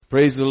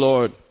Praise the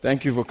Lord.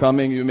 Thank you for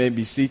coming. You may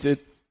be seated.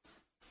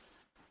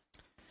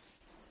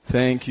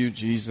 Thank you,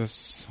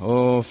 Jesus.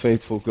 Oh,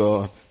 faithful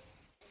God.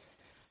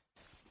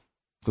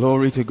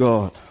 Glory to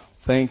God.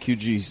 Thank you,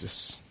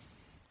 Jesus.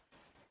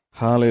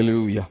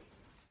 Hallelujah.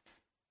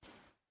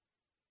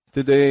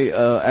 Today,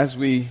 as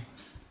we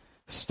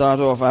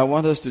start off, I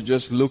want us to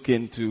just look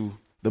into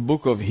the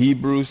book of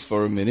Hebrews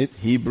for a minute.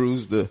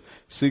 Hebrews, the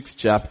 6th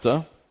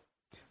chapter.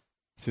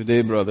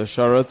 Today, Brother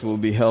Sharath will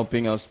be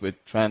helping us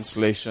with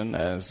translation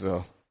as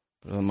Brother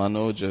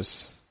Manoj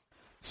just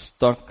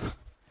stuck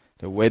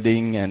the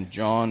wedding and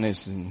John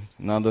is in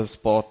another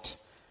spot.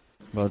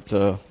 But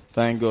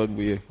thank God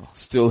we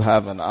still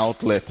have an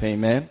outlet.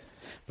 Amen.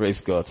 Praise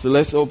God. So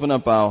let's open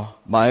up our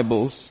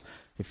Bibles,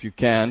 if you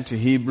can, to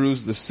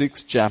Hebrews, the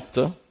 6th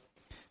chapter.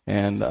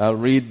 And I'll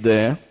read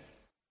there.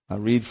 I'll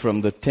read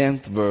from the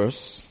 10th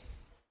verse.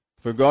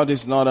 For God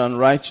is not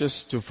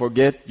unrighteous to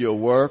forget your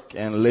work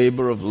and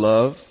labor of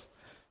love,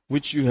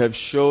 which you have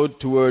showed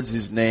towards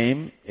His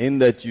name, in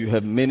that you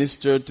have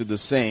ministered to the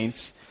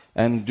saints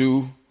and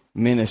do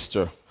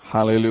minister.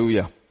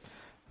 Hallelujah.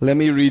 Let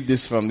me read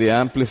this from the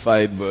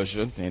Amplified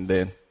Version, and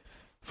then.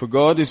 For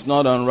God is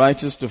not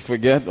unrighteous to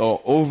forget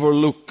or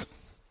overlook,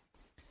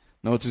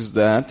 notice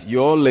that,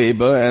 your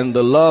labor and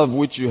the love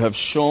which you have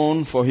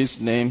shown for His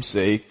name's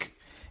sake,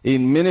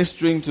 in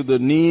ministering to the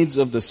needs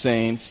of the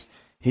saints,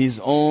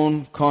 His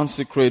own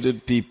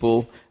consecrated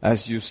people,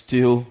 as you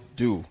still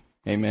do.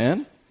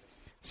 Amen?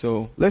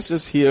 So let's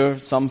just hear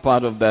some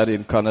part of that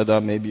in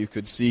Kannada. Maybe you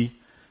could see.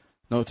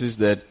 Notice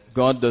that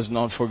God does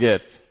not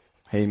forget.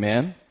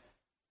 Amen?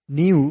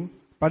 ನೀವು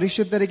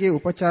ಪರಿಶುದ್ಧರಿಗೆ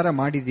ಉಪಚಾರ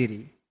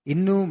ಮಾಡಿದಿರಿ,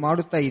 ಇನ್ನೂ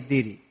ಮಾಡುತ್ತಾ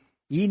ಇದ್ದೀರಿ.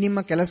 ಈ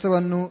ನಿಮ್ಮ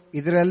ಕೆಲಸವನ್ನು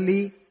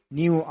ಇದರಲ್ಲಿ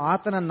ನೀವು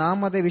ಆತನ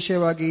ನಾಮದ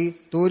ವಿಷಯವಾಗಿ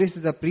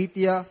ತೋರಿಸಿದ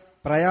ಪ್ರೀತಿಯ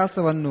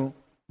ಪ್ರಯಾಸವನ್ನು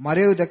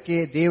ಮರೆಯುವುದಕ್ಕೆ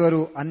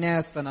ದೇವರು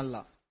ಅನ್ಯಾಯಸ್ಥನಲ್ಲ.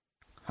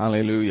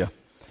 Hallelujah.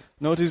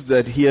 Notice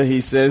that here he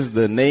says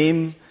the name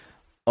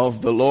of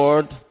the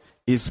Lord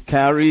is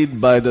carried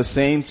by the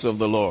saints of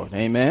the Lord.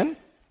 Amen?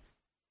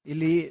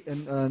 ಇಲ್ಲಿ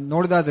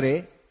ನೋಡಿದಾದ್ರೆ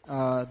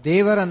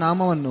ದೇವರ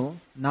ನಾಮವನ್ನು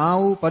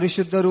ನಾವು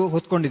ಪರಿಶುದ್ಧರು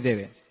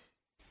ಹೊತ್ಕೊಂಡಿದ್ದೇವೆ.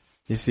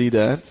 You see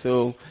that? So,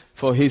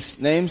 for His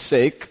name's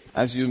sake,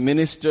 as you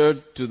ministered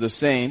to the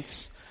saints,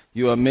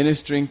 you are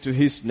ministering to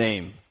His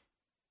name.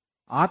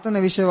 ಆತನ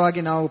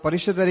ವಿಷಯವಾಗಿ ನಾವು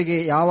ಪರಿಶುದ್ಧರಿಗೆ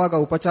ಯಾವಾಗ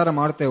ಉಪಚಾರ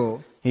ಮಾಡ್ತೇವೋ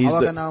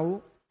ಆವಾಗ ನಾವು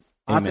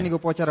ಆತನಿಗೆ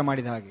ಉಪಚಾರ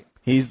ಮಾಡಿದ ಹಾಗೆ.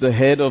 He is the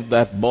head of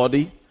that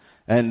body,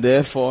 and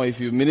therefore if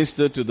you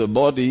minister to the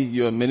body,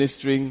 you are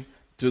ministering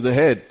to the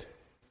head.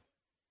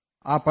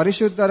 ಆ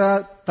ಪರಿಶುದ್ಧರ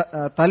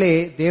ತಲೆ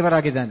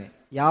ದೇವರಾಗಿದ್ದಾನೆ.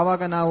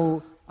 ಯಾವಾಗ ನಾವು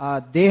ಆ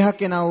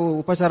ದೇಹಕ್ಕೆ ನಾವು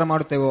ಉಪಚಾರ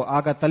ಮಾಡುತ್ತೇವೋ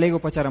ಆಗ ತಲೆಗೆ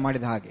ಉಪಚಾರ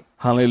ಮಾಡಿದ ಹಾಗೆ.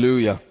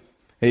 Hallelujah.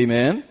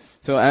 Amen.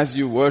 So as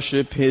you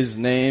worship His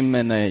name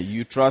and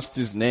you trust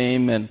His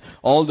name and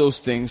all those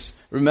things,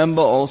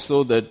 remember also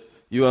that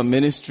you are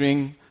ministering,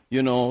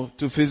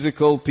 to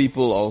physical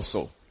people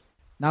also.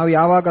 ನಾವು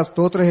ಯಾವಾಗ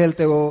ಸ್ತೋತ್ರ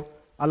ಹೇಳ್ತೇವೋ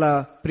ಅಲ್ಲ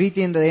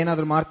ಪ್ರೀತಿಯಿಂದ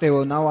ಏನಾದರೂ ಮಾಡ್ತೇವೋ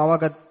ನಾವು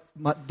ಆವಾಗ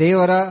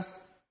ದೇವರ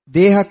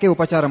ದೇಹಕ್ಕೆ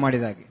ಉಪಚಾರ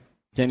ಮಾಡಿದಾಗೆ.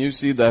 Can you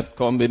see that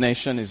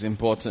combination is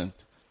important?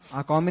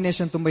 ಆ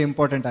ಕಾಂಬಿನೇಷನ್ ತುಂಬಾ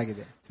ಇಂಪಾರ್ಟೆಂಟ್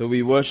ಆಗಿದೆ. So we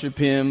worship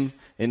Him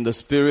in the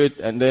spirit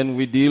and then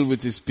we deal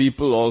with His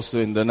people also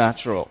in the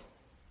natural.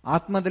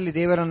 ಆತ್ಮದಲ್ಲಿ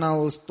ದೇವರನ್ನು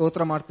ನಾವು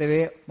ಸ್ತೋತ್ರ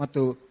ಮಾಡ್ತೇವೆ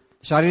ಮತ್ತು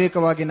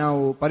ಶಾರೀರಿಕವಾಗಿ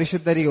ನಾವು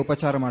ಪರಿಶುದ್ಧರಿಗೆ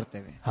ಉಪಚಾರ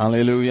ಮಾಡ್ತೇವೆ.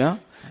 Hallelujah.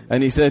 And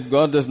he said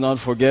God does not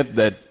forget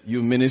that you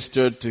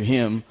ministered to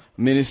Him,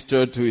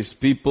 ministered to His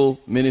people,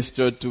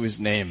 ministered to His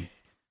name.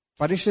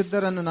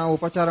 ಪರಿಶುದ್ಧರನ್ನು ನಾವು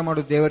ಉಪಚಾರ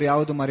ಮಾಡುವ ದೇವರು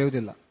ಯಾವುದು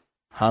ಮರೆಯುವುದಿಲ್ಲ.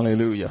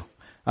 Hallelujah.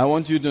 I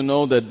want you to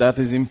know that that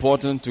is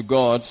important to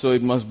God, so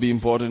it must be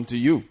important to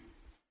you.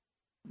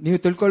 ನೀವು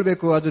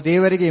ತಿಳ್ಕೊಳ್ಬೇಕು ಅದು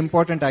ದೇವರಿಗೆ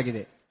ಇಂಪಾರ್ಟೆಂಟ್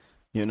ಆಗಿದೆ.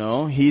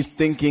 He's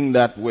thinking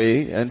that way,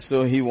 and so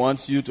He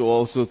wants you to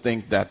also think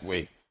that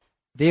way.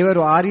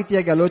 ದೇವರು ಆ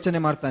ರೀತಿಯಾಗಿ ಆಲೋಚನೆ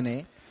ಮಾಡ್ತಾನೆ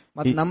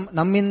ಮತ್ತು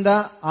ನಮ್ಮಿಂದ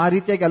ಆ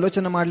ರೀತಿಯಾಗಿ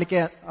ಆಲೋಚನೆ ಮಾಡಲಿಕ್ಕೆ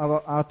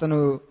ಆತನು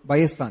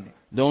ಬಯಸ್ತಾನೆ.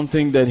 Don't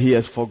think that He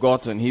has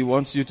forgotten. He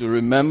wants you to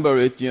remember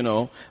it,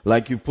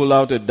 like you pull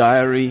out a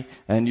diary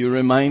and you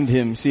remind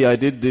Him, see, I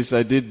did this,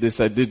 I did this,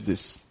 I did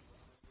this.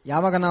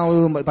 ಯಾವಾಗ ನಾವು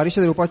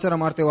ಪರಿಶುದ್ಧ ಉಪಚಾರ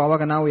ಮಾಡ್ತೇವೋ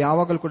ಆವಾಗ ನಾವು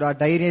ಯಾವಾಗಲೂ ಕೂಡ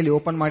ಡೈರಿಯಲ್ಲಿ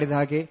open ಮಾಡಿದ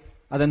ಹಾಗೆ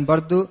ಅದನ್ನು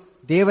ಬರೆದು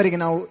ದೇವರಿಗೆ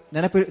ನಾವು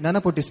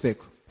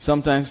ನೆನಪುಟ್ಟಿಸಬೇಕು.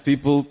 Sometimes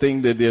people think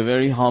that they are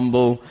very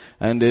humble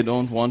and they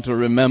don't want to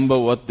remember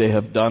what they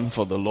have done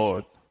for the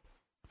Lord.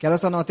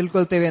 ಕೆಲಸ ನಾವು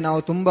ತಿಳ್ಕೊಳ್ತೇವೆ ನಾವು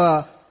ತುಂಬಾ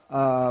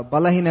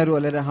ಬಲಹೀನರು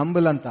ಅಲ್ಲದೆ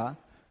ಹಂಬಲ್ ಅಂತ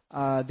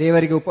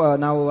ದೇವರಿಗೆ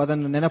ನಾವು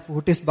ಅದನ್ನು ನೆನಪು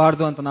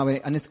ಹುಟ್ಟಿಸಬಾರದು ಅಂತ ನಾವು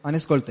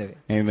ಅನಿಸ್ಕೊಳ್ತೇವೆ.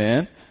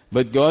 Amen.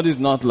 But God is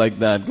not like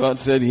that. God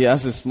said He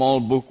has a small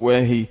book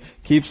where He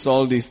keeps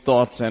all these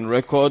thoughts and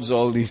records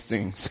all these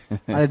things.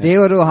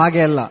 ದೇವರು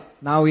ಹಾಗೆ ಅಲ್ಲ.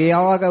 ನಾವು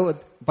ಯಾವಾಗ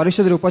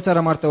ಪರಿಶುದ್ಧ ಉಪಚಾರ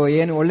ಮಾಡ್ತೇವೋ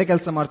ಏನು ಒಳ್ಳೆ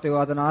ಕೆಲಸ ಮಾಡ್ತೇವೋ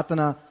ಅದನ್ನು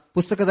ಆತನ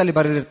ಪುಸ್ತಕದಲ್ಲಿ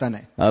ಬರೆದಿರ್ತಾನೆ.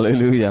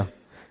 Hallelujah.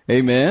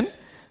 Amen.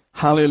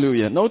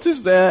 Hallelujah. Notice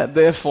there,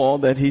 therefore,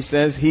 that he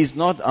says he's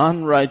not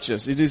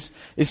unrighteous.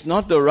 It's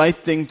not the right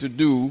thing to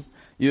do,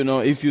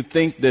 if you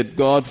think that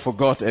God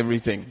forgot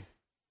everything.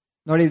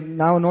 ನೋಡಿ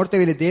ನಾವು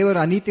ನೋಡ್ತೇವೆ ಇಲ್ಲಿ ದೇವರು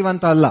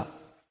ಅನೀತಿವಂತ ಅಲ್ಲ.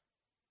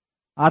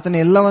 ಆತನ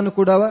ಎಲ್ಲವನ್ನು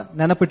ಕೂಡ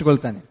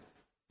ನೆನಪಿಟ್ಟುಕೊಳ್ತಾನೆ.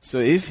 So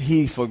if He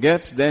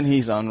forgets, then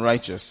He's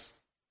unrighteous.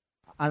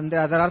 ಅಂದ್ರೆ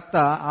ಅದರ ಅರ್ಥ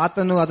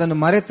ಆತನು ಅದನ್ನು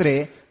ಮರೆತರೆ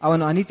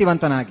ಅವನು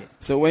ಅನೀತಿವಂತನಾಗೆ.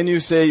 So when you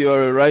say you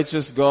are a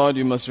righteous God,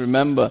 you must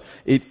remember,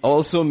 it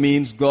also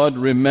means God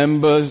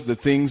remembers the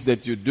things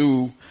that you do,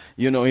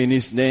 in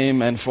His name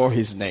and for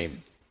His name.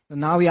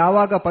 ನಾವು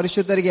ಯಾವಾಗ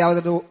ಪರಿಶುದ್ಧರಿಗೆ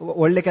ಯಾವುದಾದ್ರು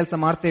ಒಳ್ಳೆ ಕೆಲಸ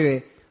ಮಾಡ್ತೇವೆ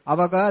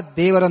ಅವಾಗ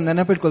ದೇವರನ್ನು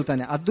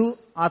ನೆನಪಿಟ್ಕೊಳ್ತಾನೆ, ಅದು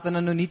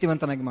ಆತನನ್ನು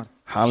ನೀತಿವಂತನಾಗಿ ಮಾಡ್ತಾನೆ.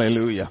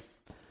 Hallelujah.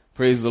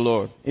 Praise the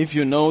Lord. If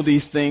you know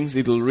these things,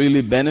 it will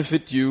really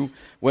benefit you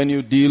when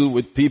you deal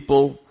with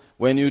people,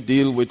 when you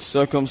deal with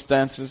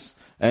circumstances,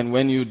 and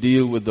when you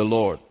deal with the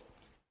Lord.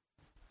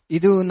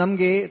 ಇದು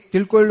ನಮ್ಗೆ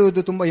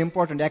ತಿಳ್ಕೊಳ್ಳುವುದು ತುಂಬಾ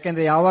important.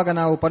 ಯಾಕೆಂದ್ರೆ ಯಾವಾಗ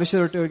ನಾವು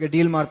ಪರಿಶುದ್ಧರೊಟ್ಟಿಗೆ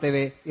deal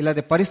ಮಾಡ್ತೇವೆ,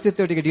 ಇಲ್ಲದೆ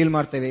ಪರಿಸ್ಥಿತಿಯೊಟ್ಟಿಗೆ deal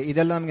ಮಾಡ್ತೇವೆ,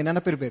 ಇದೆಲ್ಲ ನಮಗೆ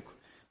ನೆನಪಿರಬೇಕು.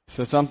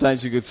 So sometimes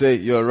you could say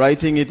you are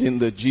writing it in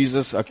the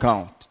Jesus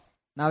account.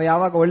 ನಾವು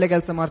ಯಾವಾಗ ಒಳ್ಳೆ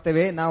ಕೆಲಸ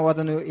ಮಾಡ್ತೇವೆ, ನಾವು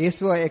ಅದನ್ನು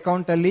ಯೇಸುವ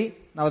ಅಕೌಂಟ್ ಅಲ್ಲಿ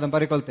ನಾವು ಅದನ್ನು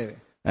ಬರೆಕೊಳ್ತೇವೆ.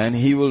 And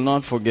He will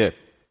not forget.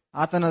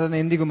 ಆತನ ಅದನ್ನು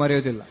ಎಂದಿಗೂ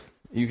ಮರೆಯೋದಿಲ್ಲ.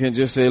 You can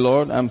just say,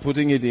 Lord, I'm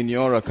putting it in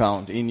your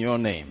account, in your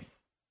name.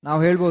 ನಾವು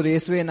ಹೇಳ್ಬೋದು,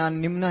 ಯೇಸುವೆ ನಾನು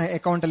ನಿಮ್ಮ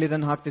ಅಕೌಂಟ್ ಅಲ್ಲಿ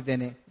ಇದನ್ನು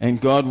ಹಾಕ್ತಿದ್ದೇನೆ. And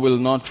God will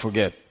not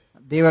forget.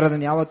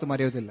 ದೇವರದನ್ನು ಯಾವತ್ತೂ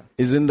ಮರೆಯೋದಿಲ್ಲ.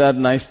 Isn't that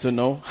nice to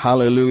know?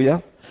 Hallelujah.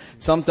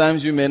 Sometimes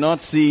you may not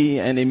see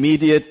an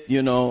immediate,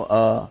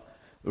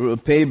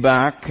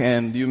 payback,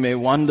 and you may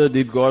wonder,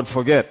 did God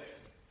forget?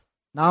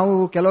 ನಾವು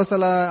ಕೆಲವು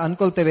ಸಲ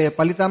ಅನ್ಕೊಳ್ತೇವೆ,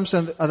 ಫಲಿತಾಂಶ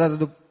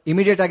ಅದರದ್ದು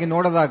ಇಮಿಡಿಯೇಟ್ ಆಗಿ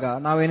ನೋಡಿದಾಗ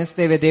ನಾವು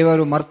ಎನಿಸ್ತೇವೆ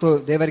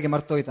ದೇವರಿಗೆ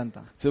ಮರ್ತೋಯ್ತಂತ.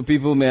 So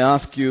people may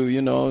ask you,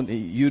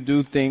 you do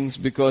things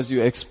because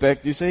you expect.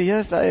 You say,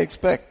 yes, I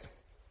expect.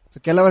 So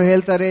ಕೆಲವರು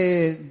ಹೇಳ್ತಾರೆ,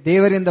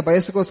 ದೇವರಿಂದ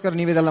ಬಯಸಕ್ಕೋಸ್ಕರ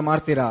ನೀವು ಇದೆಲ್ಲ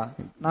ಮಾಡ್ತೀರಾ?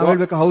 ನಾವು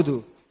ಹೇಳ್ಬೇಕು, ಹೌದು.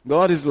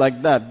 God is like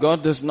that. God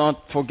does not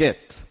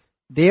forget.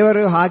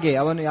 ದೇವರು ಹಾಗೆ,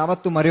 ಅವನು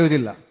ಯಾವತ್ತೂ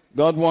ಮರೆಯುವುದಿಲ್ಲ.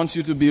 God wants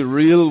you to be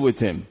real with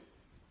Him.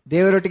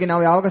 ದೇವರೊಟ್ಟಿಗೆ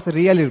ನಾವು ಯಾವಾಗ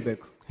ರಿಯಲ್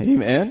ಇರಬೇಕು.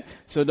 Amen.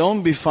 So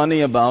don't be funny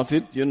about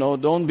it.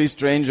 Don't be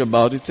strange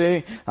about it. Say,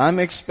 I'm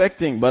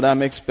expecting, but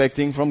I'm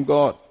expecting from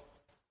God.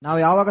 ನಾವು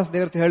ಯಾವಾಗ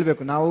ದೇವರ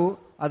ಹೇಳಬೇಕು, ನಾವು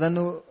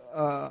ಅದನ್ನು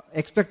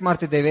ಎಕ್ಸ್ಪೆಕ್ಟ್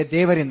ಮಾಡ್ತಿದ್ದೇವೆ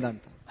ದೇವರಿಂದ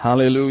ಅಂತ.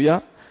 Hallelujah.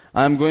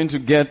 I'm going to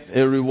get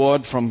a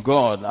reward from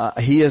God.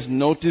 He has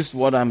noticed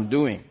what I'm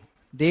doing.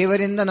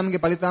 ದೇವರಿಂದ ನಮಗೆ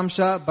ಫಲಿತಾಂಶ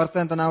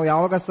ಬರ್ತದೆ ಅಂತ ನಾವು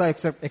ಯಾವಾಗ ಸಹ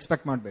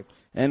ಎಕ್ಸ್ಪೆಕ್ಟ್ ಮಾಡಬೇಕು.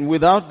 And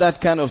without that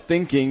kind of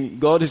thinking,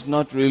 God is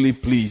not really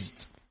pleased.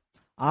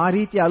 ಆ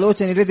ರೀತಿ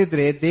ಆಲೋಚನೆ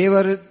ಇರದಿದ್ರೆ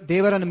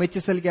ದೇವರನ್ನು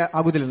ಮೆಚ್ಚಿಸಲಿಕ್ಕೆ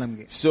ಆಗುದಿಲ್ಲ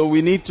ನಮಗೆ. So we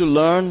need to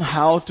learn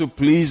how to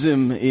please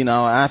Him in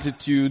our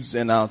attitudes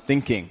and our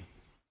thinking.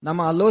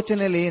 ನಮ್ಮ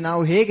ಆಲೋಚನೆಯಲ್ಲಿ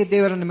ನಾವು ಹೇಗೆ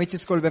ದೇವರನ್ನು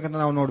ಮೆಚ್ಚಿಸಿಕೊಳ್ಳಬೇಕಂತ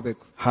ನಾವು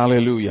ನೋಡಬೇಕು.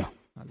 Hallelujah.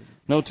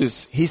 Notice,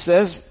 He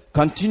says,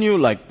 continue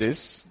like this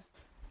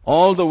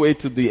all the way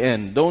to the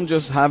end. Don't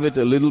just have it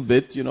a little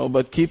bit,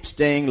 but keep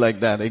staying like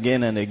that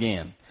again and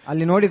again.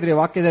 ಅಲ್ಲಿ ನೋಡಿದ್ರೆ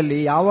ವಾಕ್ಯದಲ್ಲಿ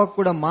ಯಾವಾಗ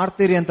ಕೂಡ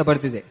ಮಾಡ್ತೀರಿ ಅಂತ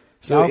ಬರ್ತಿದೆ,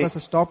 ಯಾವಾಗ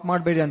ಸ್ಟಾಪ್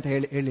ಮಾಡಬೇಡಿ ಅಂತ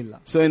ಹೇಳಿಲ್ಲ.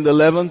 So in the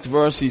 11th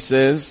verse He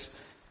says,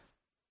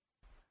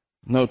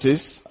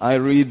 notice, I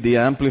read the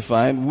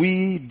Amplified, we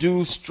do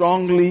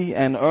strongly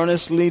and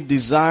earnestly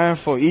desire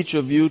for each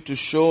of you to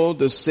show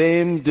the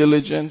same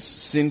diligence,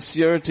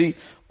 sincerity,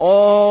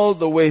 all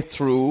the way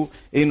through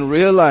in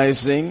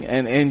realizing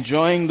and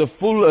enjoying the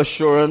full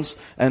assurance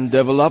and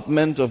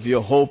development of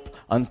your hope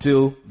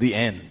until the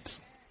end.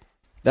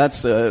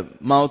 That's a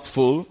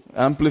mouthful.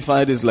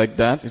 Amplified is like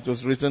that. It was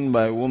written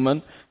by a woman,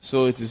 so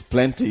it is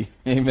plenty.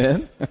 Amen.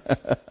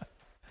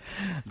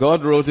 God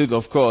wrote it,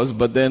 of course,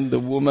 but then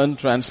the woman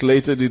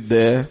translated it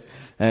there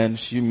and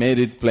she made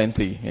it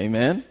plenty.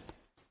 Amen.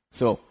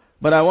 So,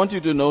 but I want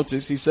you to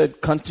notice, He said,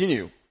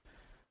 continue.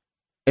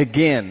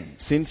 Again,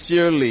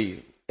 sincerely,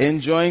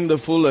 enjoying the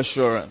full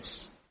assurance.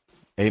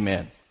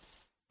 Amen.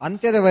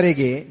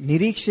 ಅಂತ್ಯದವರೆಗೆ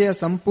ನಿರೀಕ್ಷೆಯ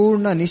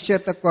ಸಂಪೂರ್ಣ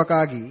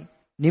ನಿಶ್ಚಯತ್ವಕ್ಕಾಗಿ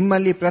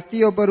ನಿಮ್ಮಲ್ಲಿ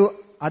ಪ್ರತಿಯೊಬ್ಬರು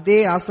ಅದೇ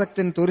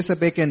ಆಸಕ್ತಿಯನ್ನು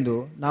ತೋರಿಸಬೇಕೆಂದು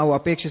ನಾವು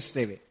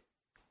ಅಪೇಕ್ಷಿಸುತ್ತೇವೆ.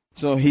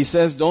 So He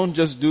says, don't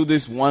just do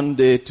this 1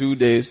 day, 2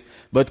 days,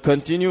 but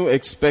continue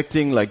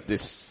expecting like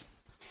this.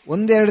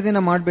 ಒಂದೆರಡು ದಿನ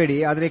ಮಾಡಬೇಡಿ,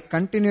 ಆದರೆ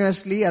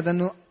ಕಂಟಿನ್ಯೂಸ್ಲಿ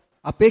ಅದನ್ನು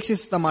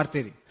ಅಪೇಕ್ಷಿಸುತ್ತಾ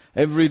ಮಾಡ್ತೀರಿ.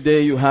 Every day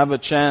you have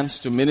a chance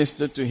to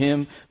minister to Him,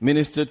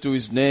 minister to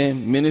His name,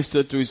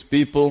 minister to His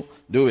people.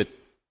 Do it.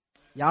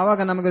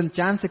 ಯಾವಾಗ ನಮಗೊಂದು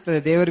chance ಸಿಗ್ತದೆ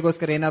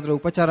ದೇವರಿಗೋಸ್ಕರ ಏನಾದರೂ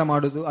ಉಪಚಾರ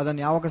ಮಾಡುದು,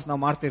 ಅದನ್ನು ಯಾವಾಗ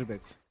ನಾವು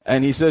ಮಾಡ್ತಿರ್ಬೇಕು. And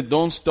He said,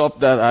 don't stop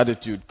that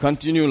attitude.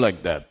 Continue like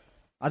that.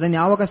 ಅದನ್ನು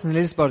ಯಾವಾಗ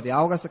ನಿಲ್ಲಿಸಬಾರ್ದು,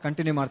 ಯಾವಾಗ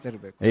ಕಂಟಿನ್ಯೂ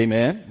ಮಾಡ್ತಿರ್ಬೇಕು.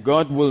 Amen.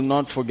 God will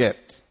not forget.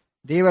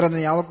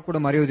 ದೇವರನ್ನು ಯಾವಾಗ ಕೂಡ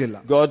ಮರೆಯುವುದಿಲ್ಲ.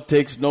 God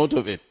takes note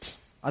of it.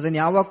 ಅದನ್ನು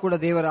ಯಾವಾಗ ಕೂಡ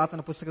ದೇವರ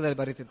ಆತನ ಪುಸ್ತಕದಲ್ಲಿ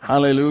ಬರೀತಿದ್ದಾನೆ.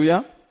 Hallelujah.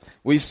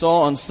 We saw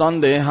on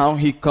Sunday how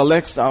He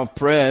collects our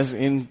prayers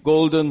in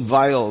golden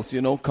vials,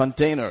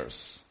 containers.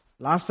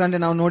 Last Sunday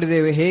ನಾವು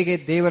ನೋಡಿದ್ದೇವೆ ಹೇಗೆ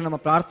ದೇವರು ನಮ್ಮ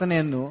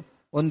ಪ್ರಾರ್ಥನೆಯನ್ನು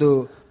ಒಂದು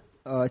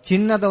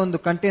ಚಿನ್ನದ ಒಂದು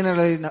ಕಂಟೈನರ್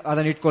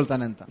ಅದನ್ನು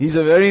ಇಟ್ಕೊಳ್ತಾನೆ ಅಂತ. He's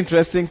a very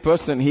interesting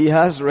person. He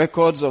has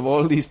records of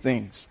all these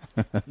things.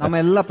 ನಮ್ಮ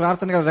ಎಲ್ಲ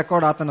ಪ್ರಾರ್ಥನೆಗಳ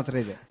ರೆಕಾರ್ಡ್ ಆತನ ಹತ್ರ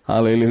ಇದೆ.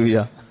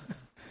 Hallelujah.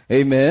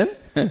 Amen.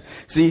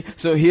 See,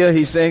 so here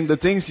He's saying, the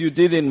things you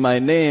did in my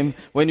name,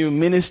 when you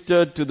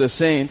ministered to the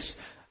saints,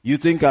 you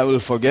think I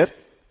will forget?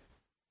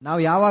 ನಾವು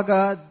ಯಾವಾಗ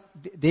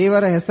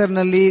ದೇವರ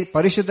ಹೆಸರಿನಲ್ಲಿ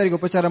ಪರಿಶುದ್ಧರಿಗೆ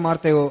ಉಪಚಾರ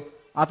ಮಾಡ್ತೇವೋ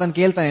ಆತನ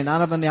ಕೇಳ್ತಾನೆ,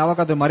 ನಾನು ಅದನ್ನು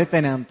ಯಾವಾಗಾದ್ರೂ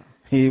ಮರೆತೇನೆ ಅಂತ.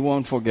 He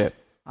won't forget.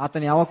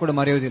 ಆತನ ಯಾವಾಗ ಕೂಡ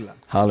ಮರೆಯುವುದಿಲ್ಲ.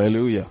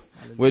 Hallelujah.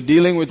 We're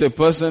dealing with a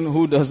person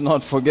who does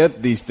not forget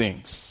these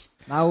things.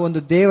 ನಾವು ಒಂದು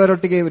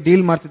ದೇವರೊಟ್ಟಿಗೆ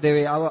ಡೀಲ್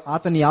ಮಾಡ್ತಿದ್ದೇವೆ,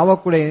 ಆತನ ಯಾವಾಗ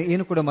ಕೂಡ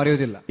ಏನು ಕೂಡ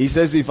ಮರೆಯುವುದಿಲ್ಲ. He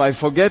says, if I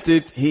forget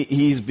it,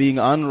 he is being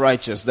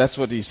unrighteous. That's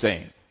what He's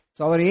saying. So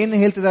so ಅವ್ರು ಏನು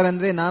ಹೇಳ್ತಿದ್ದಾರೆ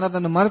ಅಂದ್ರೆ, ನಾನು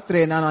ಅದನ್ನು ಮರೆತ್ರೆ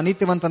ನಾನು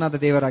ಅನಿತ್ಯವಂತನಾದ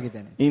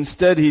ದೇವರಾಗಿದ್ದೇನೆ.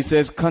 Instead, he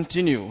says,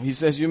 continue. He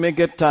says, you may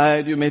get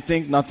tired, you may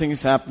think nothing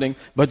is happening,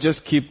 but just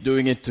keep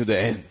doing it to the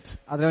end.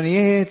 ಆದ್ರೆ ಅವನು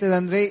ಏನ್ ಹೇಳ್ತಿದೆ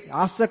ಅಂದ್ರೆ,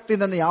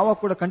 ಆಸಕ್ತಿಯಿಂದ ಯಾವಾಗ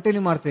ಕೂಡ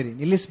ಕಂಟಿನ್ಯೂ ಮಾಡ್ತೀರಿ,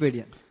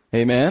 ನಿಲ್ಲಿಸಬೇಡಿ ಅಂತ.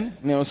 Amen.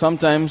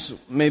 Sometimes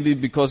maybe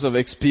because of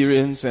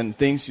experience and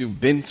things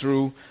you've been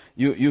through,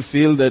 you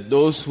feel that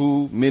those who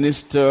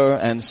minister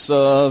and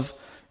serve,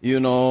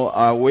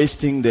 are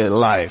wasting their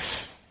life.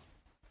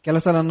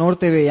 ಕೆಲಸ ನಾವು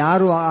ನೋಡ್ತೇವೆ,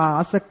 ಯಾರು ಆ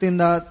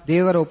ಆಸಕ್ತಿಯಿಂದ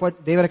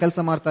ದೇವರ ಕೆಲಸ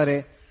ಮಾಡ್ತಾರೆ,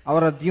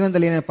 ಅವರ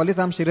ಜೀವನದಲ್ಲಿ ಏನೇ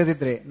ಫಲಿತಾಂಶ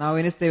ಇರದಿದ್ರೆ ನಾವು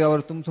ಎನಿಸ್ತೇವೆ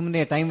ಅವರು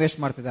ಸುಮ್ಮನೆ ಟೈಮ್ ವೇಸ್ಟ್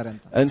ಮಾಡ್ತಿದ್ದಾರೆ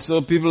ಅಂತ. And so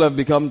people have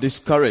become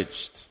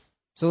discouraged.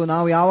 So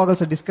ನಾವು ಯಾವಾಗಲೂ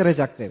ಸಹ discourage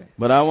ಆಗ್ತೇವೆ.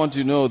 But I want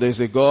you to know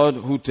there's a God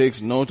who takes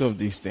note of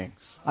these things.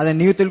 ಅದೇ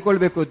ನೀವು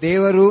ತಿಳ್ಕೊಳ್ಬೇಕು,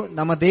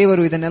 ನಮ್ಮ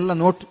ದೇವರು ಇದನ್ನೆಲ್ಲ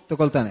note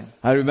ತಗೊಳ್ತಾನೆ.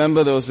 I remember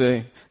there was a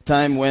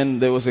time when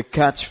there was a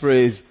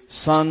catchphrase,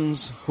 sons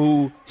who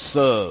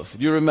serve.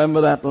 Do you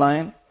remember that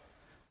line?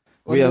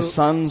 We are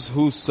sons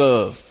who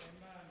serve.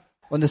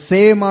 ಒಂದು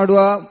ಸೇವೆ ಮಾಡುವ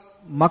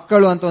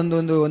ಮಕ್ಕಳು ಅಂತ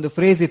ಒಂದು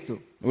ಫ್ರೇಸ್ ಇತ್ತು.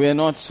 We are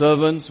not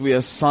servants, we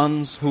are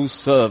sons who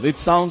serve. It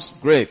sounds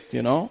great,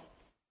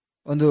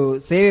 ಒಂದು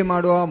ಸೇವೆ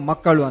ಮಾಡುವ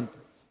ಮಕ್ಕಳು ಅಂತ.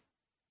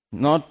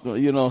 Not,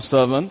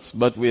 servants,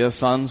 but we are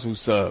sons who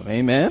serve.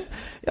 Amen?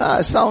 Yeah,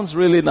 it sounds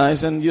really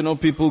nice. And,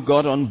 people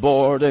got on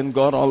board and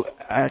got all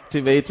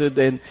activated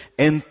and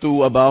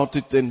enthused about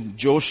it and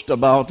joshed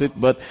about it.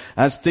 But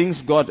as things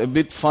got a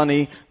bit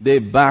funny, they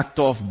backed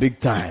off big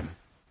time.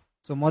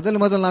 So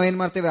ಮೊದಲು ನಾವೇನ್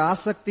ಮಾಡ್ತೇವೆ,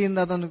 ಆಸಕ್ತಿಯಿಂದ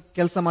ಅದನ್ನು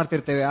ಕೆಲಸ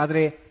ಮಾಡ್ತಿರ್ತೇವೆ.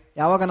 ಆದ್ರೆ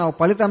ಯಾವಾಗ ನಾವು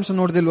ಫಲಿತಾಂಶ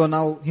ನೋಡಿದಿಲ್ವೋ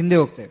ನಾವು ಹಿಂದೆ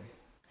ಹೋಗ್ತೇವೆ.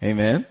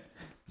 Amen.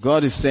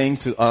 God is saying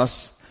to us,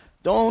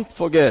 don't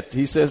forget.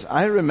 He says,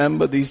 I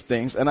remember these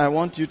things and I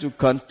want you to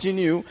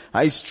continue.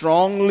 I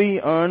strongly,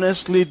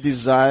 earnestly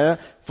desire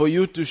for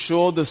you to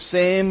show the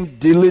same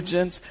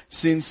diligence,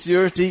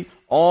 sincerity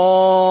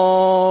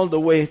all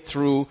the way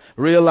through,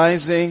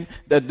 realizing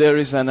that there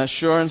is an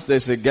assurance,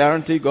 there's a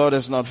guarantee God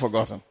has not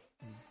forgotten.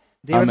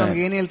 ದೇವರು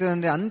ನಮ್ಗೆ ಏನ್ ಹೇಳ್ತದೆ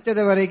ಅಂದ್ರೆ,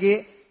 ಅಂತ್ಯದವರೆಗೆ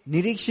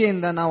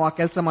ನಿರೀಕ್ಷೆಯಿಂದ ನಾವು ಆ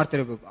ಕೆಲಸ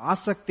ಮಾಡ್ತಿರ್ಬೇಕು,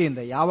 ಆಸಕ್ತಿಯಿಂದ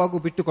ಯಾವಾಗೂ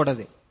ಬಿಟ್ಟು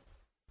ಕೊಡದೆ.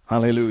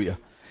 Hallelujah.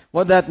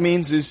 What that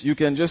means is you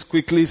can just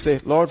quickly say,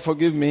 Lord,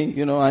 forgive me.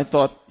 I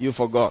thought you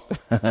forgot.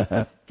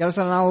 ಕೆಲಸ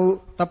ನಾವು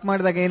ತಪ್ಪು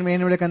ಮಾಡಿದಾಗ ಏನ್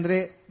ಹೇಳ್ಬೇಕಂದ್ರೆ,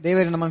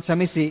 ದೇವರೇ ನಮ್ಮನ್ನು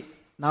ಕ್ಷಮಿಸಿ,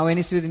 ನಾವು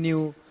ಎನಿಸಿದ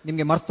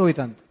ನಿಮ್ಗೆ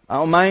ಮರ್ತೋಯ್ತಂತ.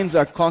 Our minds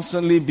are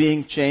constantly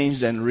being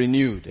changed and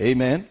renewed.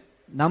 Amen.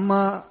 ನಮ್ಮ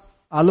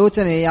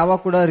ಆಲೋಚನೆ ಯಾವಾಗ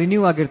ಕೂಡ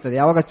ರಿನ್ಯೂ ಆಗಿರ್ತದೆ,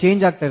 ಯಾವಾಗ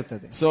ಚೇಂಜ್ ಆಗ್ತಾ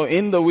ಇರ್ತದೆ. So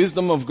in the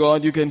wisdom of God,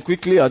 you can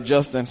quickly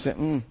adjust and say,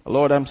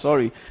 Lord, I'm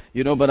sorry,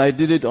 but I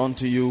did it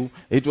unto you.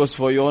 It was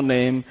for your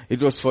name.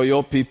 It was for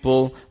your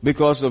people,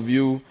 because of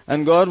you. And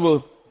God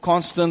will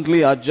constantly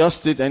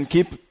adjust it and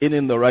keep it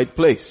in the right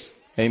place.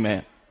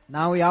 Amen.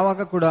 ನಾವು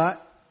ಯಾವಾಗ ಕೂಡ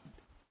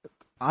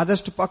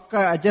ಆದಷ್ಟು ಪಕ್ಕ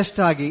adjust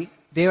ಆಗಿ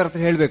ದೇವರ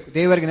ಹತ್ರ ಹೇಳ್ಬೇಕು,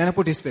 ದೇವರಿಗೆ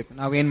ನೆನಪುಟ್ಟಿಸಬೇಕು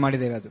ನಾವು ಏನ್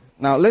ಮಾಡಿದ್ದೇವೆ ಅದು.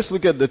 Now let's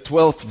look at the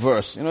 12th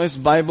verse. It's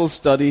Bible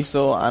study,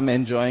 so I'm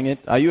enjoying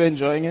it. Are you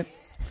enjoying it?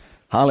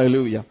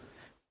 Hallelujah.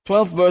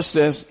 12th verse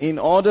says, in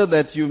order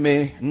that you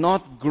may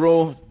not grow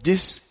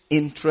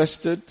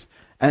disinterested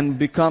and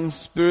become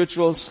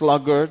spiritual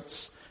sluggards,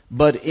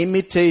 but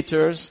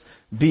imitators,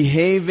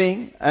 behaving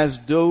as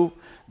though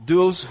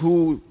those who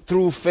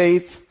through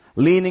faith,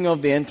 leaning of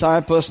the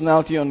entire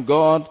personality on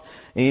God,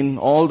 in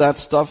all that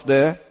stuff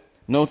there,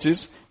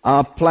 notice,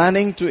 are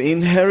planning to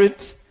inherit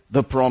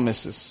the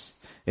promises.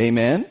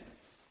 Amen.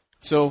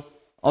 So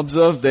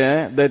observe there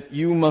that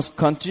you must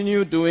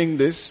continue doing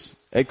this,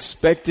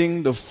 expecting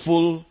the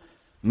full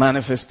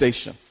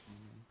manifestation.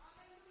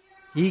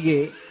 ಹೀಗೆ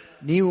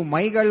ನೀವು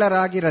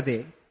ಮೈಗಳ್ಳರಾಗಿರದೆ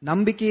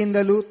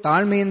ನಂಬಿಕೆಯಿಂದಲೂ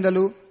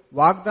ತಾಳ್ಮೆಯಿಂದಲೂ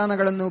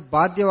ವಾಗ್ದಾನಗಳನ್ನು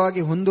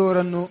ಬಾಧ್ಯವಾಗಿ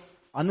ಹೊಂದುವವರನ್ನು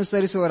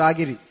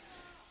ಅನುಸರಿಸುವವರಾಗಿರಿ.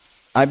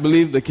 I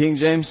believe the King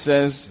James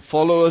says,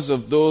 followers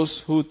of those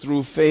who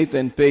through faith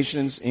and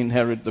patience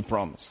inherit the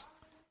promise.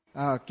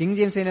 King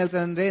James ಏನ್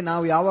ಹೇಳ್ತಾರೆ ಅಂದ್ರೆ,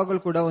 ನಾವು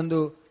ಯಾವಾಗಲೂ ಕೂಡ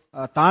ಒಂದು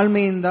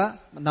ತಾಳ್ಮೆಯಿಂದ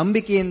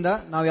ನಂಬಿಕೆಯಿಂದ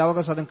ನಾವು ಯಾವಾಗ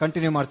ಅದನ್ನು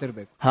ಕಂಟಿನ್ಯೂ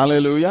ಮಾಡ್ತಿರ್ಬೇಕು.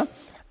 Hallelujah.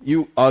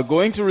 You are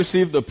going to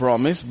receive the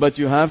promise, but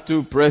you have to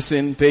press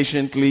in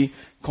patiently,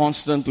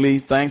 constantly,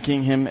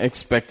 thanking Him,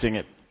 expecting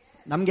it.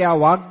 ನಮ್ಗೆ ಆ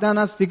ವಾಗ್ದಾನ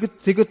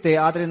ಸಿಗುತ್ತೆ,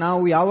 ಆದ್ರೆ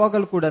ನಾವು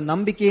ಯಾವಾಗಲೂ ಕೂಡ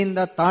ನಂಬಿಕೆಯಿಂದ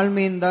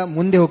ತಾಳ್ಮೆಯಿಂದ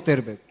ಮುಂದೆ ಹೋಗ್ತಾ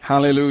ಇರ್ಬೇಕು.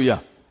 Hallelujah.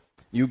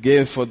 You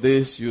gave for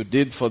this, you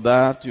did for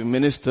that, you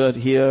ministered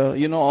here,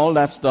 all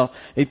that stuff.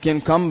 It can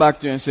come back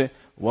to you and say,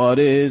 what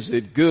is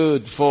it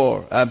good for?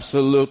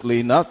 Absolutely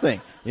nothing.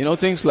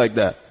 Things like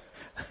that.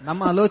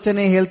 ನಮ್ಮ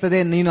ಆಲೋಚನೆ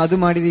ಹೇಳ್ತದೆ, ನೀನು ಅದು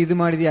ಮಾಡಿದಿ, ಇದು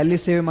ಮಾಡಿದಿ, ಅಲ್ಲಿ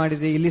ಸೇವೆ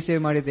ಮಾಡಿದಿ, ಇಲ್ಲಿ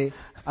ಸೇವೆ ಮಾಡಿದಿ,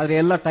 ಆದ್ರೆ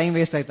ಎಲ್ಲ ಟೈಮ್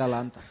ವೇಸ್ಟ್ ಆಯ್ತಲ್ಲ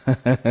ಅಂತ.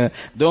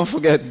 Don't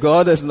forget,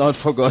 God has not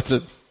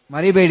forgotten.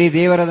 ಮರಿಬೇಡಿ,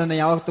 ದೇವರದನ್ನು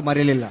ಯಾವತ್ತೂ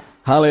ಮರೆಯಲಿಲ್ಲ.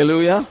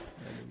 Hallelujah.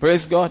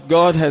 Praise God.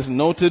 God has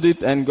noted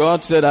it and God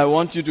said, I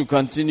want you to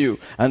continue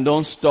and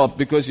don't stop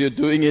because you're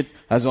doing it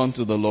as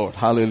unto the Lord.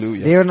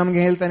 Hallelujah. ದೇವರು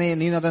ನಮಗೆ ಹೇಳ್ತಾನೆ,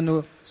 ನೀನು ಅದನ್ನು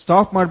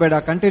stop ಮಾಡಬೇಡ,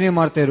 continue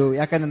ಮಾಡ್ತಿರು,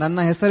 ಯಾಕಂದ್ರೆ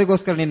ನನ್ನ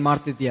ಹೆಸರಿಗೋಸ್ಕರ ನೀನು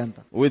ಮಾಡ್ತಿದ್ದೀಯ ಅಂತ.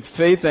 With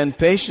faith and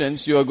patience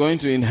you are going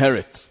to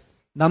inherit.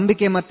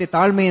 ನಂಬಿಕೆ ಮತ್ತೆ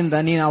ತಾಳ್ಮೆಯಿಂದ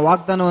ನೀನು ಆ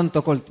ವಾಗ್ದಾನವನ್ನು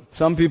ತಗೊಳ್ತಿ.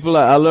 Some people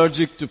are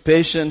allergic to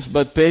patience,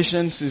 but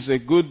patience is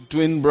a good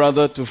twin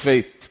brother to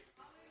faith.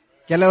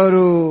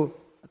 ಕೆಲವರು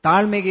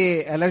ತಾಳ್ಮೆಗೆ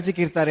ಅಲರ್ಜಿಕ್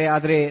ಇರ್ತಾರೆ,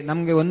 ಆದ್ರೆ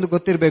ನಮ್ಗೆ ಒಂದು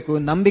ಗೊತ್ತಿರಬೇಕು,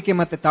 ನಂಬಿಕೆ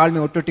ಮತ್ತೆ ತಾಳ್ಮೆ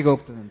ಒಟ್ಟೊಟ್ಟಿಗೆ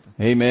ಹೋಗ್ತದೆ ಅಂತ.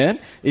 Amen.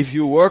 If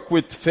you work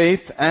with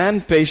faith and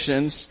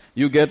patience,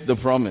 you get the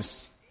promise.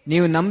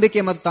 ನೀವು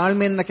ನಂಬಿಕೆ ಮತ್ತು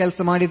ತಾಳ್ಮೆಯಿಂದ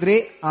ಕೆಲಸ ಮಾಡಿದ್ರೆ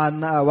ಆ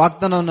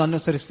ವಾಗ್ದಾನವನ್ನು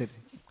ಅನುಸರಿಸ್ತೀರಿ.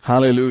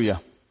 Hallelujah.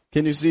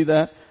 Can you see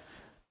that?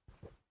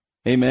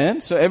 Amen.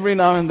 So every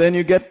now and then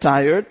you get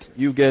tired,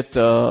 you get,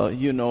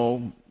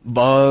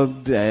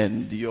 bugged,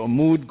 and your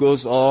mood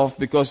goes off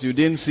because you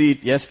didn't see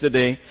it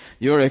yesterday.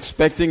 You're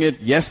expecting it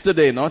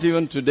yesterday, not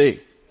even today.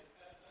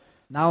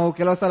 ನಾವು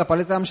ಕೆಲವು ಸಲ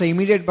ಫಲಿತಾಂಶ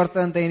immediate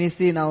ಬರ್ತದೆ ಅಂತ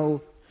ಎನಿಸಿ ನಾವು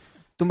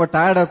ತುಂಬಾ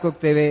tired ಆಗಿ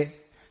ಹೋಗ್ತೇವೆ.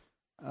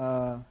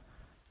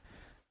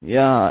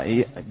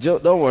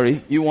 Don't worry,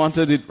 you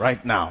wanted it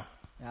right now.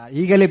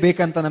 ಈಗಲೇ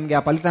ಬೇಕಂತ ನಮ್ಗೆ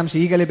ಆ ಫಲಿತಾಂಶ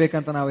ಈಗಲೇ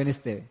ಬೇಕಂತ ನಾವು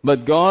ಎನಿಸ್ತೇವೆ. But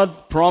God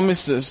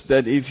promises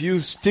that if you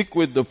stick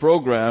with the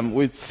program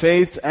with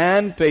faith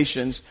and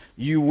patience,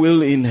 you will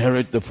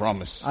inherit the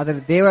promise. ಆದರೆ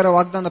ದೇವರ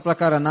ವಾಗ್ದಾನದ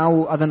ಪ್ರಕಾರ ನಾವು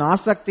ಅದನ್ನು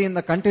ಆಸಕ್ತಿಯಿಂದ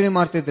ಕಂಟಿನ್ಯೂ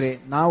ಮಾಡ್ತಿದ್ರೆ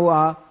ನಾವು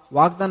ಆ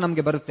ವಾಗ್ದಾನ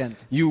ನಮ್ಗೆ ಬರುತ್ತೆ ಅಂತ.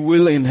 You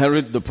will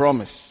inherit the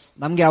promise.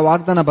 ನಮ್ಗೆ ಆ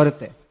ವಾಗ್ದಾನ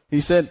ಬರುತ್ತೆ.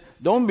 He said,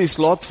 don't be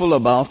slothful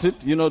about it.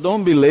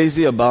 Don't be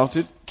lazy about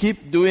it. Keep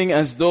doing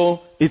as though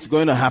it's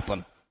going to happen.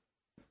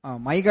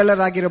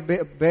 ಮೈಗಳರಾಗಿರೋ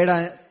ಬೇಡ,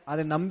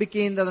 ಆದ್ರೆ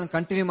ನಂಬಿಕೆಯಿಂದ ಅದನ್ನು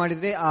ಕಂಟಿನ್ಯೂ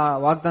ಮಾಡಿದ್ರೆ ಆ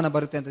ವಾಗ್ದಾನ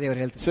ಬರುತ್ತೆ ಅಂತ ದೇವರು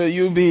ಹೇಳ್ತಾರೆ. So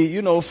you'll be,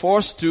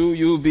 forced to,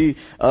 you'll be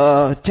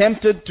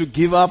tempted to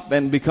give up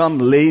and become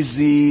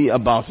lazy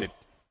about it.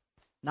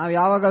 ನಾವು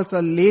ಯಾವಾಗ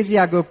ಸ್ವಲ್ಪ ಲೇಜಿ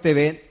ಆಗಿ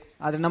ಹೋಗ್ತೇವೆ,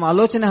 ಆದ್ರೆ ನಮ್ಮ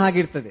ಆಲೋಚನೆ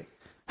ಹಾಗಿರ್ತದೆ.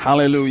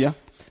 Hallelujah.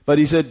 But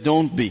he said,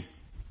 don't be.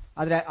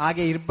 ಆದ್ರೆ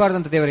ಹಾಗೆ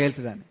ಇರಬಾರ್ದಂತ ದೇವರು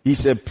ಹೇಳ್ತಿದ್ದಾನೆ. He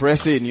said,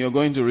 press in, you're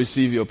going to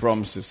receive your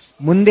promises.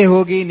 ಮುಂದೆ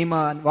ಹೋಗಿ ನಿಮ್ಮ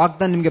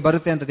ವಾಗ್ದಾನ ನಿಮಗೆ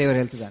ಬರುತ್ತೆ ಅಂತ ದೇವರು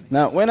ಹೇಳ್ತಿದ್ದಾನೆ.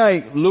 Now, when I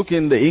look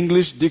in the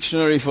English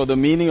dictionary for the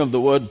meaning of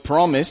the word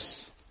promise,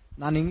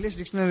 ನಾನು ಇಂಗ್ಲಿಷ್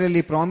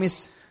ಡಿಕ್ಷನರಿಯಲ್ಲಿ ಪ್ರಾಮಿಸ್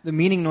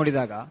ಮೀನಿಂಗ್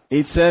ನೋಡಿದಾಗ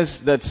it says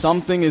that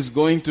something is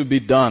going to be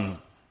done.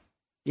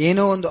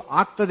 ಏನೋ ಒಂದು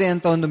ಆಗ್ತದೆ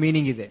ಅಂತ ಒಂದು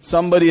ಮೀನಿಂಗ್ ಇದೆ.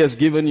 Somebody has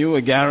given you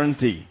a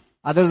guarantee.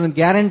 ಅದರೊಂದು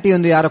guarantee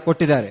ಒಂದು ಯಾರೋ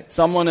ಕೊಟ್ಟಿದ್ದಾರೆ.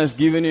 Someone has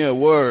given you a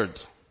word.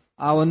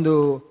 ಆ ಒಂದು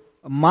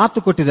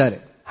ಮಾತು ಕೊಟ್ಟಿದ್ದಾರೆ.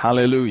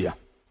 Hallelujah.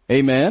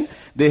 Amen.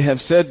 They have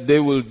said they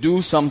will do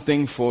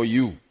something for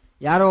you.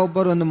 ಯಾರೋ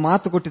ಒಬ್ಬರು ಒಂದು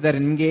ಮಾತು ಕೊಟ್ಟಿದ್ದಾರೆ,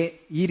 ನಿಮಗೆ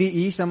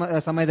ಈ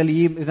ಸಮಯದಲ್ಲಿ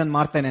ಇದನ್ನು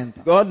ಮಾಡ್ತೇನೆ ಅಂತ.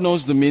 God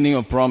knows the meaning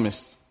of promise.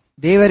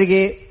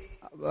 ದೇವರಿಗೆ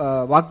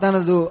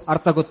ವಾಗ್ದಾನದ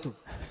ಅರ್ಥ ಗೊತ್ತು.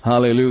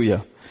 Hallelujah.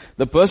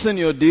 The person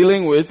you're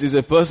dealing with is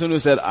a person who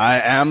said, I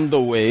am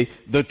the way,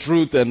 the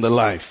truth and the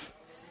life.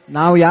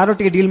 ನಾವು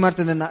ಯಾರೊಟ್ಟಿಗೆ ಡೀಲ್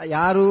ಮಾಡ್ತಿದ್ದೇವೆ,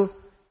 ಯಾರು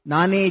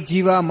ನಾನೇ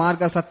ಜೀವ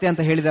ಮಾರ್ಗ ಸತ್ಯ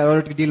ಅಂತ ಹೇಳಿದ್ದಾರೆ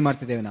ಅವರೊಟ್ಟಿಗೆ ಡೀಲ್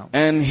ಮಾಡ್ತಿದ್ದೇವೆ ನಾವು.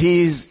 And he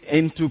is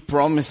into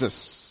promises.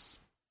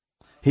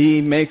 He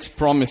makes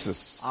promises.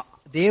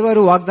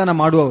 ದೇವರು ವಾಗ್ದಾನ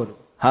ಮಾಡುವವರು.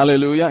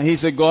 Hallelujah.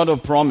 He's a God of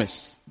promise.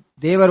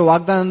 ದೇವರು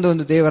ವಾಗ್ದಾನದ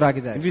ಒಂದು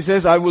ದೇವರಾಗಿದ್ದಾರೆ. If he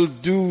says, I will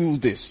do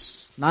this,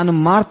 ನಾನು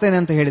ಮಾಡ್ತೇನೆ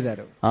ಅಂತ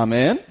ಹೇಳಿದ್ದಾರೆ.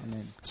 Amen.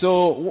 So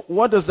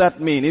what does that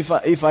mean?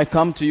 If I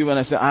come to you and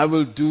I say, I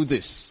will do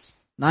this,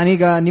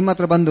 ನಾನೀಗ ನಿಮ್ಮ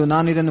ಹತ್ರ ಬಂದು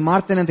ನಾನು ಇದನ್ನು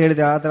ಮಾಡ್ತೇನೆ ಅಂತ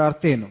ಹೇಳಿದ್ರೆ ಅದರ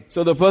ಅರ್ಥ ಏನು?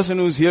 So the person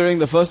who's hearing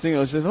the first thing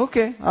says,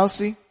 okay, I'll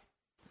see.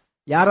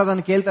 ಯಾರು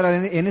ಅದನ್ನು ಕೇಳ್ತಾರೆ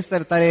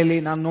ಎನಿಸ್ತಾರೆ ತಲೆಯಲ್ಲಿ,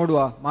 ನಾನು ನೋಡುವ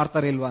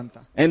ಮಾಡ್ತಾರೆ ಇಲ್ವಾ ಅಂತ.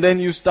 And then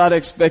you start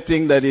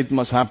expecting that it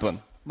must happen.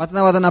 ಮತ್ತೆ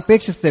ನಾವು ಅದನ್ನು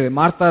ಅಪೇಕ್ಷಿಸ್ತೇವೆ,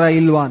 ಮಾಡ್ತಾರಾ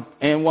ಇಲ್ವಾ ಅಂತ.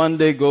 And one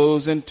day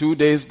goes and 2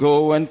 days go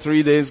and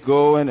 3 days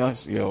go and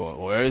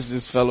where is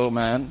this fellow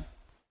man?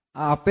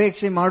 ಆ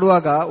ಅಪೇಕ್ಷೆ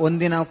ಮಾಡುವಾಗ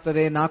ಒಂದಿನ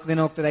ಹೋಗ್ತದೆ, 4 ದಿನ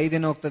ಹೋಗ್ತದೆ, 5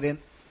 ದಿನ ಹೋಗ್ತದೆ,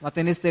 ಮತ್ತೆ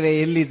ಎನಿಸ್ತೇವೆ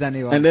ಎಲ್ಲಿದ್ದಾನೆ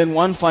ಇವಾಗ. And then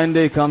one fine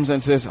day comes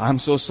and says, I'm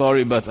so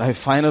sorry but I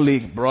finally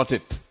brought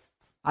it.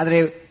 ಆದ್ರೆ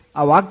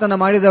ಆ ವಾಗ್ದಾನ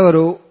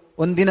ಮಾಡಿದವರು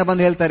ಒಂದಿನ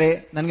ಬಂದು ಹೇಳ್ತಾರೆ,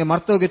 ನನಗೆ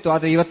ಮರ್ತೋಗಿತ್ತು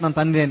ಆದ್ರೆ ಇವತ್ತು ನಾನು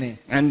ತಂದೇನೆ.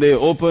 And they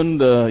open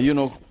the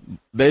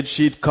bed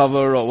sheet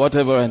cover or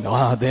whatever and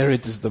there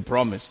it is, the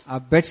promise. ಆ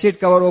ಬೆಡ್ ಶೀಟ್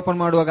ಕವರ್ ಓಪನ್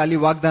ಮಾಡುವಾಗ ಅಲ್ಲಿ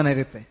ವಾಗ್ದಾನ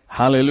ಇರುತ್ತೆ.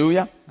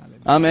 Hallelujah.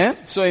 Amen.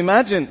 So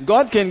imagine,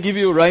 God can give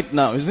you right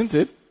now, isn't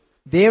it?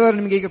 ದೇವರು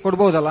ನಿಮಗೆ ಈಗ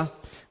ಕೊಡಬಹುದಲ್ಲ.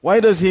 Why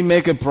does he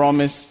make a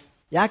promise?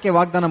 ಯಾಕೆ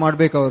ವಾಗ್ದಾನ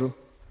ಮಾಡಬೇಕು ಅವರು?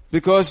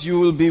 Because you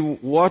will be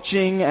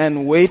watching and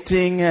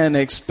waiting and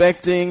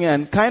expecting and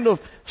kind of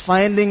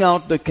finding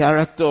out the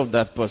character of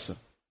that person.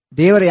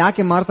 ದೇವರು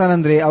ಯಾಕೆ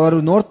ಮಾಡ್ತಾರಂದ್ರೆ ಅವರು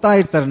ನೋಡ್ತಾ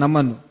ಇರ್ತಾರೆ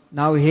ನಮ್ಮನ್ನು,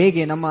 ನಾವು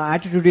ಹೇಗೆ, ನಮ್ಮ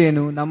ಆಟಿಟ್ಯೂಡ್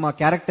ಏನು, ನಮ್ಮ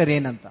ಕ್ಯಾರೆಕ್ಟರ್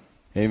ಏನಂತ.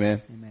 Amen.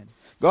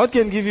 God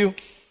can give you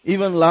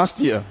even last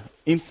year.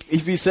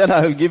 If he said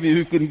I will give you,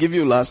 he can give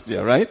you last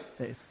year, right?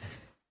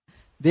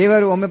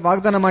 ದೇವರು ಒಮ್ಮೆ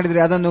ವಾಗ್ದಾನ ಮಾಡಿದ್ರೆ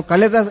ಅದನ್ನು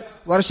ಕಳೆದ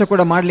ವರ್ಷ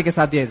ಕೂಡ ಮಾಡ್ಲಿಕ್ಕೆ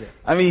ಸಾಧ್ಯ ಇದೆ.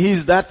 I mean,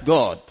 he's that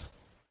God.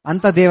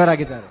 ಅಂತ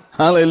ದೇವರಾಗಿದ್ದಾರೆ.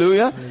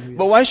 Hallelujah.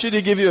 But why should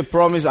he give you a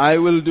promise, I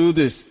will do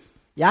this?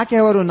 ಯಾಕೆ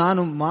ಅವರು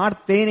ನಾನು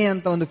ಮಾಡ್ತೇನೆ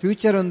ಅಂತ ಒಂದು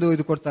ಫ್ಯೂಚರ್ ಒಂದು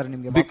ಇದು ಕೊಡ್ತಾರೆ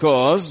ನಿಮಗೆ?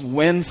 Because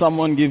when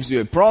someone gives you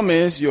a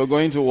promise, you're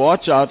going to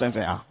watch out and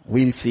say,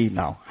 we'll see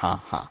now.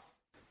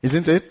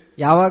 Isn't it?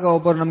 ಯಾವಾಗ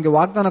ಒಬ್ಬರು ನಮಗೆ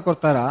ವಾಗ್ದಾನ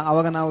ಕೊಡ್ತಾರ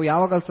ಅವಾಗ ನಾವು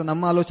ಯಾವಾಗ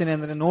ನಮ್ಮ ಆಲೋಚನೆ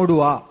ಅಂದ್ರೆ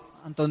ನೋಡುವ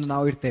ಅಂತ ಒಂದು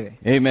ನಾವು ಇರ್ತೇವೆ.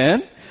 Amen.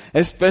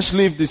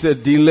 Especially if this is a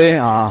delay.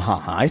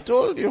 I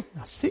told you.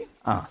 See?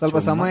 ಸ್ವಲ್ಪ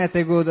ಸಮಯ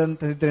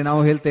ತೆಗೆಯುವುದಂತ ಇದ್ರೆ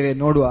ನಾವು ಹೇಳ್ತೇವೆ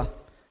ನೋಡುವ.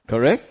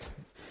 Correct?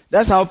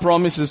 That's how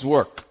promises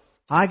work.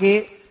 ಹಾಗೆ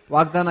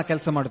ವಾಗ್ದಾನ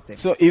ಕೆಲಸ ಮಾಡುತ್ತೆ.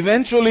 So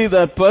eventually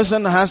that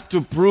person has to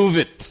prove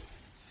it.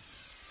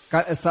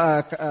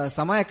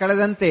 ಸಮಯ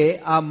ಕಳೆದಂತೆ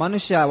ಆ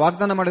ಮನುಷ್ಯ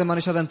ವಾಗ್ದಾನ ಮಾಡಿದ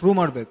ಮನುಷ್ಯ ಅದನ್ನು ಪ್ರೂವ್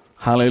ಮಾಡಬೇಕು.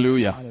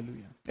 Hallelujah.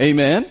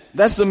 Amen.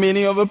 That's the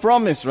meaning of a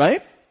promise,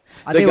 right?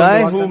 The guy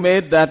who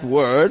made that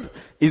word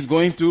is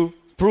going to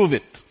prove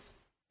it.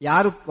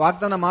 ಯಾರು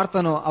ವಾಗ್ದಾನ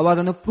ಮಾಡ್ತಾನೋ ಅವ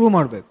ಅದನ್ನು ಪ್ರೂವ್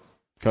ಮಾಡಬೇಕು.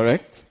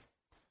 Correct?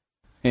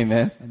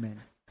 Amen. Amen.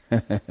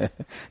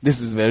 This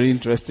is very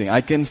interesting.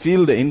 I can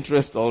feel the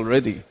interest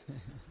already.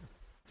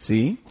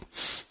 See?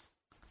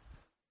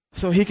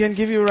 So he can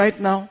give you right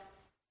now.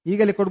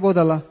 ಈಗಲೇ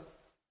ಕೊಡಬಹುದಲ್ಲ?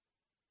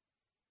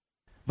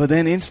 But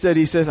then instead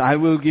he says, I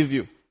will give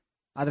you.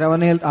 ಆದ್ರೆ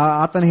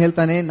ಆತನು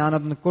ಹೇಳ್ತಾನೆ, ನಾನು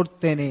ಅದನ್ನು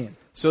ಕೊಡ್ತೇನೆ.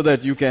 So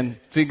that you can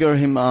figure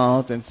him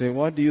out and say,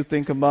 what do you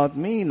think about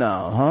me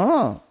now?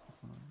 Huh?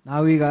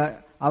 ನಾವೀಗ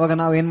ಅವಾಗ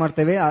ನಾವು ಏನ್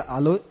ಮಾಡ್ತೇವೆ,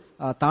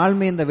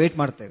 ತಾಳ್ಮೆಯಿಂದ ವೇಟ್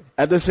ಮಾಡ್ತೇವೆ.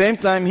 At the same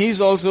time, he's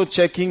also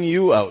checking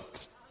you out.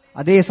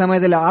 ಅದೇ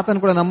ಸಮಯದಲ್ಲಿ ಆತನು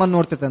ಕೂಡ ನಮ್ಮನ್ನು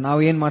ನೋಡ್ತಿರ್ತಾನೆ,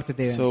 ನಾವು ಏನ್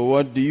ಮಾಡ್ತಿದ್ದೇವೆ. So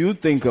what do you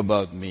think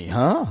about me?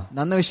 Huh?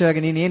 ನನ್ನ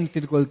ವಿಷಯವಾಗಿ ನೀನ್ ಏನ್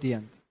ತಿಳ್ಕೊಳ್ತೀಯ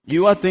ಅಂತ.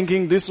 You are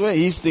thinking this way,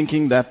 he's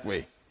thinking that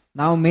way.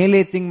 ನಾವು ಮೇಲೆ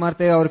ಥಿಂಕ್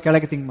ಮಾಡ್ತೇವೆ, ಅವ್ರು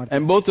ಕೆಳಗೆ ಥಿಂಕ್ ಮಾಡ್ತೇವೆ.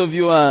 And both of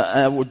you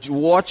are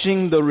watching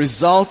the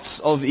results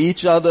of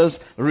each other's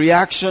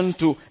reaction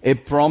to a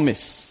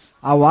promise.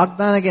 ಆ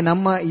ವಾಗ್ದಾನಕ್ಕೆ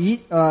ನಮ್ಮ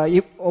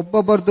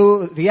ಒಬ್ಬೊಬ್ಬರದು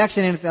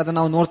ರಿಯಾಕ್ಷನ್ ಏನಿರುತ್ತೆ ಅದನ್ನ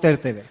ನಾವು ನೋಡ್ತಾ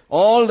ಇರ್ತೇವೆ.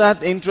 All that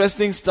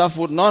interesting stuff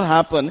would not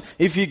happen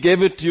if he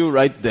gave it to you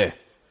right there.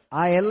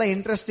 ಆ ಎಲ್ಲ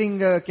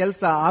interesting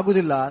ಕೆಲಸ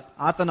ಆಗುದಿಲ್ಲ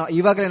ಆತನ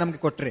ಇವಾಗಲೇ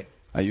ನಮ್ಗೆ ಕೊಟ್ರೆ.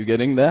 Are you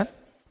getting that?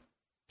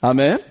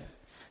 Amen.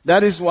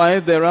 That is why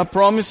there are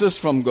promises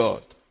from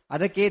God.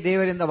 ಅದಕ್ಕೆ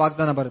ದೇವರಿಂದ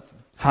ವಾಗ್ದಾನ ಬರುತ್ತೆ.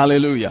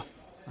 Hallelujah.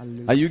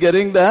 Are you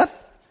getting that?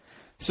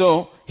 So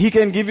he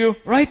can give you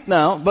right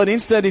now, but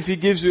instead if he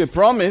gives you a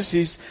promise,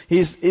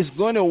 he's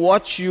going to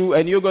watch you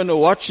and you're going to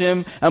watch him,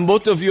 and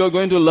both of you are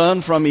going to learn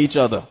from each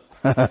other.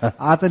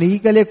 ಆತನು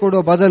ಈಗಲೇ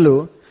ಕೊಡೋ ಬದಲು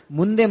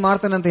ಮುಂದೆ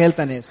ಮಾಡ್ತಾನೆ ಅಂತ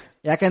ಹೇಳ್ತಾನೆ,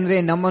 ಯಾಕಂದ್ರೆ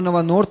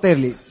ನಮ್ಮನ್ನು ನೋಡ್ತಾ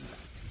ಇರ್ಲಿ.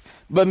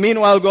 But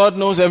meanwhile God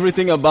knows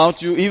everything about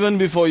you even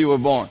before you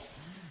were born.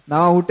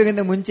 ನಾವು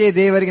ಹುಟ್ಟಿನಿಂದ ಮುಂಚೆ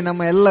ದೇವರಿಗೆ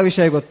ನಮ್ಮ ಎಲ್ಲ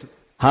ವಿಷಯ ಗೊತ್ತು.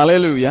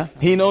 Hallelujah.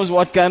 He knows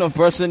what kind of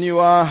person you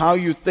are, how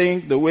you think,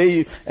 the way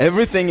you,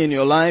 everything in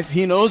your life.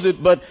 He knows it,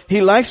 but he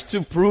likes to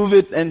prove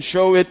it and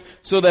show it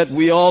so that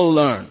we all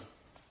learn.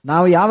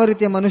 ನಾವು ಯಾವ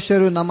ರೀತಿಯ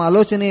ಮನುಷ್ಯರು, ನಮ್ಮ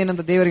ಆಲೋಚನೆ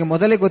ಏನಂತ ದೇವರಿಗೆ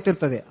ಮೊದಲೇ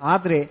ಗೊತ್ತಿರ್ತದೆ.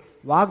 ಆದ್ರೆ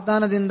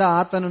ವಾಗ್ದಾನದಿಂದ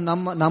ಆತನು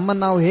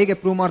ನಮ್ಮನ್ನು ನಾವು ಹೇಗೆ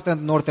ಪ್ರೂವ್ ಮಾಡ್ತಾನೆ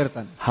ಅಂತ ನೋಡ್ತಾ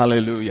ಇರ್ತಾನೆ.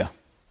 Hallelujah.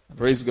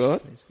 Praise God.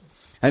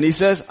 And he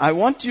says, I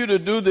want you to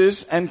do this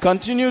and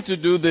continue to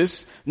do this,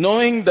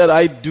 knowing that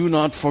I do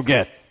not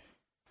forget.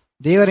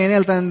 ದೇವರು ಏನ್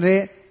ಹೇಳ್ತಾನೆ ಅಂದ್ರೆ,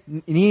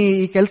 ನೀ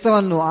ಈ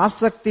ಕೆಲಸವನ್ನು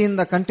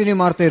ಆಸಕ್ತಿಯಿಂದ ಕಂಟಿನ್ಯೂ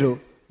ಮಾಡ್ತಾ ಇರು,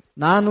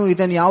 ನಾನು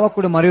ಇದನ್ನು ಯಾವಾಗ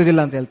ಕೂಡ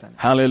ಮರೆಯುವುದಿಲ್ಲ ಅಂತ ಹೇಳ್ತಾನೆ.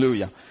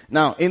 Hallelujah.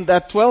 Now, in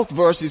that 12th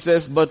verse, he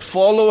says, but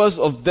followers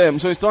of them.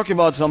 So he's talking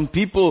about some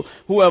people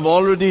who have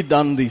already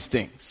done these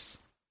things.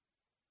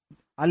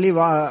 ಅಲ್ಲಿ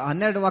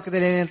 12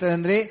 ವಾಕ್ಯದಲ್ಲಿ ಏನ್ ಹೇಳ್ತದೆ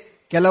ಅಂದ್ರೆ,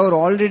 ಕೆಲವರು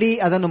ಆಲ್ರೆಡಿ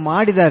ಅದನ್ನು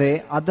ಮಾಡಿದ್ದಾರೆ,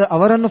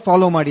 ಅವರನ್ನು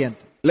ಫಾಲೋ ಮಾಡಿ ಅಂತ.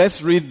 Let's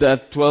read that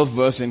 12th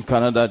verse in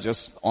Kannada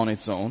just on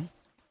its own.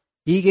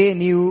 ಹೀಗೆ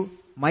ನೀವು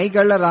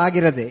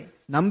ಮೈಗಳ್ಳರಾಗಿರದೆ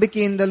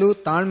ನಂಬಿಕೆಯಿಂದಲೂ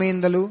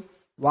ತಾಳ್ಮೆಯಿಂದಲೂ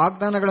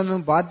ವಾಗ್ದಾನಗಳನ್ನು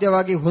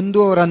ಬಾಧ್ಯವಾಗಿ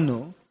ಹೊಂದುವವರನ್ನು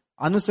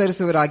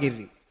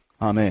ಅನುಸರಿಸುವರಾಗಿರ್ರಿ.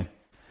 Amen.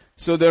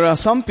 So there are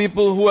some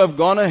people who have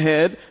gone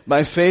ahead by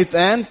faith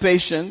and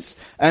patience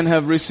and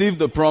have received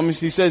the promise.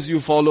 He says you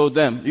follow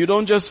them. You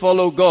don't just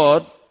follow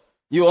God,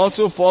 you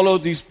also follow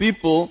these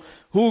people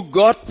who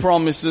got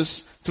promises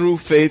through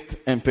faith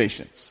and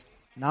patience.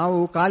 ನಾವು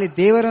ಖಾಲಿ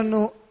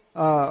ದೇವರನ್ನು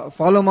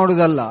follow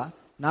ಮಾಡುವುದಲ್ಲ,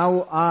 ನಾವು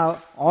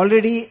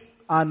already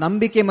ಆ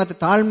ನಂಬಿಕೆ ಮತ್ತು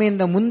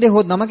ತಾಳ್ಮೆಯಿಂದ ಮುಂದೆ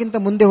ನಮಗಿಂತ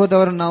ಮುಂದೆ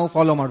ಹೋದವರನ್ನು ನಾವು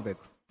ಫಾಲೋ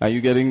ಮಾಡಬೇಕು. Are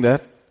you getting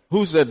that?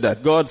 Who said that?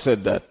 God said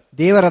that.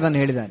 ದೇವರದನ್ನು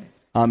ಹೇಳಿದ್ದಾನೆ.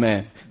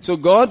 Amen. So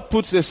God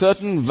puts a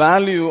certain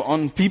value on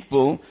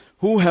people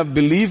who have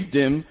believed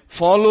him,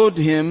 followed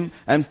him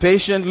and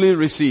patiently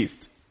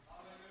received.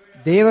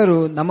 ದೇವರು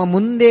ನಮ್ಮ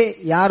ಮುಂದೆ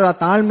ಯಾರು ಆ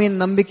ತಾಳ್ಮೆಯಿಂದ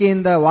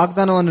ನಂಬಿಕೆಯಿಂದ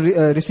ವಾಗ್ದಾನವನ್ನು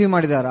ರಿಸೀವ್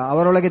ಮಾಡಿದಾರ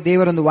ಅವರೊಳಗೆ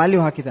ದೇವರೊಂದು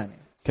ವ್ಯಾಲ್ಯೂ ಹಾಕಿದ್ದಾನೆ.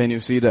 Can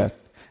you see that?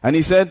 And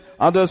he said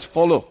others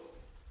follow.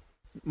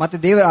 ಮತ್ತೆ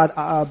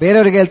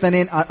ಬೇರೆಯವರಿಗೆ ಹೇಳ್ತಾನೆ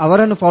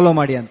ಅವರನ್ನು ಫಾಲೋ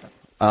ಮಾಡಿ ಅಂತ.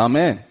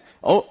 Amen.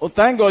 Oh,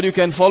 thank God you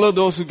can follow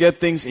those who get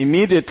things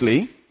immediately.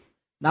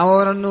 ನಾವು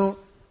ಅವರನ್ನು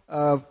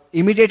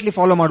ಇಮಿಡಿಯೇಟ್ಲಿ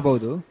ಫಾಲೋ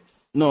ಮಾಡಬಹುದು.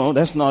 No,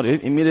 that's not it.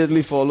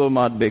 Immediately follow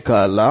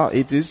madbekalla.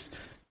 It is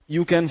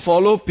you can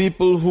follow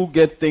people who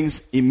get things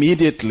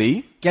immediately.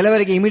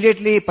 ಕೆಲವರಿಗೆ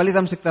immediately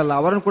ಫಲಿತಾಂಶ ಸಿಗ್ತಲ್ಲ,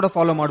 ಅವರನ್ನು ಕೂಡ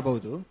follow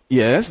ಮಾಡಬಹುದು.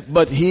 Yes,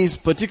 but he is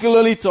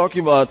particularly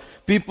talking about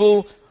people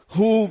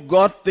who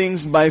got things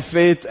by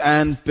faith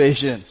and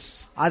patience.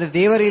 ಆದ್ರೆ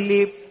ದೇವರು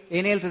ಇಲ್ಲಿ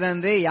ಏನ್ ಹೇಳ್ತದೆ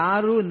ಅಂದ್ರೆ,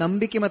 ಯಾರು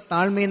ನಂಬಿಕೆ ಮತ್ತು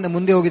ತಾಳ್ಮೆಯಿಂದ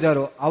ಮುಂದೆ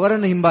ಹೋಗಿದಾರೋ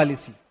ಅವರನ್ನು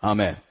ಹಿಂಬಾಲಿಸಿ.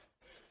 Amen.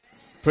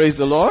 Praise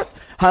the Lord.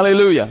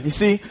 Hallelujah. You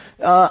see,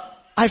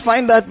 I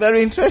find that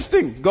very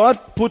interesting. God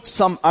puts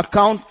some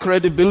account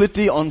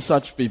credibility on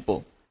such people.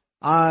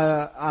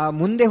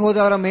 ಮುಂದೆ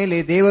ಹೋದವರ ಮೇಲೆ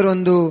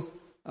ದೇವರೊಂದು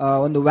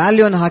ಒಂದು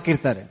ವ್ಯಾಲ್ಯೂ ಅನ್ನು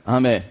ಹಾಕಿರ್ತಾರೆ.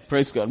 Amen.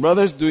 Praise God.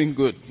 Brother is doing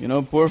good. You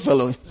know, poor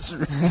fellow.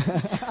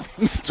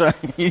 He's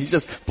trying. He's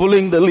just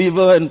pulling the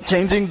lever and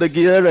changing the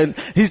gear and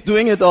he's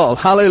doing it all.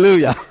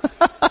 Hallelujah.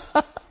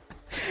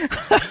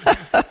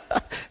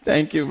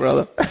 Thank you,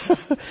 brother.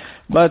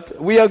 But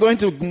we are going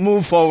to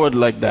move forward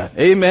like that.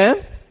 Amen.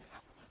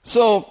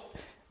 So,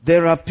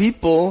 there are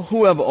people who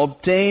have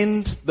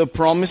obtained the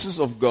promises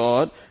of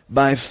God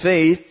by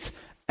faith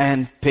and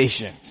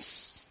patience.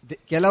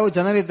 ಕೆಲವು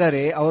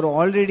ಜನರಿದ್ದಾರೆ, ಅವರು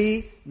already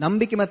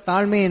ನಂಬಿಕೆ ಮತ್ತು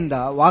ತಾಳ್ಮೆಯಿಂದ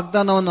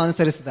ವಾಗ್ದಾನವನ್ನು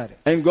ಅನುಸರಿಸಿದ್ದಾರೆ.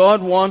 And God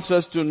wants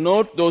us to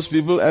note those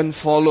people and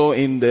follow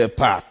in their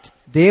path.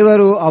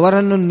 ದೇವರು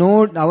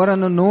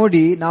ಅವರನ್ನು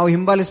ನೋಡಿ ನಾವು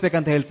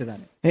ಹಿಂಬಾಲಿಸಬೇಕಂತ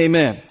ಹೇಳ್ತಿದ್ದಾನೆ.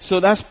 Amen. So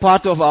that's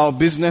part of our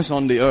business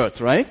on the earth,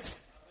 right?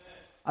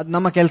 ಅದು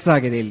ನಮ್ಮ ಕೆಲಸ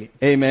ಆಗಿದೆ ಇಲ್ಲಿ.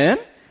 Amen.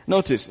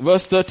 Notice,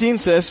 verse 13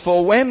 says, for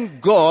when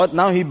God,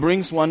 now he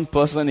brings one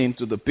person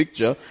into the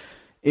picture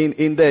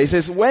in there. He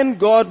says, when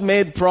God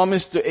made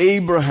promise to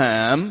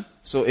Abraham,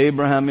 so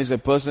Abraham is a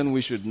person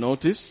we should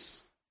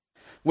notice.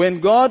 When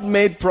God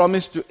made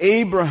promise to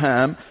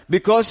Abraham,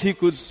 because he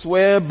could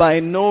swear by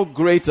no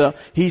greater,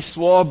 he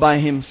swore by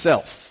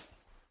himself.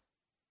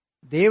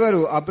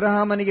 ದೇವರು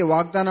ಅಬ್ರಹಾಮನಿಗೆ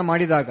ವಾಗ್ದಾನ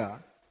ಮಾಡಿದಾಗ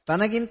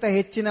ತನಗಿಂತ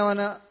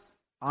ಹೆಚ್ಚಿನವನ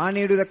ಆಣೆ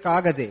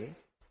ಇಡುವುದಕ್ಕಾಗದೆ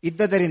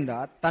ಇದ್ದದರಿಂದ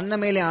ತನ್ನ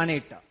ಮೇಲೆ ಆಣೆ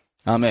ಇಟ್ಟ.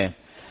 Amen.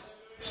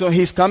 So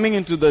he's coming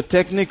into the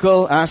technical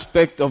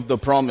aspect of the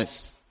promise.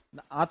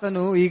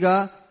 ಆತನು ಈಗ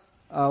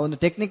ಒಂದು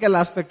ಟೆಕ್ನಿಕಲ್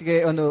ಆಸ್ಪೆಕ್ಟ್ಗೆ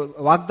ಒಂದು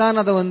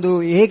ವಾಗ್ದಾನದ ಒಂದು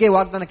ಹೇಗೆ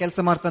ವಾಗ್ದಾನ ಕೆಲಸ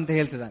ಮಾಡ್ತಂತ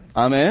ಹೇಳ್ತಿದ್ದಾನೆ.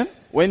 Amen.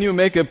 When you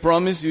make a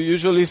promise, you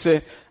usually say,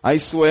 I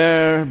swear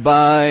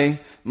by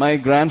my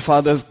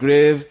grandfather's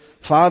grave,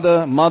 father,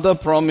 mother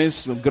promise,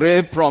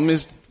 grave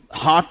promise,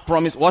 heart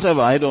promise,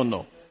 whatever, I don't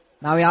know.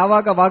 ನಾವು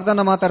ಯಾವಾಗ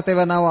ವಾಗ್ದಾನ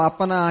ಮಾತಾಡ್ತೇವೆ ನಾವು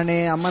ಅಪ್ಪನ ಆಣೆ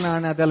ಅಮ್ಮನ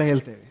ಆಣೆ ಅದೆಲ್ಲ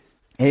ಹೇಳ್ತೇವೆ.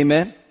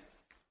 Amen.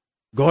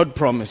 God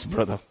promise,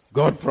 brother.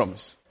 God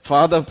promise.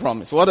 Father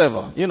promise,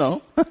 whatever,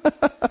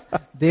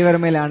 ದೇವರ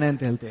ಮೇಲೆ ಆಣೆ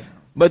ಅಂತ ಹೇಳ್ತೇವೆ.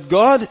 But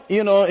God,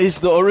 is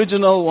the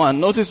original one.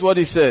 Notice what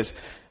he says.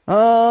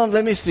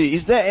 Let me see.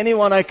 Is there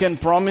anyone I can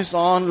promise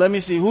on? Let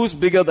me see. Who's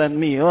bigger than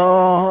me?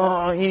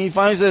 He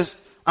finds says,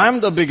 I'm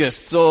the biggest.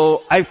 So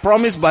I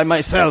promise by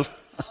myself.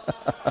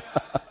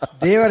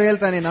 ದೇವರು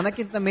ಹೇಳ್ತಾನೆ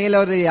ನನಗಿಂತ ಮೇಲೆ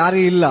ಅವರು ಯಾರು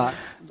ಇಲ್ಲ,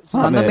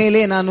 ನನ್ನ ಮೇಲೆ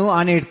ನಾನು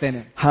ಆಣೆ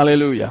ಇಡ್ತೇನೆ.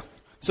 Hallelujah.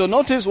 So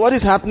notice what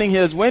is happening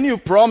here is when you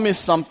promise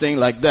something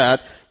like that,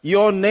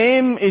 your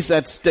name is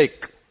at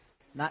stake.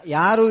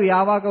 ಯಾರು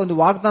ಯಾವಾಗ ಒಂದು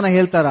ವಾಗ್ದಾನ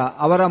ಹೇಳ್ತಾರ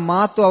ಅವರ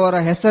ಮಾತು ಅವರ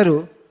ಹೆಸರು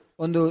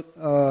ಒಂದು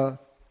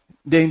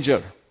danger.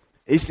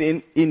 It's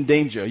in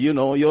danger.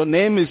 Your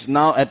name is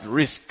now at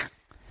risk.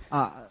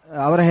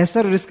 ಅವರ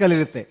ಹೆಸರು ರಿಸ್ಕ್ ಅಲ್ಲಿ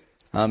ಇರುತ್ತೆ.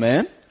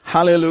 Amen.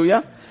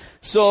 Hallelujah.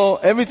 So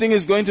everything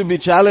is going to be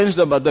challenged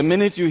about the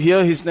minute you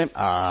hear his name.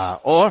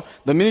 Or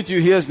the minute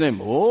you hear his name.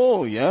 Oh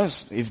yes,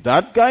 if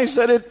that guy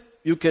said it,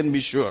 you can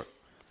be sure.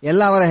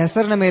 ಎಲ್ಲ ಅವರ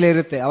ಹೆಸರಿನ ಮೇಲೆ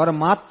ಇರುತ್ತೆ, ಅವರ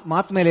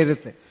ಮಾತು ಮೇಲೆ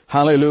ಇರುತ್ತೆ.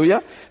 Hallelujah.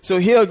 So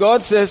here God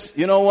says,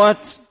 you know what?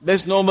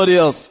 There's nobody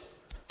else.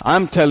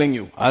 I'm telling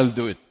you, I'll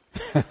do it.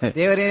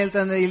 ದೇವರು ಏನ್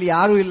ಹೇಳ್ತಾನೆ, ಇಲ್ಲಿ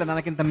ಯಾರು ಇಲ್ಲ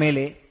ನನಗಿಂತ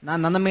ಮೇಲೆ, ನಾನು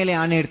ನನ್ನ ಮೇಲೆ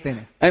ಆಣೆ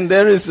ಇಡ್ತೇನೆ. And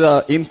there is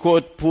in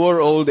quote poor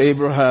old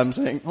Abraham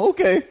saying,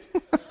 okay.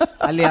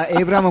 ಅಲ್ಲಿ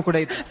ಏಬ್ರಾಮ ಕೂಡ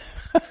ಇತ್ತು.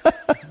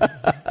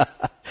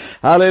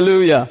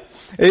 Hallelujah.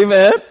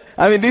 Amen.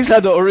 I mean, these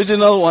are the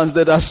original ones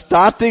that are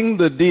starting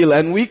the deal,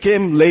 and we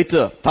came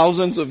later,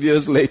 thousands of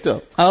years later.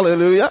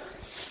 Hallelujah.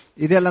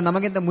 ಇದೆಲ್ಲ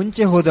ನಮಗಿಂತ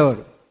ಮುಂಚೆ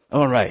ಹೋದವರು.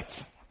 All right.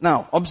 Now,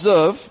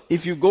 observe,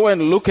 if you go and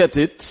look at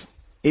it,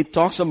 it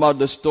talks about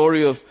the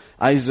story of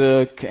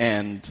Isaac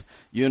and,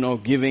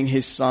 giving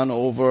his son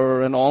over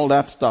and all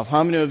that stuff.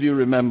 How many of you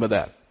remember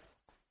that?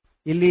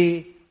 ಇಲ್ಲಿ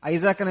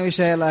ಐಸಾಕನ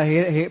ವಿಷಯ ಎಲ್ಲ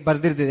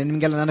ಬರ್ದಿರ್ತಿದೆ,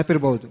 ನಿಮ್ಗೆಲ್ಲ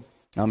ನೆನಪಿರಬಹುದು.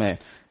 Amen.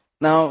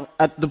 Now,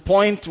 at the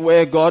point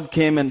where God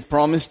came and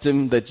promised him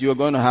that you're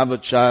going to have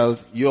a child,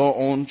 your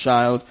own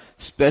child,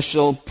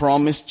 special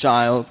promised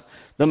child,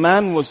 the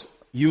man was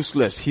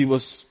useless. He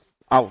was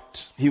out.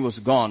 He was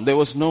gone. There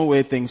was no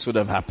way things would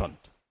have happened.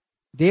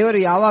 ದೇವರು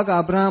ಯಾವಾಗ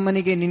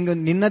ಅಬ್ರಹಾಮನಿಗೆ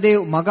ನಿನ್ನದೇ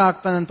ಮಗ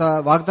ಆಗ್ತಾನಂತ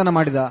ವಾಗ್ದಾನ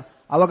ಮಾಡಿದ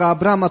ಅವಾಗ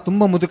ಅಬ್ರಹಾಮ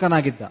ತುಂಬಾ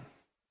ಮುದುಕನಾಗಿದ್ದ.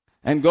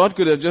 And God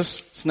could have just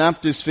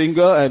snapped his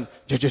finger and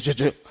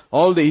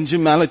all the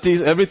ingenuities,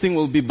 everything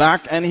will be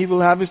back and he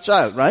will have his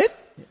child, right?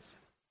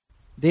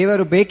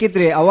 ದೇವರು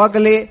ಬೇಕಿದ್ರೆ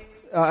ಅವಾಗಲೇ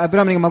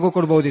ಅಬ್ರಹಾಮನಿಗೆ ಮಗು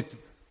ಕೊಡಬಹುದಿತ್ತು.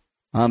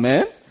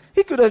 Amen.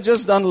 He could have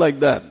just done like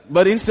that.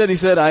 But instead he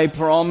said, I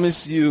promise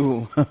you,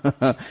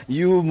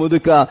 you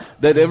Muduka,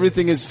 that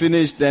everything is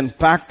finished and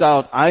packed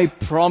out. I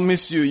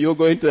promise you, you're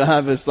going to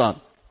have a son.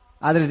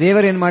 ಆದ್ರೆ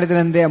ದೇವರು ಏನ್ ಮಾಡಿದ್ರು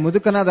ಅಂದ್ರೆ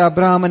ಮುದುಕನಾದ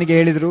ಅಬ್ರಹಾಮನಿಗೆ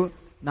ಹೇಳಿದ್ರು,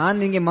 ನಾನು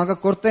ನಿಂಗೆ ಮಗ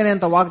ಕೊಡ್ತೇನೆ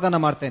ಅಂತ ವಾಗ್ದಾನ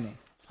ಮಾಡ್ತೇನೆ.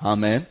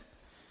 Amen.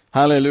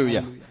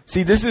 Hallelujah.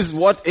 See, this is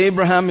what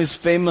Abraham is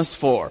famous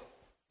for.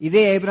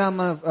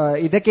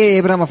 ಇದಕ್ಕೆ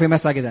ಏಬ್ರಾಮ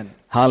ಫೇಮಸ್ ಆಗಿದ್ದಾನೆ.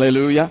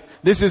 Hallelujah.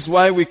 This is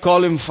why we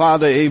call him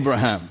Father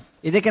Abraham.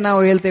 ಇದಕ್ಕೆ ನಾವು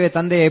ಹೇಳ್ತೇವೆ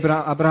ತಂದೆ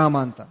ಅಬ್ರಹಾಮ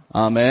ಅಂತ.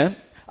 Amen.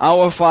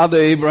 Our father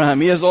Abraham,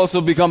 he has also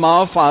become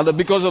our father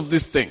because of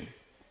this thing.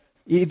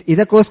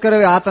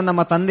 ಇದಕ್ಕೋಸ್ಕರವೇ ಆತ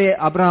ನಮ್ಮ ತಂದೆ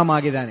ಅಬ್ರಹಾಮ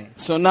ಆಗಿದ್ದಾನೆ.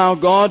 So now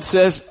God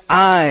says,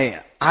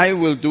 I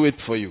will do it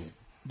for you.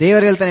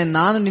 ದೇವರು ಹೇಳ್ತಾನೆ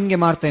ನಾನು ನಿನ್ಗೆ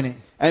ಮಾಡ್ತೇನೆ.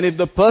 And if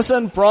the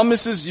person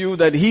promises you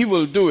that he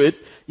will do it,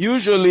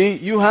 usually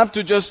you have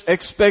to just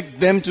expect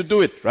them to do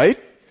it, right?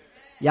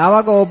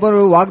 ಯಾವಾಗ ಒಬ್ಬರು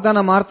ವಾಗ್ದಾನ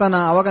ಮಾಡ್ತಾನ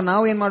ಅವಾಗ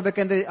ನಾವು ಏನ್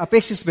ಮಾಡ್ಬೇಕಂದ್ರೆ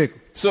ಅಪೇಕ್ಷಿಸಬೇಕು.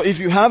 So if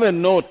you have a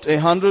note, a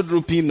 100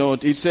 rupee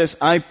note, it says,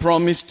 I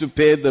promise to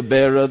pay the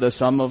bearer the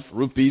sum of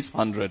rupees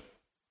 100.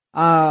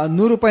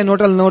 100 ರೂಪಾಯಿ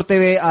ನೋಟಲ್ಲಿ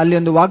ನೋಡ್ತೇವೆ, ಅಲ್ಲಿ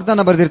ಒಂದು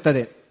ವಾಗ್ದಾನ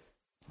ಬರೆದಿರ್ತದೆ.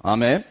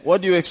 Amen. What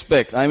do you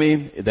expect? I mean,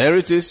 there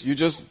it is. You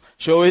just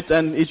show it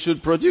and it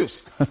should produce.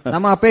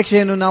 ನಮ್ಮ ಅಪೇಕ್ಷೆ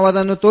ಏನು, ನಾವು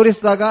ಅದನ್ನು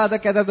ತೋರಿಸಿದಾಗ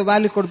ಅದಕ್ಕೆ ಅದರದ್ದು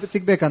ವ್ಯಾಲ್ಯೂ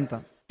ಸಿಗ್ಬೇಕಂತ.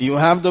 You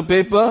have the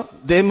paper,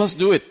 they must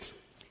do it.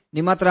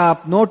 ನಿಮ್ಮ ಹತ್ರ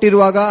ನೋಟ್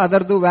ಇರುವಾಗ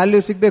ಅದರದ್ದು ವ್ಯಾಲ್ಯೂ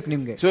ಸಿಗ್ಬೇಕು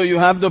ನಿಮ್ಗೆ. So you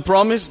have the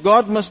promise,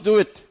 God must do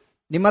it.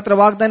 ನಿಮ್ಮ ಹತ್ರ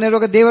ವಾಗ್ದಾನ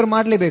ಇರುವಾಗ ದೇವರು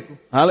ಮಾಡ್ಲೇಬೇಕು.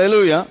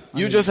 Hallelujah.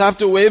 You just have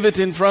to wave it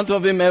in front of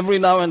him every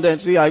now and then.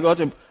 See, I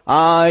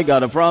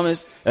got a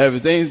promise.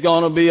 Everything's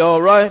going to be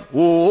all right.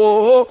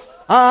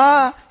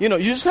 You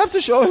just have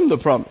to show him the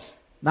promise.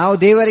 ನಾವು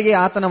ದೇವರಿಗೆ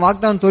ಆತನ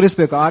ವಾಗ್ದಾನ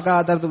ತೋರಿಸಬೇಕು, ಆಗ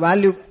ಅದರದ್ದು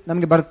value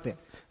ನಮಗೆ ಬರುತ್ತೆ.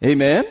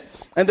 Amen.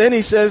 And then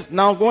he says,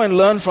 now go and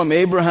learn from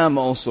Abraham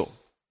also.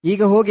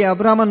 ಈಗ ಹೋಗಿ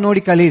ಅಬ್ರಹಾಮನ್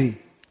ನೋಡಿ ಕಲೀರಿ.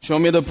 Show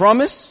me the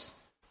promise.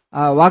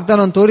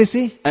 ವಾಗ್ದಾನವನ್ನು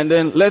ತೋರಿಸಿ. And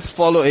then let's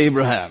follow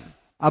Abraham.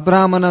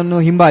 ಅಬ್ರಹಾಮನನ್ನು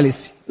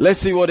ಹಿಂಬಾಲಿಸಿ.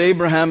 Let's see what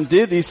Abraham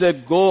did. He said,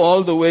 go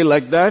all the way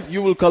like that,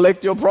 you will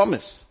collect your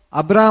promise.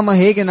 Abraham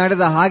ಹೇಗೆ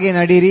ನಡೆದ ಹಾಗೆ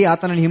ನಡೀರಿ,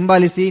 ಆತನನ್ನು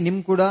ಹಿಂಬಾಲಿಸಿ,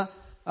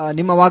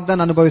 ನಿಮ್ಮ ವಾಗ್ದಾನ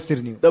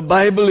ಅನುಭವಿಸ್ತೀರಿ ನೀವು. The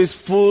Bible is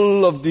full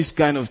of these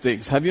kind of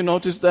things. Have you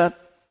noticed that?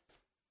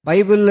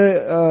 Bible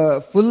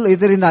full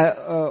ಇದರಿಂದ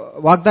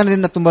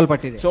ವಾಗ್ದಾನದಿಂದ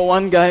ತುಂಬಲ್ಪಟ್ಟಿದೆ. So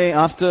one guy,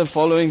 after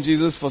following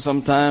Jesus for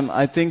some time,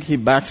 I think he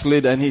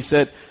backslid and he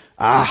said,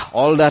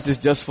 all that is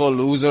just for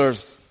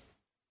losers.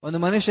 ಒಂದು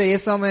ಮನುಷ್ಯ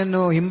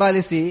ಯೇಸುವನ್ನು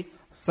ಹಿಂಬಾಲಿಸಿ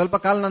ಸ್ವಲ್ಪ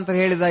ಕಾಲ ನಂತರ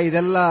ಹೇಳಿದ,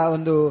 ಇದೆಲ್ಲ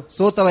ಒಂದು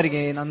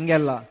ಸೋತವರಿಗೆ,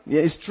 ನನ್ಗೆಲ್ಲ.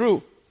 Yeah, it's true.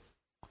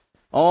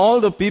 All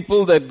the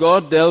people that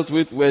God dealt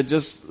with were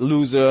just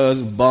losers,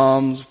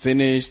 bums,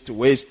 finished,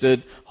 wasted,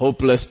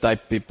 hopeless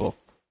type people.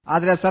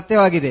 ಆದ್ರೆ ಅದು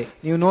ಸತ್ಯವಾಗಿದೆ.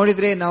 ನೀವು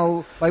ನೋಡಿದ್ರೆ ನಾವು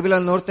ಬೈಬಲ್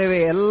ಅಲ್ಲಿ ನೋಡ್ತೇವೆ,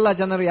 ಎಲ್ಲ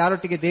ಜನರು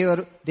ಯಾರೊಟ್ಟಿಗೆ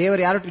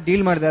ದೇವರು ಯಾರೊಟ್ಟಿಗೆ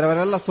ಡೀಲ್ ಮಾಡಿದ್ದಾರೆ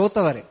ಅವರೆಲ್ಲ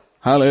ಸೋತವರೇ.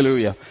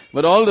 Hallelujah.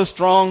 But all the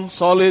strong,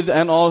 solid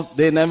and all,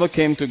 they never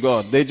came to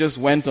God. They just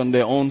went on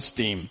their own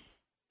steam.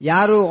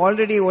 ಯಾರು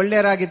ಆಲ್ರೆಡಿ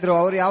ಒಳ್ಳೆಯರಾಗಿದ್ರು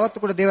ಅವರು ಯಾವತ್ತೂ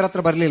ಕೂಡ ದೇವರ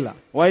ಹತ್ರ ಬರಲಿಲ್ಲ.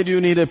 Why do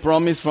you need a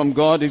promise from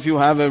God if you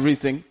have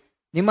everything?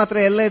 ನಿಮ್ಮ ಹತ್ರ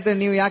ಎಲ್ಲ ಇದ್ರೆ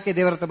ನೀವು ಯಾಕೆ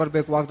ದೇವರ ಹತ್ರ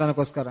ಬರಬೇಕು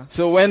ವಾಗ್ದಾನಕ್ಕೋಸ್ಕರ?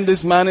 So when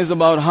this man is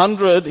about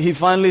 100, he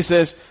finally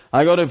says,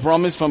 I got a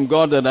promise from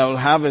God that I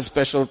will have a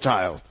special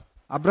child.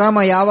 ಅಬ್ರಾಮ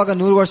ಯಾವಾಗ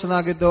 100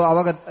 ವರ್ಷನಾಗಿದ್ದು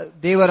ಅವಾಗ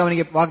ದೇವರು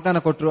ಅವನಿಗೆ ವಾಗ್ದಾನ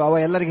ಕೊಟ್ಟರು. ಅವ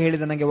ಎಲ್ಲರಿಗೆ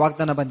ಹೇಳಿದ, ನನಗೆ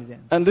ವಾಗ್ದಾನ ಬಂದಿದೆ.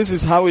 And this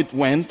is how it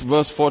went,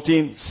 verse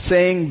 14,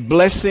 saying,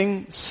 blessing,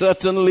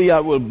 certainly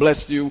I will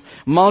bless you,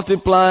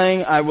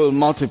 multiplying, I will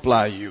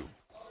multiply you.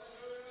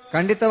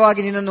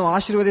 ಖಂಡಿತವಾಗಿ ನಿನ್ನನ್ನು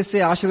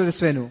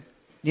ಆಶೀರ್ವದಿಸುವೆನು,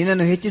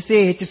 ನಿನ್ನನ್ನು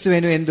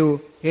ಹೆಚ್ಚಿಸುವೆನು ಎಂದು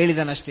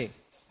ಹೇಳಿದನಷ್ಟೇ.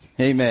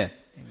 Amen.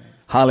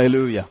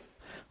 Hallelujah.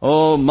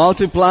 Oh,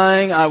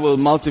 multiplying, I will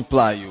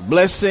multiply you.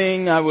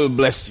 Blessing, I will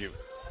bless you.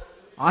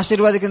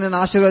 ಆಶೀರ್ವಾದಕ್ಕೆ ನಾನು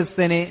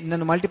ಆಶೀರ್ವದಿಸ್ತೇನೆ,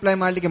 ನಿನ್ನನ್ನು multiply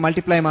ಮಾಡಲಿಕ್ಕೆ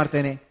multiply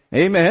ಮಾಡ್ತೇನೆ.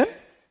 Amen.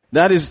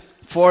 That is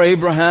for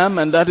Abraham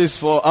and that is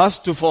for us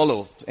to follow.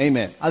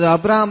 Amen. ಅದು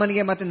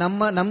ಅಬ್ರಹಾಮನಿಗೆ ಮತ್ತೆ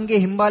ನಮಗೆ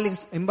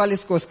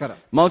ಹಿಂಬಾಲಿಸೋಸ್ಕರ.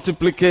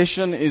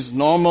 Multiplication is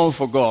normal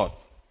for God.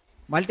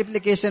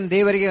 Multiplication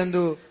ದೇವರಿಗೆ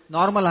ಒಂದು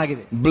ನಾರ್ಮಲ್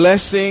ಆಗಿದೆ.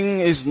 Blessing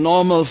is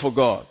normal for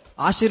God.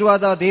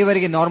 ಆಶೀರ್ವಾದ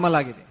ದೇವರಿಗೆ ನಾರ್ಮಲ್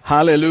ಆಗಿದೆ.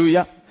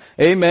 Hallelujah.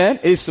 Amen.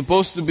 It's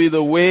supposed to be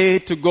the way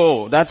to go.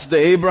 That's the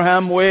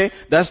Abraham way.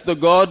 That's the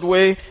God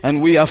way. And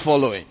we are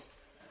following.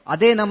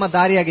 ಅದೇ ನಮ್ಮ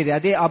ದಾರಿಯಾಗಿದೆ,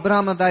 ಅದೇ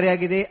ಅಬ್ರಹಾಮ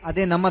ದಾರಿಯಾಗಿದೆ,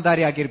 ಅದೇ ನಮ್ಮ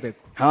ದಾರಿ ಆಗಿರಬೇಕು.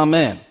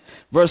 Amen.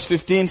 Verse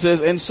 15 says,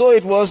 and so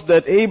it was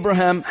that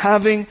Abraham,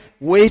 having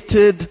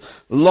waited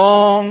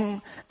long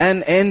and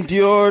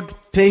endured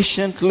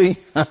patiently,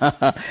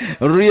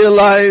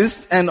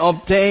 realized and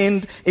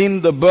obtained in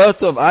the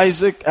birth of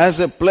Isaac as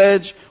a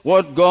pledge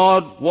what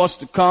was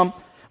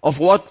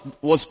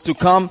to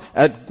come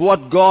at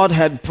what God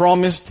had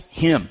promised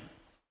him.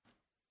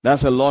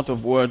 That's a lot of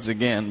words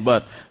again,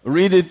 but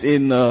read it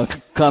in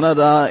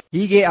Kannada.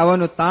 ಹೀಗೆ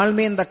ಅವನು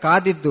ತಾಳ್ಮೆಯಿಂದ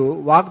ಕಾದಿದ್ದು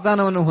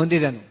ವಾಗ್ದಾನವನ್ನು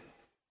ಹೊಂದಿದನು.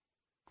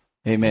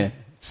 Amen.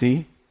 See?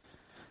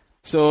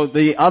 So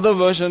the other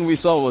version we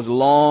saw was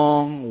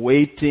long,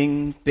 waiting,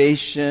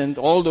 patient,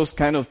 all those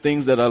kind of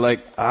things that are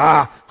like,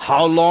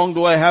 how long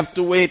do I have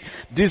to wait?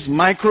 This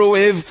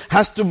microwave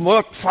has to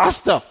work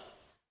faster.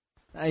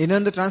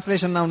 ಇನ್ನೊಂದು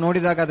translation ನಾವು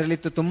ನೋಡಿದಾಗ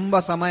ಅದರಲ್ಲಿತ್ತು, ತುಂಬಾ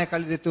ಸಮಯ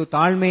ಕಳೆದಿತ್ತು,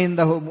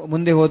 ತಾಳ್ಮೆಯಿಂದ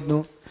ಮುಂದೆ ಹೋದ್ನು.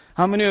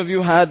 How many of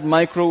you had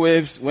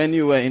microwaves when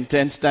you were in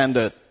 10th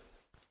standard?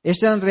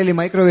 ಎಷ್ಟು ಜನರಲ್ಲಿ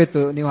microwave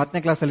ಇತ್ತು ನೀವು 10ನೇ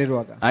ಕ್ಲಾಸ್ ಅಲ್ಲಿ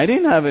ಇರುವಾಗ? I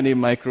didn't have any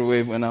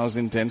microwave when I was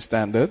in 10th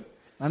standard.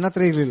 ನನ್ನ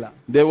ಹತ್ರ ಇರಲಿಲ್ಲ.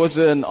 There was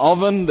an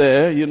oven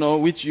there,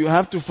 which you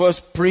have to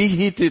first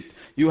preheat it.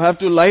 You have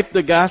to light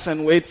the gas and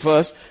wait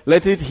first,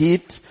 let it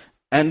heat,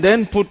 and then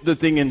put the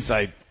thing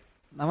inside.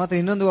 ನಮ್ಮ ಹತ್ರ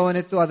ಇನ್ನೊಂದು oven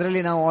ಇತ್ತು,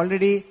 ಅದರಲ್ಲಿ ನಾವು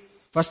already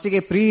first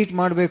ಗೆ pre heat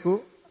ಮಾಡಬೇಕು,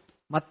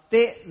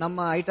 ಮತ್ತೆ ನಮ್ಮ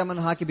ಐಟಮ್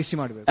ಅನ್ನು ಹಾಕಿ ಬಿಸಿ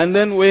ಮಾಡಬೇಕು. And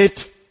then wait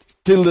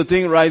till the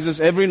thing rises.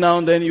 Every now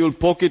and then you'll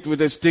poke it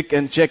with a stick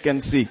and check and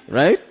see,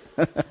 right?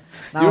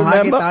 ನಾವು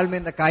ಹಾಗೆ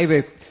ತಾಳ್ಮೆಯಿಂದ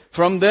ಕಾಯಬೇಕು.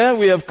 From there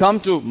we have come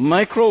to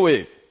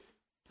microwave.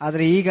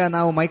 ಆದ್ರೆ ಈಗ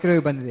ನಾವು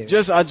ಮೈಕ್ರೋವೇವ್ ಬಂದಿದ್ದೇವೆ.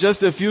 Just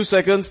adjust a few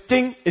seconds,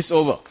 ting, it's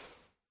over.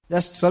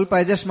 Just ಸ್ವಲ್ಪ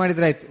adjust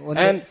ಮಾಡಿದ್ರೆ ಆಯ್ತು.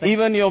 And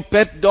even your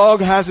pet dog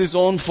has his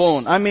own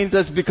phone. I mean, it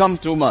has become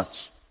too much.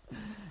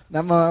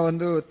 ನಮ್ಮ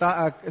ಒಂದು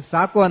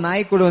ಸಾಕುವ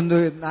ನಾಯಿ ಕೂಡ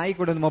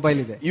ಒಂದು ಮೊಬೈಲ್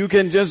ಇದೆ. You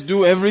can just do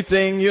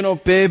everything,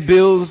 pay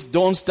bills,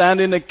 don't stand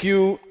in a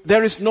queue.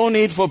 There is no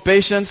need for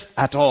patience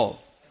at all.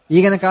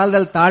 ಈಗಿನ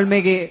ಕಾಲದಲ್ಲಿ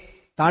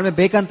ತಾಳ್ಮೆ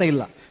ಬೇಕಂತ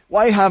ಇಲ್ಲ.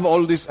 Why have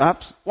all these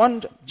apps? One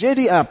JD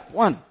app,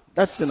 one.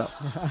 That's enough.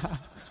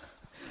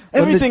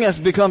 Everything has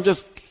become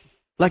just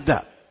like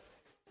that.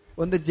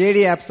 ಒಂದು JD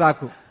app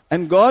ಸಾಕು.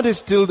 And God is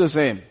still the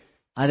same.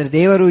 ಆದರೆ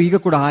ದೇವರು ಈಗ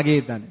ಕೂಡ ಹಾಗೆ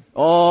ಇದ್ದಾನೆ.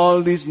 All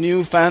these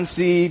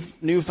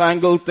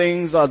newfangled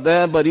things are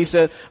there, but he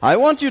said, I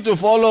want you to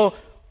follow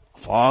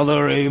Father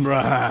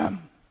Abraham.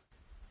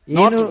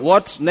 Not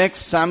what's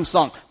next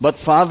Samsung, but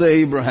Father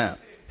Abraham.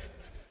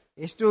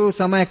 ಎಷ್ಟು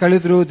ಸಮಯ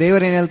ಕಳೆದ್ರು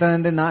ದೇವರು ಏನ್ ಹೇಳ್ತಾನೆ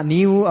ಅಂದ್ರೆ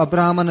ನೀವು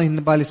ಅಬ್ರಹಾಮನ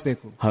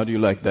ಹಿಂಬಾಲಿಸಬೇಕು. How do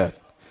you like that?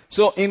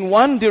 So in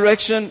one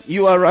direction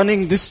you are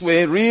running this way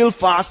real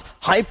fast,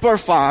 hyper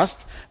fast,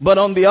 but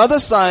on the other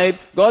side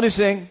God is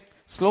saying,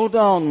 slow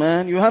down,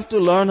 man. You have to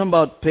learn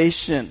about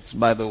patience,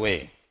 by the way.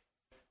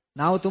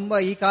 ನಾವು ತುಂಬಾ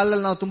ಈ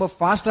ಕಾಲದಲ್ಲಿ ನಾವು ತುಂಬಾ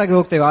fast ಆಗಿ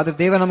ಹೋಗ್ತೇವೆ, ಆದ್ರೆ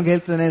ದೇವ ನಮಗೆ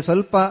ಹೇಳ್ತಾನೆ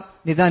ಸ್ವಲ್ಪ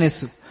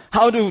ನಿಧಾನಿಸು.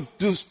 How do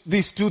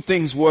these two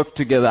things work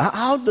together?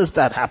 How does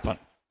that happen?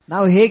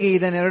 ನಾವು ಹೇಗೆ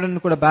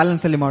ಇದನ್ನೆರಡನ್ನು ಕೂಡ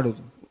ಬ್ಯಾಲೆನ್ಸ್ ಅಲ್ಲಿ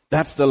ಮಾಡುವುದು?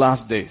 That's the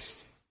last days.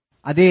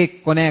 ಅದೇ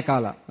ಕೊನೆಯ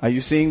ಕಾಲ. Are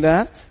you seeing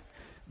that?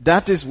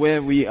 That is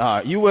where we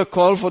are. You were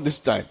called for this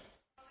time.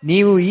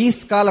 ನೀವು ಈ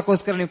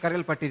ಕಾಲಕ್ಕೋಸ್ಕರ ನೀವು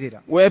ಕರೆಯಲ್ಪಟ್ಟಿದ್ದೀರಾ.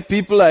 Where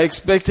people are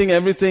expecting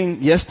everything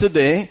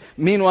yesterday,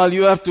 meanwhile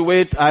you have to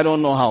wait I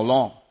don't know how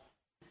long.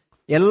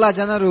 ಎಲ್ಲ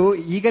ಜನರು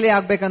ಈಗಲೇ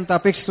ಆಗ್ಬೇಕಂತ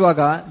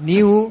ಅಪೇಕ್ಷಿಸುವಾಗ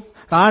ನೀವು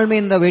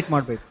ತಾಳ್ಮೆಯಿಂದ wait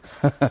ಮಾಡಬೇಕು.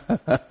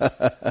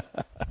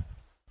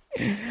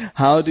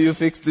 How do you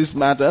fix this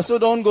matter? So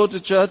don't go to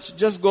church,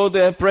 just go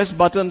there, press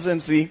buttons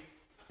and see.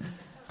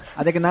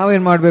 ಅದಕ್ಕೆ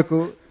ನಾವೇನ್ ಮಾಡಬೇಕು?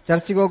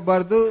 ಚರ್ಚಿಗೆ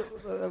ಹೋಗಬಾರ್ದು,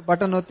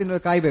 ಬಟನ್ ಒತ್ತಿ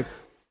ಕಾಯ್ಬೇಕು.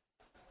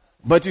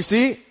 But you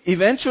see,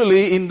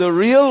 eventually in the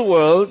real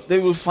world, they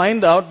will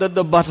find out that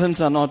the buttons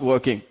are not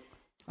working.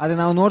 ಅದೇ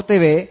ನಾವು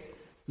ನೋಡ್ತೇವೆ,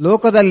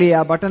 ಲೋಕದಲ್ಲಿ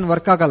ಆ ಬಟನ್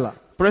ವರ್ಕ್ ಆಗಲ್ಲ.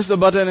 Press the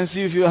button and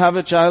see if you have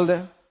a child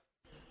there.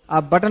 ಆ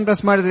button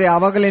press ಮಾಡಿದ್ರೆ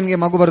ಆವಾಗಲೇ ನಿಮಗೆ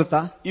ಮಗು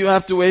ಬರುತ್ತಾ? You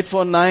have to wait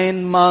for 9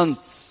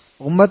 months.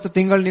 9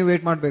 ತಿಂಗಳು ನೀವು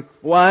ವೇಟ್ ಮಾಡಬೇಕು.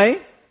 Why?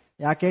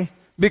 ಯಾಕೆ?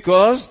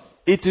 Because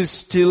it is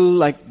still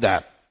like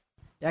that.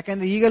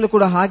 ಯಾಕೆಂದ್ರೆ ಈಗಲೂ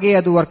ಕೂಡ ಹಾಗೆ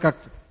ಅದು ವರ್ಕ್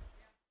ಆಗ್ತದೆ.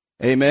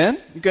 Amen.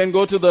 You can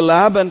go to the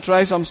lab and try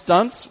some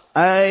stunts.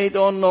 I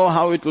don't know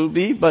how it will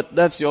be, but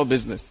that's your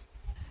business.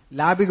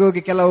 ಲ್ಯಾಬಿಗೆ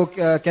ಹೋಗಿ ಕೆಲವು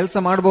ಕೆಲಸ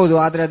ಮಾಡಬಹುದು,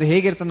 ಆದ್ರೆ ಅದು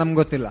ಹೇಗಿರ್ತದೆ ನಮ್ಗೆ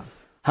ಗೊತ್ತಿಲ್ಲ.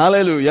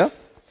 Hallelujah.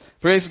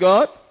 Praise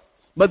God.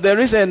 But there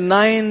is a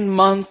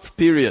 9-month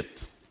period.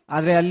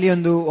 ಆದ್ರೆ ಅಲ್ಲಿ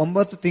ಒಂದು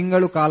 9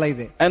 ತಿಂಗಳು ಕಾಲ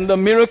ಇದೆ. And the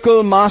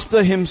miracle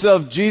master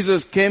himself,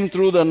 Jesus, came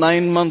through the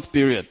 9-month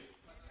period.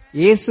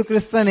 ಯೇಸು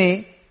ಕ್ರಿಸ್ತನೇ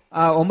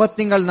ಆ 9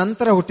 ತಿಂಗಳ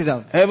ನಂತರ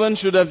ಹುಟ್ಟಿದವನು. Heaven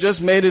should have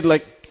just made it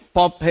like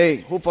pop, hey,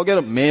 who forget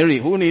of Mary?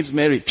 Who needs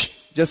Mary?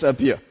 Just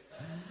appear.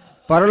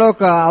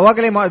 ಪರಲೋಕ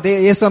ಅವಾಗಲೇ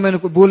ಯೇಸುವನ್ನು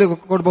ಭೂಮಿಗೆ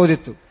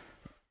ಕೊಡಬಹುದಿತ್ತು.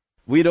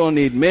 We don't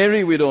need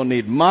Mary, we don't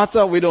need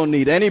Martha, we don't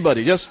need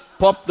anybody. Just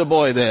pop the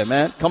boy there,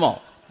 man. Come on.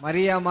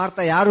 Maria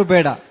ಮಾರ್ತಾ ಯಾರು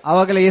ಬೇಡ,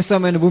 ಅವಾಗಲೇ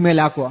ಯೇಸುವನ್ನು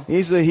ಭೂಮಿಯಲ್ಲಿ ಹಾಕುವ.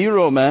 He's a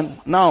hero, man.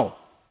 Now.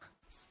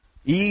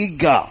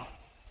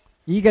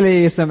 ಈಗಲೇ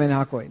ಯೇಸುವನ್ನು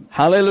ಹಾಕುವ.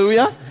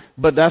 Hallelujah.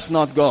 But that's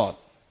not God.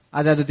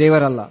 ಅದು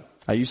ದೇವರಲ್ಲ.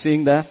 Are you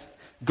seeing that?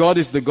 God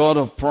is the God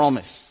of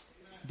promise.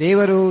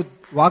 ದೇವರು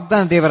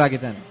ವಾಗ್ದಾನ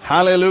ದೇವರಾಗಿದ್ದಾನೆ.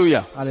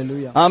 Hallelujah.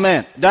 Hallelujah.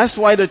 Amen. That's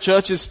why the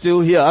church is still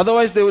here.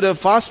 Otherwise they would have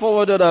fast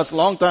forwarded us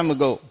long time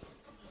ago.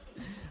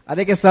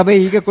 ಅದಕ್ಕೆ ಸಭೆ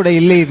ಈಗ ಕೂಡ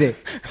ಇಲ್ಲೇ ಇದೆ.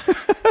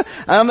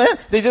 Amen.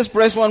 They just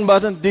press one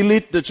button,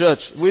 delete the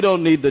church. We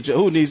don't need the church.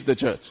 Who needs the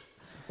church?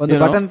 ಒಂದು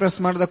button press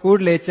ಮಾಡಿದ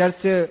ಕೂಡಲೇ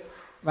church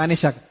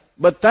vanish ಆಗುತ್ತೆ.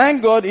 But thank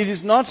God it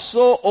is not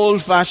so old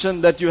fashioned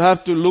that you have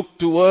to look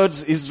towards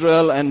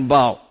Israel and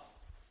bow.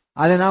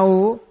 ಆದ್ರೆ ನಾವು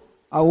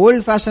ಆ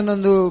old fashion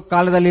ಒಂದು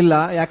ಕಾಲದಲ್ಲಿ ಇಲ್ಲ,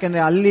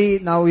 ಯಾಕೆಂದ್ರೆ ಅಲ್ಲಿ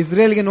ನಾವು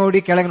ಇಸ್ರೇಲ್ಗೆ ನೋಡಿ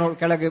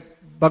ಕೆಳಗೆ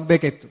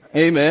ಬಗ್ಬೇಕಿತ್ತು.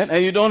 Amen.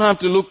 And you don't have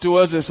to look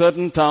towards a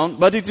certain town,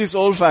 but it is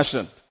old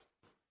fashioned.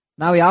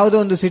 ನಾವು ಯಾವುದೋ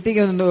ಒಂದು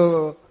ಸಿಟಿಗೆ ಒಂದು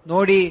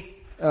ನೋಡಿ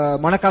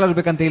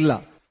ಮೊಣಕಾಲಿರ್ಬೇಕಂತ ಇಲ್ಲ.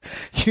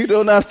 You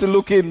don't have to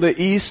look in the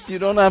east, you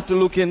don't have to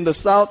look in the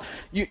south.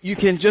 You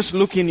can just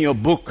look in your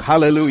book.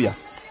 Hallelujah.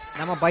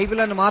 ನಮ್ಮ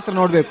Bible ಅನ್ನು ಮಾತ್ರ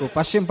ನೋಡ್ಬೇಕು,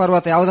 ಪಶ್ಚಿಮ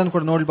ಪರ್ವತ ಯಾವುದನ್ನು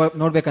ಕೂಡ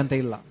ನೋಡ್ಬೇಕಂತ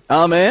ಇಲ್ಲ.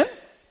 Amen.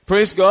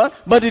 Praise God.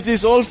 But it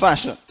is old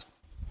fashioned.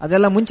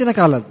 ಅದೆಲ್ಲ ಮುಂಚಿನ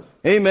ಕಾಲದ್ದು.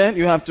 Amen.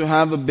 You have to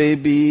have a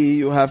baby,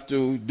 you have to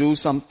do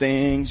some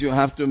things, you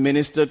have to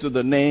minister to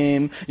the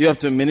name, you have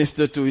to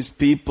minister to his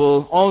people,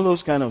 all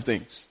those kind of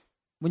things.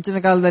 ಮುಂಚಿನ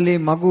ಕಾಲದಲ್ಲಿ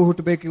ಮಗು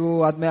ಹುಟ್ಟಬೇಕು,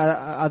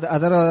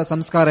 ಅದರ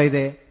ಸಂಸ್ಕಾರ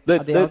ಇದೆ.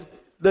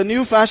 The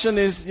new fashion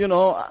is,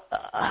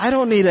 I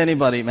don't need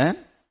anybody, man.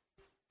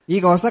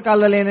 ಈಗ ಹೊಸ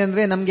ಕಾಲದಲ್ಲಿ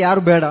ಏನಂದ್ರೆ ನಮ್ಗೆ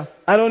ಯಾರು ಬೇಡ.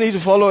 I don't need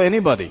to follow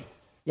anybody.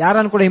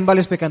 ಯಾರನ್ನು ಕೂಡ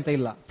ಹಿಂಬಾಲಿಸಬೇಕಂತ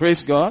ಇಲ್ಲ.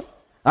 Praise God.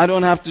 I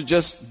don't have to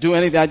just do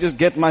anything. I just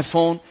get my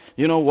phone,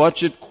 watch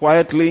it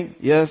quietly.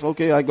 Yes,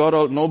 okay, I got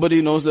all, nobody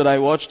knows that I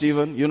watched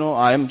even,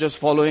 I am just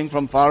following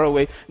from far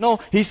away. No,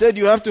 he said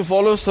you have to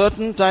follow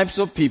certain types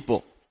of people.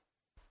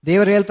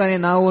 ದೇವರು ಹೇಳ್ತಾನೆ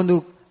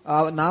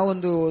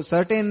ನಾವೊಂದು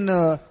certain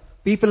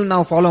people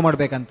ನಾವು follow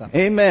ಮಾಡ್ಬೇಕಂತ.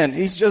 Amen.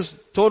 He's just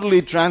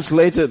totally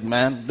translated,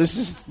 man. This.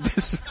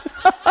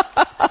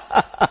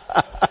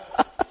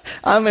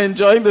 I'm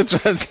enjoying the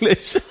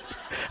translation.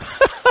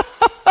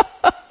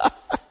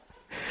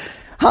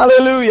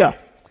 Hallelujah.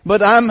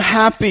 But I'm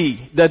happy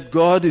that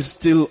God is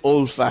still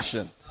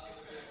old-fashioned.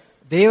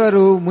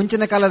 ದೇವರು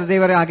ಮುಂಚಿನ ಕಾಲದ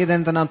ದೇವರೇ ಆಗಿದೆ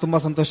ಅಂತ ನಾನು ತುಂಬಾ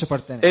ಸಂತೋಷ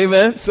ಪಡ್ತೇನೆ.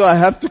 Amen. So I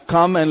have to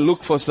come and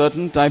look for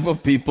certain type of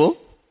people.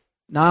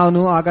 ನಾನು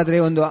ಹಾಗಾದ್ರೆ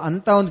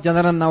ಅಂತ ಒಂದು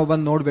ಜನರನ್ನು ನಾವು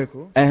ಬಂದು ನೋಡ್ಬೇಕು.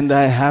 And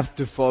I have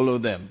to follow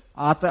them.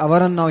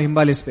 ಅವರನ್ನು ನಾವು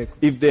ಹಿಂಬಾಲಿಸಬೇಕು.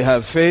 If they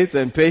have faith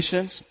and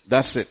patience,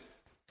 that's it.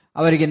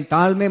 ಅವರಿಗೆ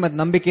ತಾಳ್ಮೆ ಮತ್ತು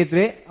ನಂಬಿಕೆ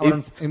ಇದ್ರೆ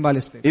ಅವರನ್ನು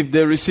ಹಿಂಬಾಲಿಸಬೇಕು. If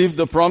they receive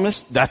the promise,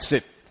 that's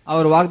it.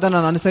 ಅವರು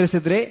ವಾಗ್ದಾನ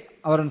ಅನುಸರಿಸಿದ್ರೆ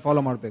ಅವರನ್ನು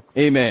ಫಾಲೋ ಮಾಡಬೇಕು.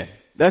 Amen.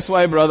 That's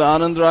why Brother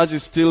Anand Raj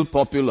is still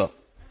popular.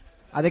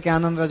 ಅದಕ್ಕೆ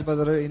Anand Raj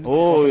ಬದರು.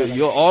 Oh,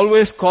 you're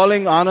always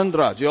calling Anand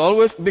Raj. You're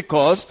always,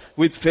 because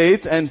with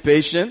faith and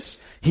patience,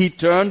 he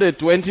turned a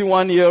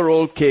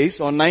 21-year-old case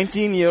or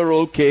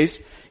 19-year-old case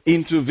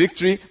into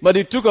victory, but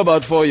it took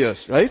about 4 years,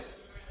 right?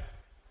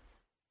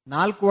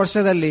 4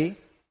 ವರ್ಷದಲ್ಲಿ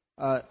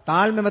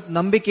ತಾಳ್ಮೆ ಮತ್ತು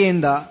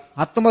ನಂಬಿಕೆಯಿಂದ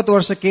 19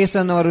 ವರ್ಷ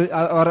ಕೇಸನ್ನು ಅವರು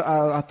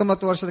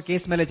 19 ವರ್ಷದ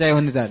case ಮೇಲೆ ಜಯ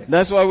ಹೊಂದಿದ್ದಾರೆ.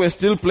 That's why we're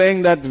still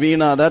playing that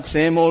veena, that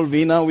same old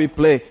veena we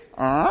play.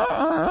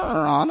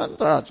 Anand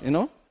Raj,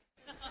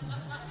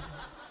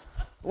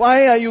 Why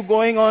are you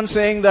going on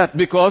saying that?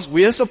 Because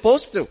we are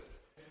supposed to.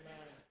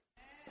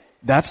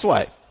 That's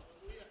why.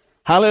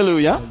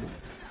 Hallelujah.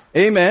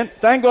 Amen.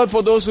 Thank God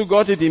for those who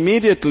got it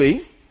immediately.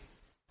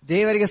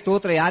 ದೇವರಿಗೆ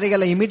ಸ್ತೋತ್ರ.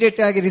 ಯಾರಿಗೆಲ್ಲ immediate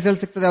ಆಗಿ result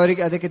ಸಿಗ್ತದೆ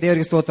ಅವರಿಗೆ, ಅದಕ್ಕೆ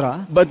ದೇವರಿಗೆ ಸ್ತೋತ್ರ.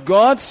 But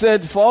God said,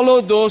 follow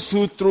those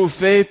who through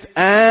faith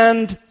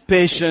and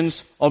patience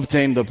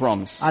obtain the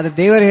promise. ಆದ್ರೆ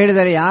ದೇವರು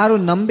ಹೇಳಿದ್ದಾರೆ, ಯಾರು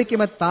ನಂಬಿಕೆ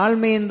ಮತ್ತು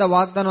ತಾಳ್ಮೆಯಿಂದ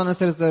ವಾಗ್ದಾನವನ್ನು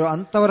ಅನುಸರಿಸಿದರೋ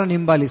ಅಂತವರನ್ನು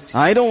ಹಿಂಬಾಲಿಸಿ.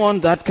 I don't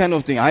want that kind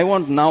of thing. I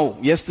want now,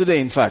 yesterday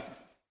in fact.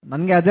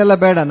 ನನ್ಗೆ ಅದೆಲ್ಲ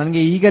ಬೇಡ,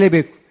 ನನ್ಗೆ ಈಗಲೇ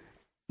ಬೇಕು.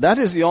 That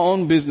is your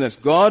own business.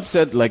 God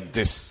said like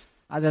this.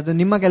 ಅದು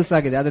ನಿಮ್ಮ ಕೆಲಸ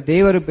ಆಗಿದೆ, ಅದು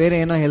ದೇವರು ಬೇರೆ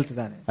ಏನೋ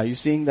ಹೇಳ್ತಿದ್ದಾನೆ. Are you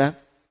seeing that?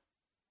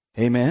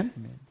 Amen.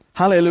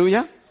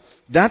 Hallelujah.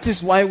 That is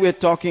why we are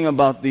talking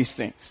about these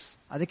things.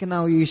 ಅದಕ್ಕೆ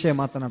ನಾವು ಈ ವಿಷಯ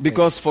ಮಾತನಾಡ್ತೀವಿ.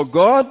 Because for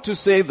God to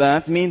say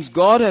that means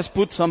God has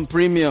put some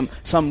premium,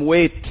 some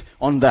weight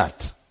on that.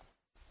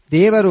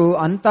 ದೇವರು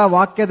ಅಂತ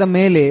ವಾಕ್ಯದ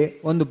ಮೇಲೆ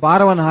ಒಂದು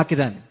ಭಾರವನ್ನು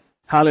ಹಾಕಿದ್ದಾನೆ.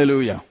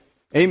 Hallelujah.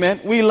 Amen.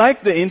 We like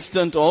the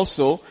instant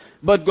also,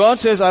 but God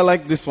says, I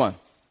like this one.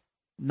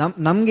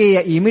 ನಮ್ಗೆ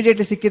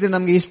ಇಮಿಡಿಯೇಟ್ಲಿ ಸಿಕ್ಕಿದ್ರೆ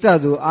ನಮ್ಗೆ ಇಷ್ಟ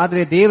ಅದು,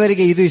 ಆದ್ರೆ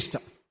ದೇವರಿಗೆ ಇದು ಇಷ್ಟ.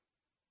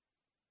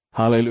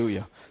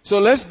 Hallelujah. So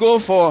let's go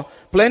for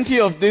plenty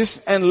of this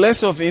and less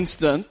of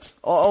instant.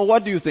 Or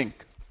what do you think?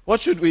 What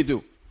should we do?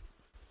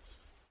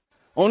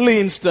 Only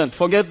instant.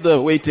 Forget the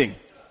waiting.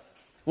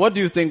 What do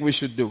you think we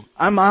should do?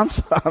 I'm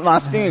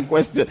asking a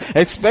question,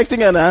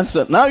 expecting an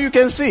answer. Now you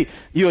can see.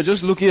 You're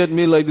just looking at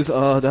me like this.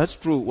 Oh, that's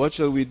true. What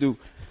shall we do?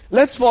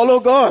 Let's follow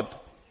God.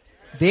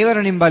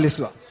 ದೇವರನ್ನು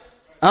ಹಿಂಬಾಲಿಸುವ.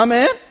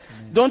 Amen.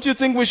 Don't you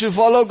think we should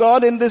follow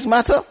God in this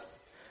matter?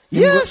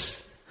 Yes.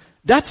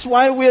 That's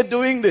why we are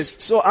doing this.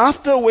 So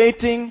after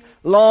waiting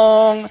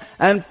long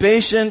and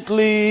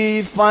patiently,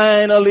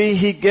 finally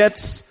he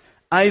gets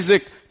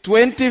Isaac.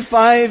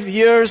 25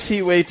 years he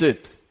waited.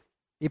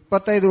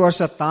 25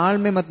 ವರ್ಷ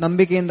ತಾಳ್ಮೆ ಮತ್ತು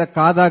ನಂಬಿಕೆಯಿಂದ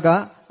ಕಾದಾಗ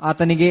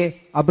ಆತನಿಗೆ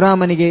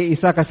ಅಬ್ರಾಮನಿಗೆ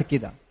ಇಸಾಕ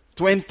ಸಿಕ್ಕಿದ.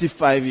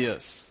 25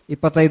 years.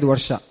 25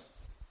 ವರ್ಷ.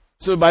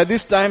 So by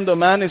this time the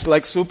man is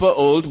like super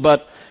old,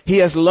 but he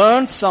has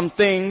learned some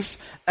things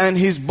and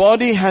his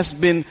body has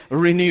been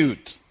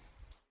renewed.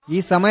 ಈ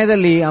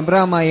ಸಮಯದಲ್ಲಿ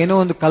ಅಬ್ರಾಮ ಏನೋ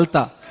ಒಂದು ಕಲ್ತ,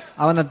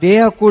 ಅವನ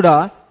ದೇಹ ಕೂಡ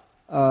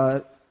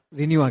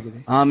ರಿನ್ಯೂ ಆಗಿದೆ.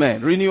 Amen.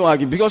 Renew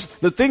ಆಗಿದೆ. Because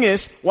the thing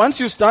is, once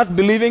you start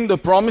believing the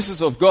promises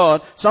of God,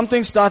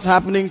 something starts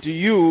happening to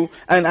you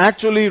and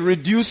actually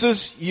reduces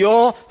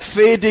your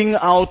fading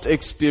out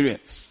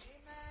experience.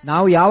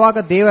 ನಾವು ಯಾವಾಗ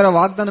ದೇವರ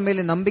ವಾಗ್ದಾನ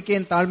ಮೇಲೆ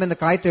ನಂಬಿಕೆಯನ್ನು ತಾಳ್ಮೆಯಿಂದ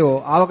ಕಾಯ್ತೇವೋ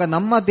ಆವಾಗ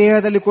ನಮ್ಮ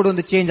ದೇಹದಲ್ಲಿ ಕೂಡ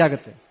ಒಂದು ಚೇಂಜ್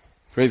ಆಗುತ್ತೆ.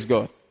 Praise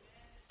God.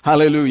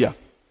 Hallelujah.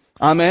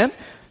 Amen.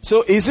 So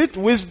is it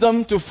wisdom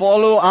to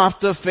follow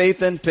after faith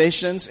and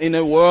patience in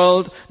a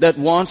world that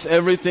wants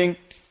everything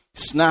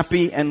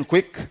snappy and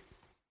quick?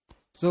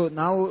 So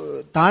ನಾವು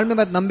ತಾಳ್ಮೆ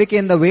ಮತ್ತು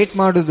ನಂಬಿಕೆಯಿಂದ ವೇಟ್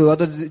ಮಾಡುವುದು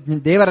ಅದು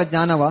ದೇವರ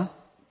ಜ್ಞಾನವ?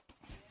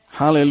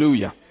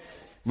 Hallelujah.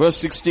 Verse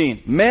 16.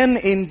 Men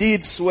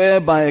indeed swear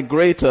by a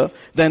greater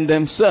than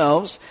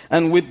themselves,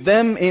 and with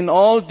them in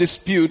all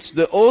disputes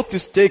the oath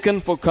is taken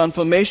for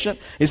confirmation,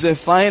 is a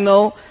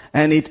final,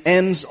 and it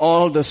ends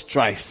all the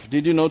strife.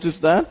 Did you notice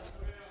that?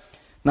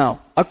 Now,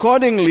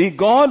 accordingly,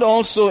 God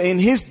also in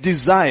His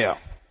desire,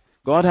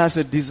 God has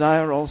a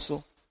desire also.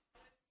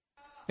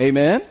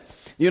 Amen?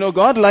 You know,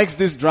 God likes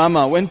this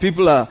drama when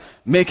people are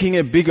making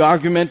a big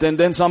argument and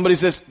then somebody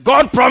says,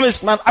 God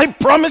promised, man, I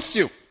promised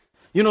you.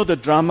 You know, the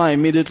drama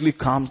immediately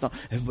calms down.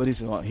 Everybody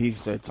says, oh, he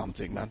said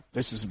something, man.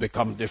 This has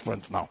become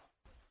different now.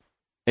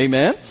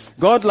 Amen?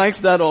 God likes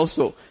that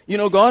also. You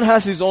know, God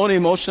has His own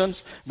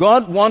emotions.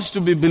 God wants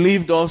to be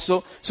believed also.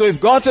 So if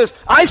God says,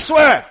 I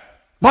swear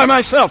by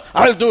myself,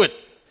 I'll do it.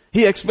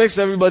 He expects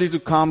everybody to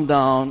calm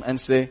down and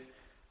say,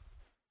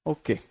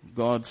 okay,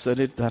 God said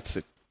it, that's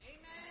it.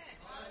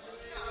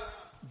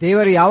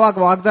 ದೇವರು ಯಾವಾಗ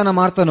ವಾಗ್ದಾನ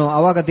ಮಾಡ್ತಾನೋ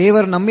ಅವಾಗ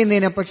ದೇವರು ನಮ್ಮಿಂದ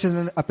ಏನು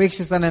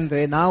ಅಪೇಕ್ಷಿಸ್ತಾನೆ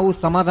ಅಂದ್ರೆ ನಾವು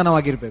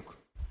ಸಮಾಧಾನವಾಗಿರ್ಬೇಕು.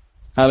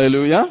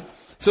 Hallelujah.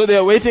 So they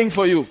are waiting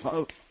for you.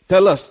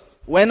 Tell us,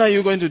 when are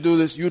you going to do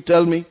this? You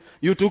tell me.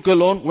 You took a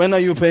loan. When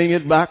are you paying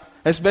it back?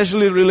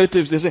 Especially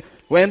relatives. They say,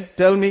 when?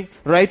 Tell me.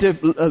 Write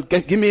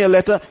give me a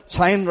letter.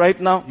 Sign right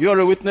now. You're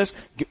a witness.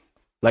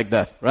 Like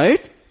that.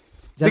 Right?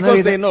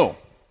 Because they know.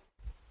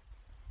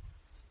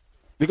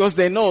 Because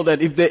they know that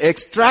if they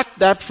extract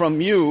that from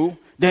you,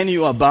 then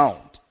you are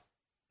bound.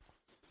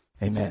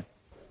 Amen.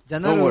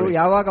 ಜನರು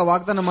ಯಾವಾಗ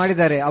ವಾಗ್ದಾನ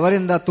ಮಾಡಿದ್ದಾರೆ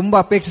ಅವರಿಂದ ತುಂಬಾ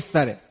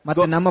ಅಪೇಕ್ಷಿಸ್ತಾರೆ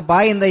ಮತ್ತೆ ನಮ್ಮ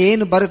ಬಾಯಿಂದ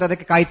ಏನು ಬರುತ್ತೆ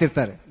ಅದಕ್ಕೆ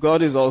ಕಾಯ್ತಿರ್ತಾರೆ.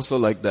 God is also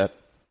like that.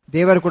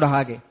 ದೇವರು ಕೂಡ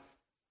ಹಾಗೆ.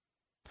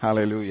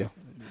 Hallelujah.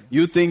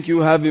 You think you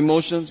have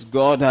emotions,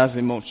 God has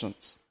emotions.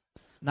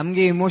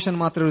 ನಮಗೆ ಇಮೋಷನ್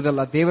ಮಾತ್ರ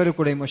ಇರುವುದಲ್ಲ, ದೇವರು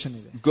ಕೂಡ ಇಮೋಷನ್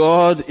ಇದೆ.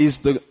 God is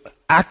the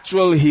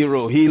actual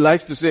hero. He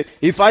likes to say,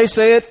 if I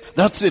say it,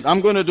 that's it.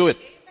 I'm going to do it.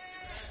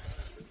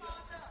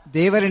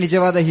 ದೇವರೇ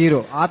ನಿಜವಾದ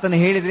hero. ಆತನ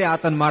ಹೇಳಿದ್ರೆ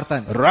ಆತನ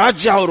ಮಾಡ್ತಾನೆ.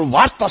 ರಾಜ ಅವರು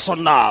ವಾರ್ತಾ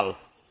ಸೊನ್ನಾಲ್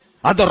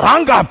ಅದು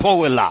wrong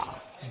ಪೋವಿಲ್ಲ.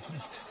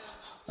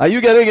 Are you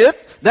getting it?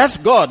 That's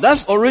God.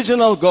 That's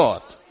original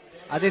God.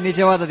 ಅದೇ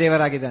ನಿಜವಾದ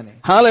ದೇವರಾಗಿದ್ದಾನೆ.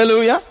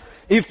 Hallelujah.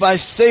 If I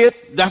say it,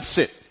 that's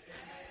it.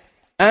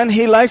 And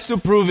He likes to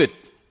prove it.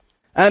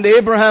 And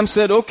Abraham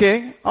said, okay,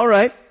 all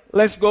right,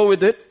 let's go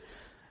with it.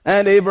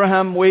 And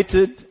Abraham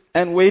waited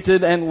and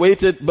waited and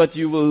waited, but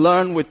you will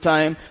learn with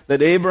time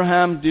that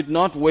Abraham did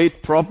not wait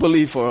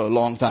properly for a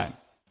long time.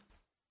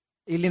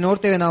 ಇಲ್ಲಿ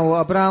ನೋಡ್ತೇವೆ ನಾವು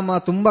ಅಬ್ರಾಮ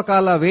ತುಂಬಾ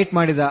ಕಾಲ wait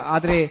ಮಾಡಿದ,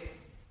 ಆದ್ರೆ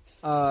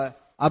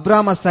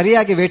ಅಬ್ರಾಮ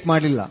ಸರಿಯಾಗಿ wait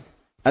ಮಾಡಲಿಲ್ಲ.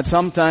 And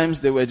sometimes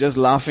they were just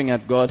laughing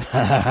at God.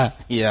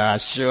 Yeah,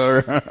 sure.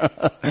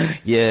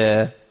 Yeah,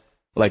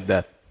 like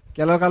that.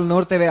 ಕೆಲವು ಕಾಲ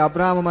ನೋಡ್ತೇವೆ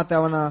ಅಬ್ರಾಹಮ ಮತ್ತೆ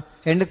ಅವನ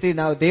ಹೆಂಡತಿ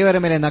ನಾವು ದೇವರ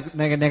ಮೇಲೆ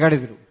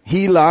ನೆಗಡಿದ್ರು.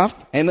 He laughed,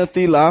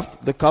 Henothi laughed,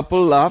 the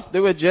couple laughed.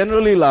 They were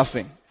generally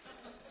laughing.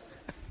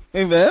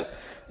 Amen.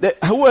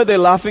 Who were they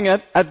laughing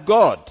at? At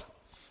God.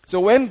 So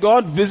when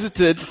God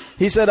visited,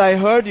 he said, I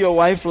heard your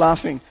wife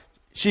laughing.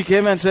 She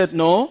came and said,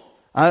 no,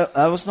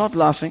 I was not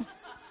laughing.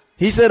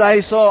 He said, I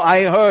saw, I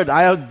heard,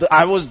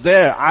 I was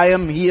there, I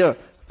am here.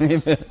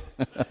 Amen.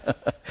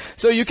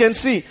 So you can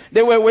see,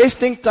 they were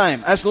wasting time.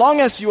 As long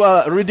as you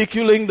are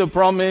ridiculing the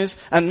promise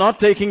and not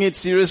taking it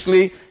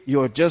seriously, you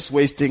are just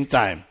wasting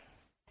time.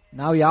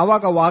 ನಾವು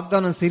ಯಾವಾಗ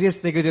ವಾಗ್ದಾನ serious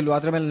ತೆಗೆದಿಲ್ವೋ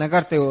ಅದ್ರ ಮೇಲೆ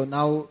ನಗಾಡ್ತೇವೋ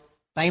ನಾವು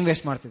time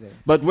waste ಮಾಡ್ತಿದ್ದೇವೆ.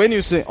 But when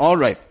you say, all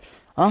right,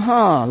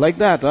 like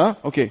that,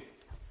 okay,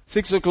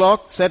 6 o'clock,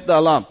 set the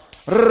alarm.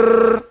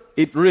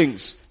 It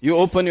rings. You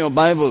open your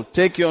Bible,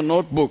 take your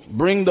notebook,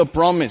 bring the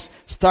promise,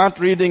 start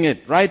reading it,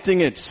 writing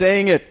it,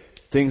 saying it.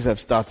 Things have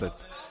started.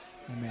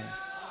 Amen.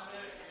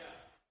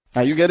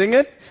 Are you getting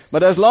it?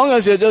 But as long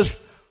as you're just,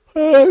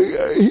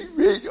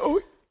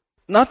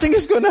 nothing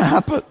is going to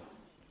happen.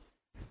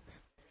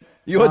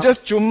 You are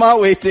just chumma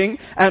waiting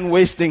and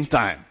wasting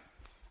time.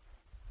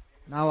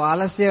 ನಾವು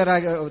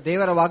ಆಲಸ್ಯರಾಗಿ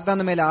ದೇವರ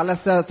ವಾಗ್ದಾನದ ಮೇಲೆ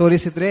ಆಲಸ್ಯ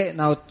ತೋರಿಸಿದ್ರೆ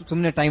ನಾವು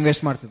ಸುಮ್ಮನೆ time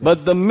waste ಮಾಡ್ತೀವಿ. But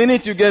the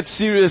minute you get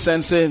serious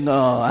and say, no,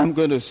 I'm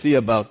going to see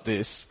about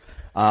this,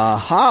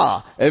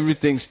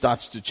 everything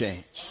starts to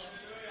change.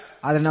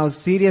 ಆದ್ರೆ ನಾವು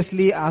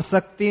ಸೀರಿಯಸ್ಲಿ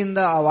ಆಸಕ್ತಿಯಿಂದ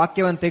ಆ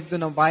ವಾಕ್ಯವನ್ನು ತೆಗೆದು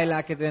ನಾವು ಬಾಯಲ್ಲಿ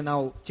ಹಾಕಿದ್ರೆ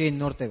ನಾವು ಚೇಂಜ್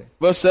ನೋಡ್ತೇವೆ.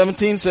 Verse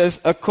 17 says,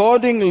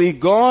 accordingly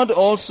God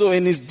also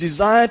in his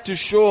desire to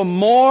show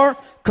more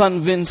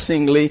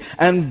convincingly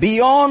and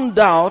beyond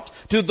doubt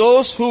to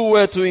those who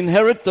were to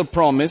inherit the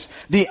promise,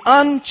 the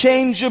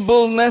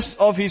unchangeableness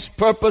of his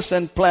purpose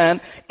and plan,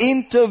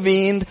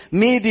 intervened,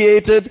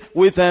 mediated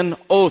with an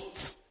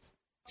oath.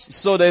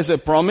 So there's a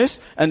promise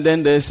and then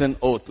there's an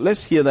oath.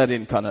 Let's hear that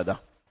in Kannada.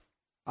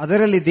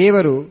 ಅದರಲ್ಲಿ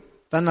ದೇವರು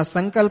ತನ್ನ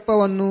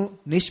ಸಂಕಲ್ಪವನ್ನು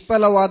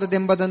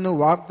ನಿಷ್ಫಲವಾದದೆಂಬುದನ್ನು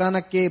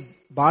ವಾಗ್ದಾನಕ್ಕೆ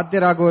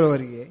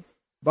ಬಾಧ್ಯರಾಗುವವರಿಗೆ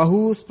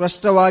ಬಹು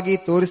ಸ್ಪಷ್ಟವಾಗಿ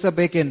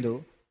ತೋರಿಸಬೇಕೆಂದು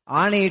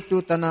ಆಣೆಯಿಟ್ಟು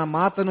ತನ್ನ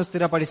ಮಾತನ್ನು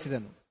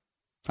ಸ್ಥಿರಪಡಿಸಿದನು.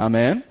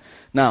 Amen.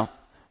 Now,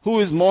 who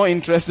is more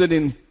interested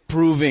in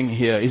proving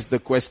here is the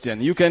question.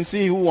 You can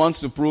see who wants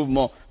to prove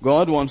more.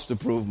 God wants to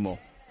prove more.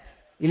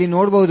 ಇಲ್ಲಿ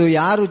ನೋಡಬಹುದು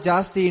ಯಾರು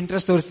ಜಾಸ್ತಿ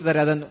ಇಂಟ್ರೆಸ್ಟ್ ತೋರಿಸಿದ್ದಾರೆ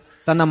ಅದನ್ನು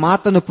ತನ್ನ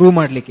ಮಾತನ್ನು ಪ್ರೂವ್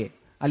ಮಾಡಲಿಕ್ಕೆ.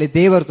 ಅಲ್ಲಿ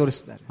ದೇವರು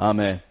ತೋರಿಸಿದ್ದಾರೆ.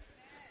 Amen.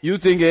 You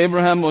think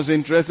Abraham was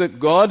interested?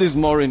 God is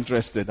more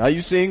interested. Are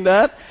you seeing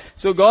that?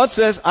 So God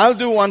says, I'll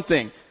do one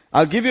thing.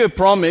 I'll give you a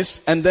promise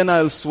and then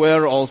I'll swear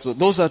also.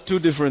 Those are two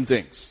different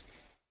things.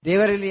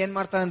 ದೇವರಲ್ಲಿ ಏನ್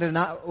ಮಾಡ್ತಾನೆ ಅಂದ್ರೆ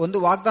ಒಂದು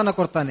ವಾಗ್ದಾನ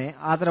ಕೊಡ್ತಾನೆ,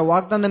 ಅದರ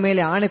ವಾಗ್ದಾನದ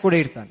ಮೇಲೆ ಆಣೆ ಕೂಡ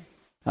ಇಡ್ತಾನೆ.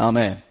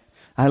 Amen.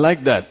 I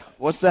like that.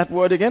 What's that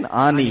word again?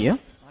 Ani. Yeah?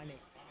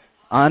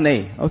 Ane.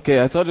 Okay,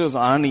 I thought it was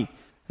Ani.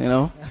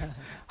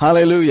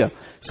 Hallelujah.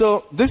 So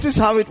this is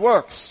how it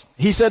works.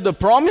 He said the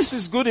promise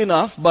is good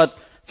enough, but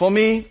for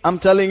me, I'm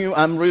telling you,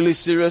 I'm really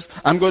serious.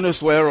 I'm going to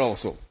swear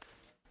also.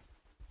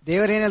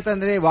 ದೇವರು ಏನ್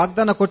ಹೇಳ್ತಾನೆ,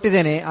 ವಾಗ್ದಾನ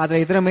ಕೊಟ್ಟಿದ್ದೇನೆ, ಆದ್ರೆ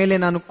ಇದರ ಮೇಲೆ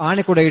ನಾನು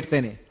ಆಣೆ ಕೂಡ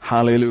ಇಡ್ತೇನೆ.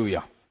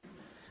 Hallelujah.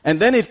 And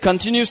then it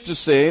continues to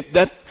say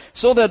that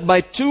so that by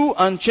two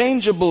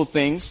unchangeable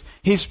things,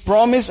 his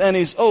promise and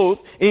his oath,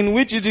 in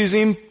which it is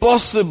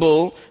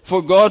impossible for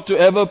God to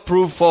ever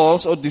prove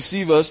false or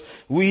deceive us,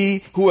 we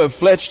who have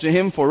fled to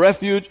him for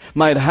refuge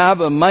might have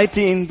a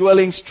mighty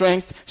indwelling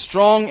strength,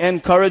 strong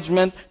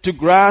encouragement to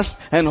grasp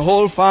and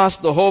hold fast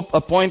the hope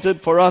appointed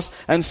for us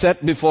and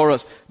set before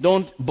us.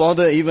 Don't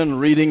bother even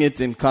reading it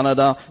in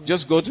Kannada.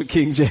 Just go to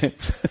King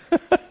James.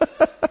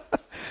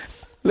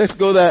 Let's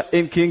go there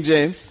in King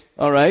James.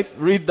 All right.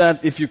 Read that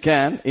if you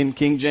can in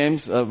King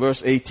James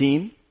verse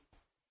 18.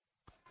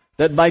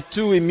 That by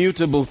two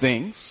immutable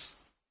things.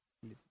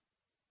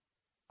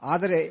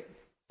 ಆದರೆ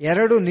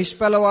ಎರಡು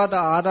ನಿಷ್ಫಲವಾದ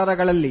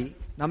ಆಧಾರಗಳಲ್ಲಿ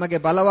ನಮಗೆ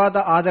ಬಲವಾದ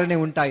ಆಧರಣೆ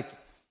ಉಂಟಾಯಿತು.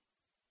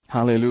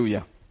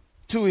 Hallelujah.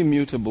 Two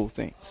immutable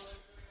things.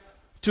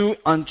 Two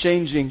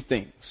unchanging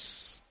things.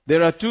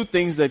 There are two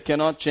things that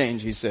cannot change,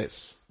 he says.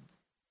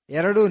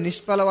 ಎರಡು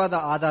ನಿಷ್ಫಲವಾದ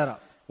ಆಧಾರ.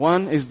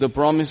 One is the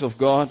promise of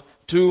God.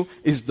 Two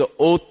is the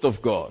oath of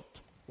God.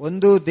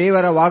 ಒಂದು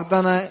ದೇವರ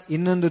ವಾಗ್ದಾನ,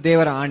 ಇನ್ನೊಂದು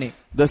ದೇವರ ಆಣೆ.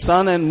 The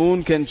sun and moon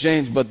can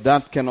change, but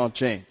that cannot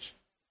change.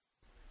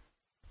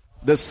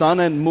 The sun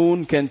and moon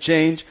can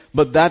change,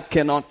 but that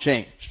cannot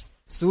change.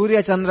 ಸೂರ್ಯ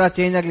ಚಂದ್ರ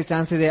change ಆಗಲಿ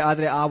chance ಇದೆ,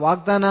 ಆದ್ರೆ ಆ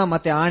ವಾಗ್ದಾನ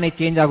ಮತ್ತೆ ಆಣೆ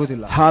ಚೇಂಜ್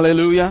ಆಗುದಿಲ್ಲ.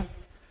 Hallelujah.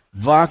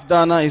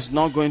 Vagdana is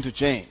not going to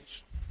change.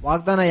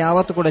 ವಾಗ್ದಾನ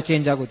ಯಾವತ್ತೂ ಕೂಡ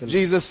ಚೇಂಜ್ ಆಗುದಿಲ್ಲ.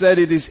 Jesus said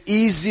it is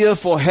easier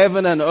for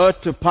heaven and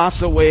earth to pass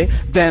away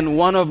than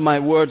one of my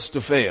words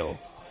to fail.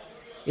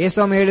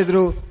 ಯೇಸು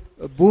ಹೇಳಿದ್ರು,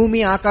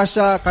 ಭೂಮಿ ಆಕಾಶ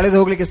ಕಳೆದು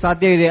ಹೋಗ್ಲಿಕ್ಕೆ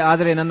ಸಾಧ್ಯ ಇದೆ,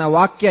 ಆದರೆ ನನ್ನ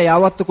ವಾಕ್ಯ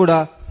ಯಾವತ್ತೂ ಕೂಡ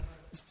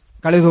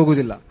ಕಳೆದು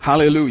ಹೋಗುವುದಿಲ್ಲ.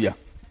 Hallelujah.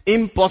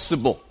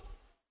 Impossible.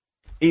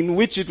 In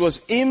which it was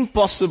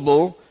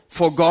impossible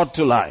for God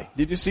to lie.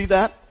 Did you see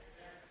that?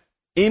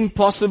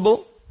 Impossible.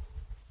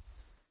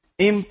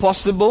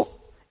 Impossible.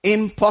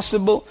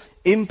 Impossible.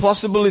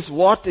 Impossible is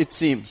what it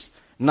seems.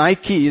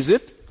 Nike, is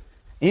it?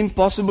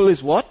 Impossible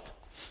is what?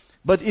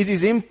 But it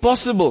is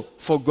impossible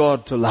for God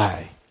to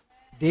lie.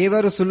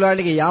 ದೇವರು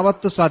ಸುಳ್ಳಾಳಿಗೆ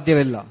ಯಾವತ್ತೂ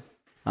ಸಾಧ್ಯವಿಲ್ಲ.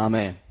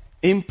 Amen.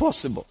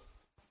 Impossible.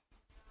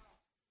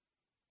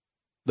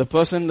 The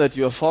person that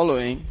you are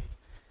following,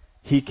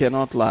 he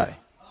cannot lie.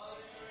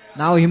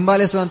 ನಾವು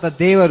ಹಿಂಬಾಲಿಸುವಂತ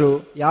ದೇವರು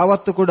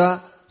ಯಾವತ್ತೂ ಕೂಡ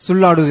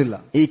ಸುಳ್ಳಾಡುವುದಿಲ್ಲ.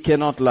 He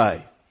cannot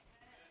lie.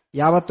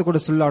 ಯಾವತ್ತೂ ಕೂಡ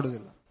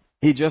ಸುಳ್ಳಾಡುವುದಿಲ್ಲ.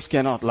 He just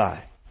cannot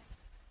lie.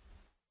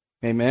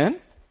 Amen.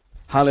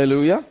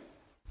 Hallelujah.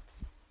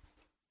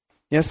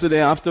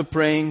 Yesterday, after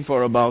praying for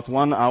about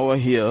 1 hour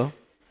here,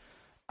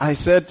 I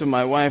said to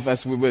my wife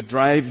as we were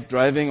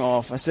driving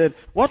off, I said,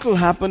 what will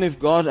happen if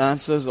God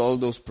answers all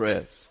those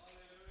prayers?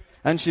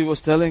 And she was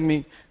telling me,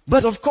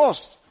 but of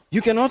course,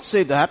 you cannot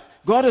say that.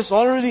 God has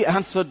already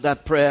answered that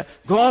prayer.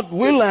 God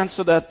will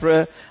answer that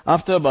prayer.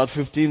 After about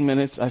 15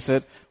 minutes, I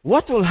said,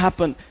 what will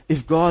happen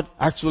if God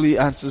actually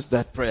answers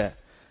that prayer?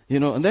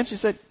 And then she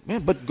said, yeah,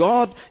 but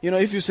God,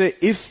 if you say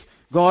if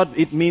God,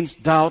 it means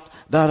doubt,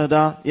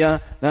 yeah.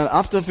 Then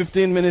after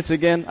 15 minutes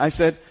again, I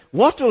said,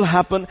 what will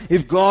happen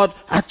if God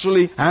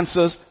actually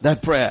answers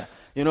that prayer?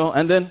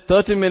 And then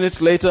 30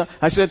 minutes later,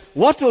 I said,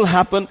 what will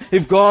happen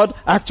if God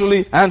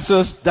actually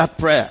answers that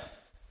prayer?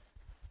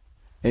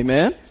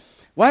 Amen?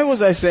 Why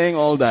was I saying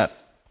all that?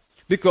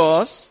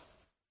 Because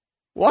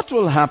what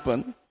will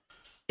happen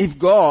if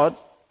God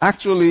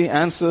actually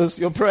answers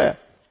your prayer?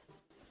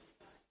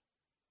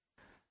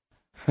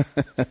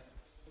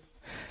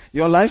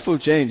 Your life will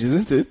change,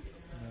 isn't it?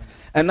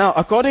 And now,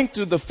 according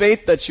to the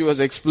faith that she was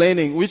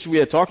explaining, which we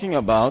are talking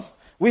about,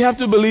 we have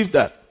to believe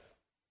that.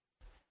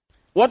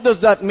 What does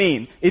that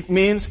mean? It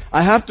means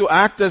I have to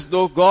act as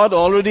though God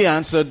already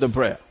answered the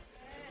prayer.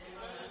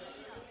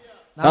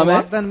 ನಾವು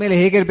ವಾಗ್ದಾನ ಮೇಲೆ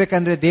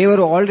ಹೇಗಿರ್ಬೇಕಂದ್ರೆ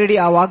ದೇವರು already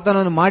ಆ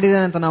ವಾಗ್ದಾನವನ್ನು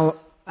ಮಾಡಿದಾನೆ ಅಂತ ನಾವು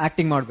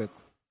acting ಮಾಡಬೇಕು.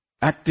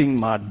 ಆಕ್ಟಿಂಗ್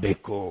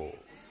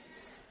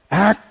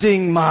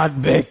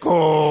ಮಾಡಬೇಕು.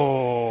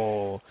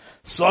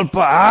 ಸ್ವಲ್ಪ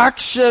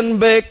ಆಕ್ಷನ್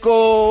ಬೇಕು.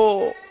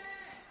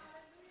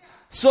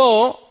 So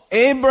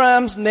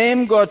Abraham's name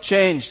got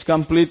changed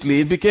completely.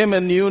 It became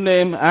a new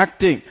name,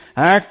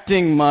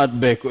 acting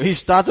madbeku. He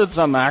started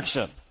some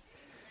action.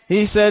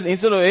 He said,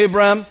 instead of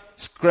Abraham,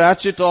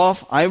 scratch it off.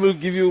 I will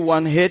give you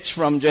one H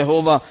from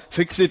Jehovah.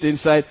 Fix it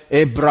inside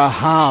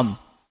Abraham.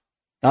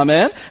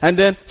 Amen. And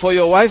then for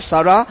your wife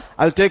Sarah,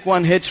 I'll take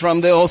one H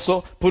from there also.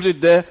 Put it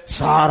there.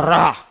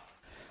 Sarah.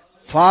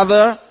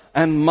 Father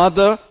and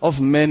mother of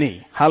many.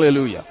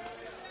 Hallelujah.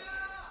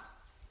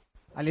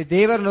 ಅಲ್ಲಿ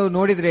ದೇವರು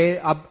ನೋಡಿದ್ರೆ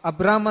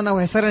ಅಬ್ರಾಮನ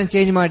ಹೆಸರನ್ನು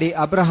change ಮಾಡಿ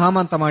Abraham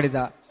ಅಂತ ಮಾಡಿದ.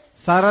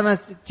 ಸಾರಾನ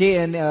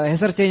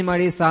ಹೆಸರು change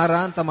ಮಾಡಿ ಸಾರಾ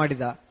ಅಂತ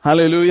ಮಾಡಿದ.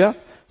 Hallelujah.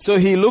 So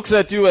he looks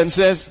at you and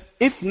says,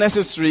 if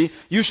necessary,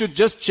 you should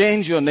just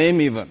change your name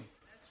even.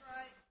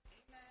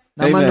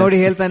 ನಮ್ಮ ನೋಡಿ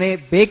ಹೇಳ್ತಾನೆ,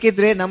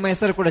 ಬೇಕಿದ್ರೆ ನಮ್ಮ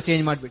ಹೆಸರು ಕೂಡ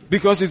ಚೇಂಜ್ ಮಾಡ್ಬಿಡಿ.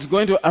 Because it's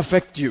going to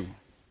affect you.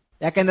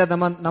 ಯಾಕಂದ್ರೆ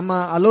ನಮ್ಮ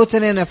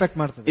ಆಲೋಚನೆಯನ್ನು ಎಫೆಕ್ಟ್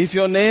ಮಾಡ್ತದೆ. If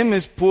your name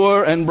is poor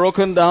and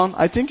broken down,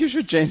 I think you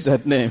should change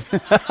that name.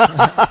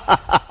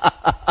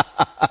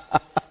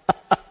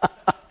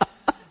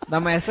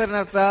 ನಮ್ಮ ಹೆಸರಿನ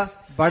ಅರ್ಥ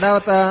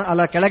ಬಡವತ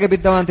ಅಲ್ಲ ಕೆಳಗೆ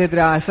ಬಿದ್ದವ ಅಂತ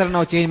ಇದ್ರೆ ಆ ಹೆಸರು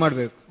ನಾವು ಚೇಂಜ್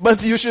ಮಾಡಬೇಕು. But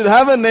you should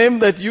have a name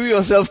that you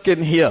yourself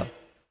can hear.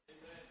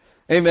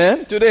 Amen.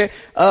 Today,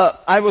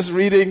 I was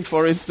reading,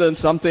 for instance,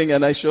 something,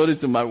 and I showed it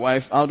to my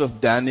wife out of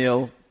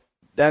Daniel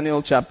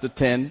chapter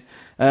 10.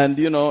 And,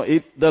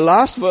 the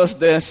last verse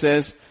there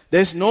says,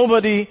 there's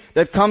nobody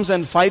that comes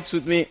and fights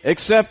with me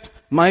except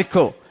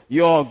Michael,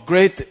 your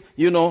great,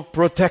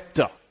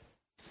 protector.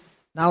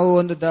 ನಾವು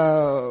ಒಂದು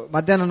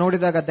ಮಧ್ಯಾಹ್ನ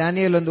ನೋಡಿದಾಗ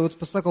Daniel ಒಂದು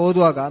ಪುಸ್ತಕ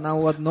ಓದುವಾಗ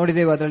ನಾವು ಅದು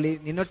ನೋಡಿದ್ದೇವೆ. ಅದರಲ್ಲಿ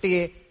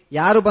ನಿನ್ನೊಟ್ಟಿಗೆ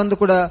ಯಾರು ಬಂದು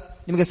ಕೂಡ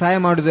ನಿಮಗೆ ಸಹಾಯ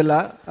ಮಾಡುವುದಿಲ್ಲ,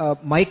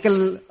 ಮೈಕಲ್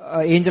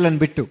ಏಂಜಲ್ ಅನ್ನು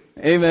ಬಿಟ್ಟು.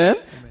 Amen.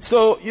 So,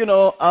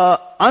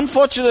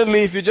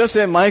 unfortunately, if you just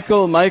say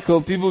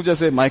Michael, people just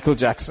say Michael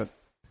Jackson.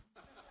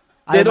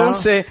 They don't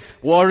say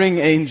warring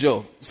angel.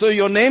 So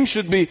your name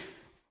should be,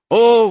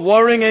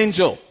 warring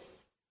angel.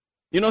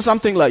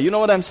 Something like, you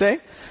know what I'm saying?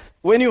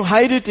 When you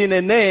hide it in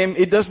a name,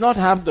 it does not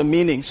have the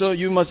meaning. So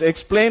you must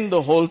explain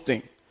the whole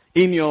thing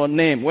in your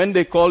name. When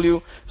they call you,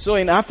 so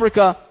in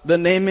Africa, the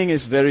naming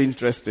is very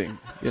interesting.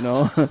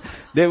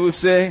 They will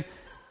say,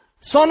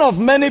 son of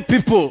many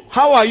people,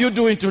 how are you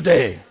doing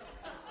today?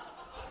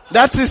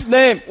 That's his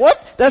name. What?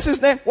 That's his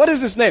name. What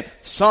is his name?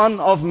 Son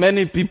of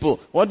many people.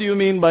 What do you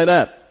mean by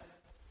that?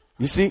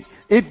 You see,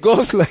 it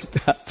goes like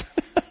that.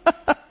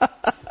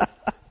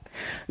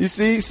 You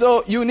see, so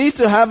you need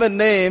to have a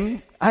name.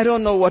 I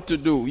don't know what to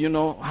do,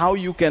 how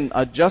you can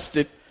adjust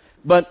it,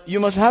 but you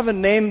must have a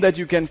name that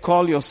you can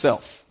call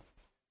yourself.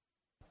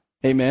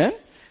 Amen?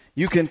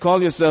 You can call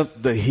yourself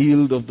the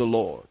healed of the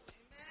Lord.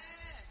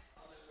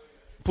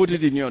 Put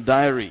it in your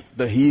diary,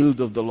 the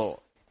healed of the Lord.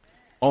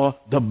 Or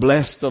the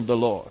blessed of the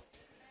Lord.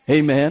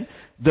 Amen?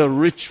 The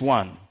rich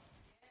one.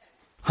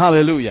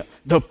 Hallelujah.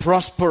 The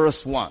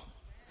prosperous one.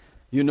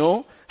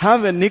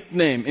 Have a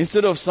nickname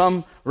instead of some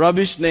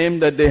rubbish name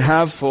that they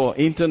have for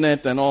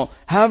internet and all.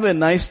 Have a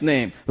nice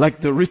name like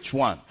the rich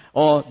one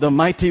or the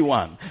mighty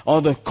one or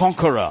the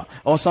conqueror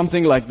or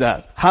something like that.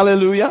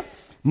 Hallelujah.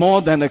 More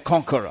than a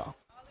conqueror.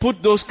 Put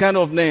those kind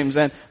of names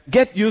and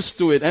get used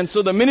to it. And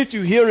so the minute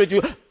you hear it,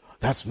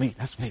 that's me.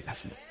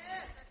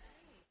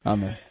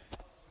 Amen.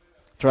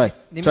 Try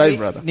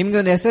brother. ನಿಮ್ಗೆ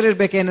ಒಂದು ಹೆಸರು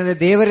ಇರ್ಬೇಕೇನಂದ್ರೆ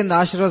ದೇವರಿಂದ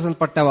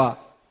ಆಶೀರ್ವದಿಸಲ್ಪಟ್ಟವ,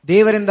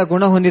 ದೇವರಿಂದ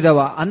ಗುಣ ಹೊಂದಿದವ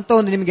ಅಂತ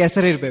ಒಂದು ನಿಮ್ಗೆ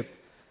ಹೆಸರು ಇರ್ಬೇಕು.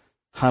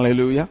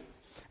 Hallelujah.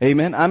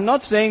 Amen. I'm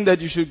not saying that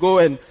you should go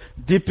and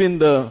dip in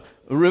the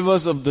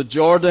rivers of the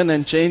Jordan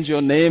and change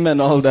your name and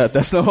all that.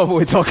 That's not what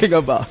we're talking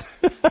about.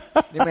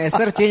 ನಿಮ್ಮ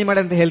ಹೆಸರು ಚೇಂಜ್ ಮಾಡಿ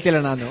ಅಂತ ಹೇಳ್ತಿಲ್ಲ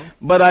ನಾನು.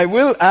 But I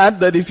will add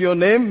that if your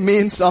name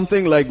means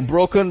something like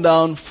broken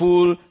down,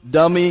 fool,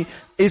 dummy,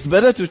 it's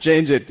better to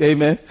change it.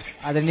 Amen.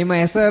 ಆದ್ರೆ ನಿಮ್ಮ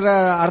ಹೆಸರ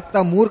ಅರ್ಥ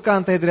ಮೂರ್ಖ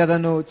ಅಂತ ಇದ್ರೆ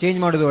ಅದನ್ನು ಚೇಂಜ್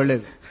ಮಾಡೋದು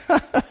ಒಳ್ಳೇದು.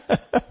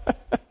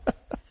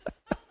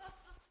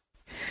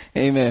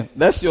 Amen.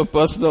 That's your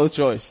personal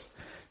choice.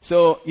 So,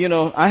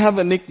 I have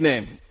a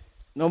nickname.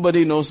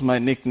 Nobody knows my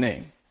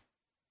nickname.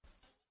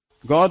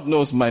 God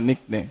knows my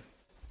nickname.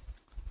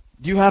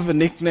 Do you have a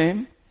nickname?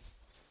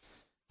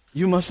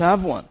 You must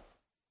have one.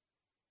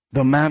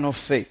 The man of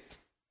faith.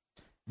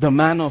 The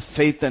man of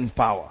faith and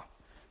power.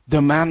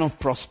 The man of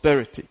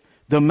prosperity.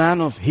 The man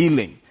of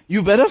healing.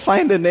 You better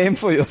find a name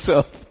for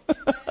yourself.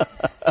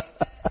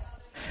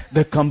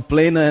 The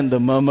complainer and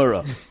the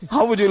murmurer.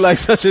 How would you like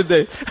such a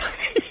day?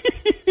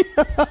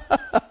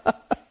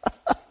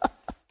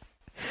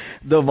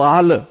 The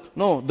Vala.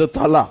 No, the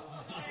Tala.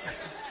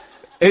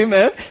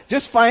 Amen.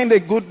 Just find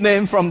a good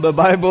name from the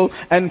Bible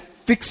and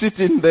fix it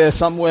in there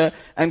somewhere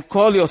and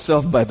call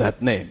yourself by that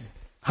name.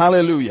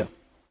 Hallelujah.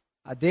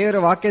 ದೇವರ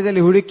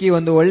ವಾಕ್ಯದಲ್ಲಿ ಹುಡುಕಿ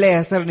ಒಂದು ಒಳ್ಳೆಯ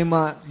ಹೆಸರು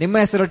ನಿಮ್ಮ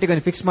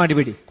ಹೆಸರೊಟ್ಟಿಗೆ fix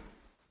ಮಾಡಿಬಿಡಿ.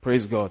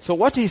 Praise God. So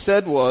what he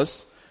said was,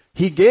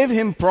 he gave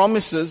him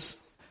promises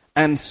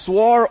and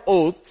swore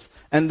oath,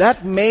 and that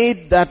made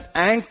that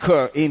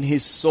anchor in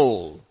his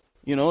soul.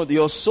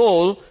 Your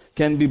soul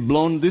can be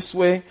blown this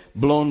way,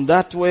 blown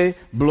that way,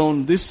 blown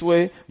this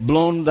way,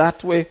 blown that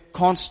way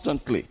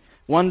constantly.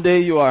 One day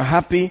you are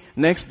happy,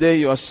 next day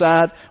you are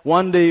sad,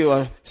 one day you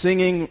are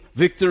singing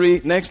victory,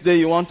 next day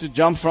you want to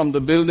jump from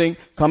the building,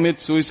 commit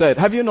suicide.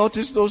 Have you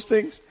noticed those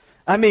things?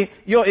 I mean,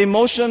 your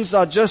emotions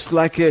are just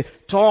like a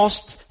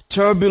tossed,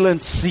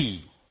 turbulent sea.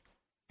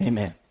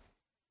 Amen.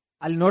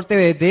 ಅಲ್ಲಿ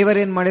ನೋಡ್ತೇವೆ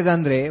ದೇವರೇನ್ ಮಾಡಿದ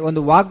ಅಂದ್ರೆ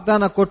ಒಂದು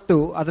ವಾಗ್ದಾನ ಕೊಟ್ಟು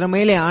ಅದರ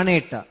ಮೇಲೆ ಆಣೆ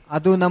ಇಟ್ಟ.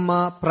 ಅದು ನಮ್ಮ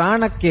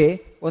ಪ್ರಾಣಕ್ಕೆ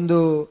ಒಂದು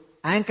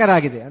ಆಂಕರ್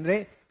ಆಗಿದೆ. ಅಂದ್ರೆ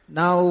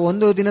ನಾವು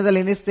ಒಂದು ದಿನದಲ್ಲಿ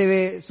ಎನಿಸ್ತೇವೆ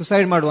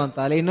ಸುಸೈಡ್ ಮಾಡುವಂತ,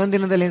 ಅಲ್ಲ ಇನ್ನೊಂದು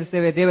ದಿನದಲ್ಲಿ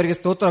ಎನಿಸ್ತೇವೆ ದೇವರಿಗೆ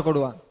ಸ್ತೋತ್ರ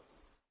ಕೊಡುವ.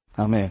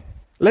 Amen.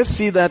 Let's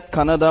see that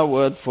Kannada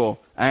word for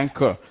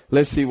anchor.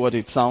 Let's see what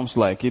it sounds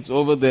like. It's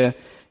over there.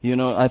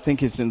 I think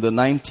it's in the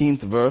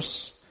 19th verse.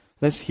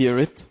 Let's hear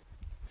it.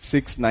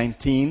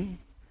 6:19.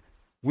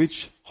 Which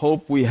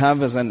hope we have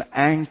as an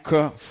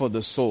anchor for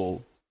the soul.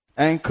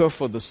 Anchor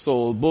for the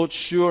soul, both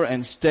sure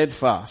and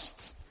steadfast.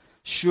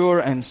 Sure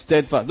and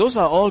steadfast. Those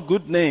are all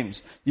good names.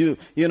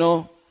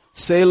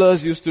 Sailors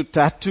used to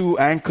tattoo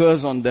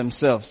anchors on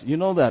themselves. You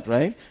know that,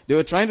 right? They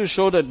were trying to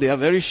show that they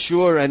are very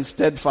sure and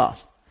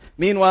steadfast.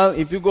 Meanwhile,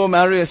 if you go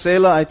marry a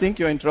sailor, I think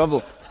you're in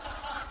trouble.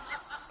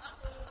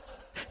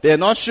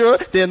 They're not sure,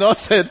 they're not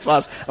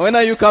steadfast. When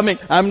are you coming?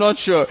 I'm not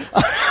sure.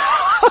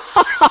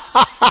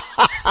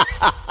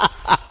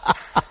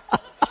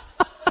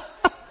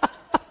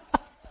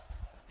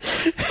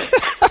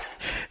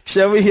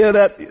 Shall we hear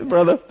that,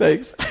 brother?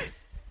 Thanks.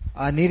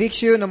 ಆ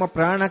ನಿರೀಕ್ಷೆಯು ನಮ್ಮ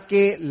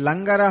ಪ್ರಾಣಕ್ಕೆ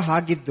ಲಂಗರ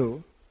ಆಗಿದ್ದು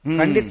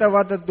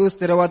ಖಂಡಿತವಾದದ್ದು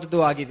ಸ್ಥಿರವಾದದ್ದು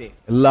ಆಗಿದೆ.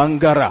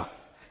 Langara.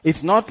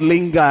 It's not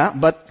linga,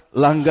 but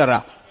langara.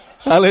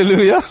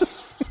 Hallelujah.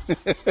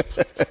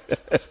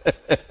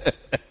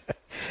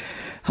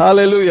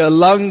 Hallelujah.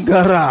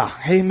 Langara.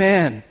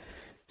 Amen.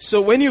 So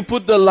when you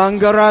put the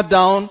langara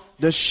down,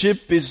 the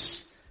ship is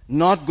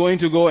not going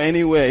to go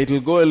anywhere.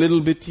 It'll go a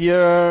little bit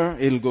here,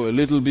 it'll go a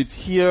little bit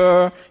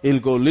here,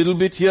 it'll go a little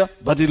bit here,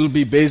 but it'll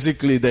be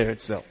basically there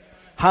itself.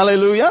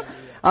 Hallelujah.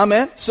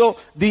 Amen. So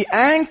the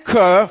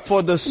anchor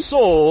for the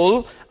soul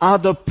are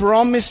the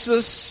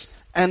promises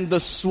and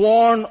the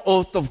sworn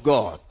oath of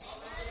God.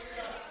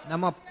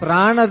 ನಮ್ಮ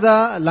ಪ್ರಾಣದ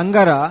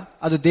ಲಂಗರ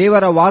ಅದು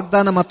ದೇವರ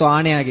ವಾಗ್ದಾನ ಮತ್ತು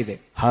ಆಣೆಯಾಗಿದೆ.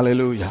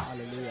 Hallelujah.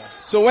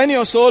 So when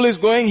your soul is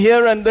going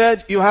here and there,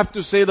 you have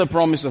to say the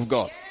promise of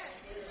God.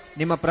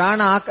 ನಿಮ್ಮ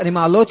ಪ್ರಾಣ ನಿಮ್ಮ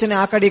ಆಲೋಚನೆ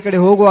ಆ ಕಡೆ ಈ ಕಡೆ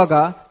ಹೋಗುವಾಗ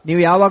ನೀವು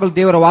ಯಾವಾಗಲೂ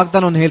ದೇವರ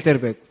ವಾಗ್ದಾನವನ್ನು ಹೇಳ್ತಾ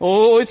ಇರಬೇಕು.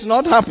 Oh, it's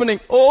not happening.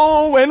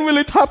 Oh, when will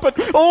it happen?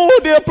 Oh,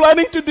 they are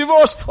planning to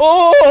divorce.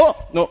 Oh,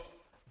 no.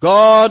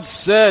 God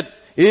said,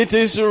 it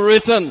is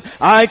written,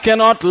 I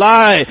cannot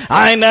lie.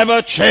 I never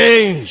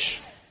change.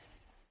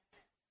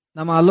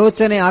 ನಮ್ಮ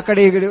ಆಲೋಚನೆ ಆ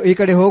ಕಡೆ ಈ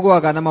ಕಡೆ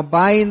ಹೋಗುವಾಗ ನಮ್ಮ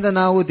ಬಾಯಿಂದ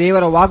ನಾವು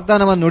ದೇವರ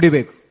ವಾಗ್ದಾನವನ್ನು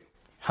ನುಡಿಬೇಕು.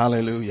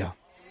 Hallelujah.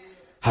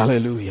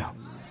 Hallelujah.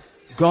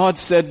 God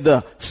said the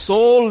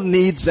soul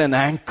needs an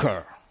anchor.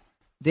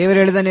 ದೇವರು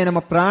ಹೇಳಿದಾನೆ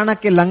ನಮ್ಮ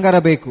ಪ್ರಾಣಕ್ಕೆ ಲಂಗರ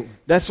ಬೇಕು.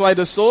 That's why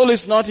the soul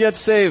is not yet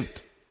saved.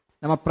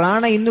 ನಮ್ಮ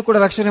ಪ್ರಾಣ ಇನ್ನೂ ಕೂಡ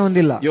ರಕ್ಷಣೆ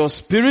ಹೊಂದಿಲ್ಲ. Your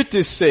spirit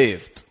is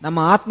saved. ನಮ್ಮ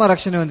ಆತ್ಮ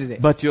ರಕ್ಷಣೆ ಹೊಂದಿದೆ.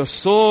 But your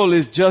soul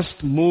is just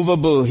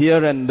movable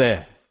here and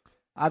there.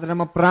 ಆದ್ರೆ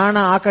ನಮ್ಮ ಪ್ರಾಣ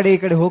ಆ ಕಡೆ ಈ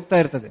ಕಡೆ ಹೋಗ್ತಾ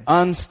ಇರ್ತದೆ.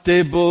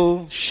 Unstable,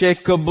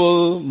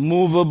 shakeable,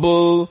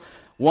 movable.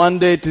 One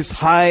day it is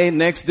high,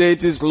 next day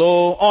it is low,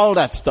 all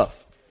that stuff.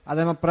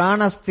 ಆದ್ರೆ ನಮ್ಮ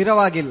ಪ್ರಾಣ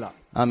ಸ್ಥಿರವಾಗಿಲ್ಲ.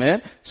 Amen.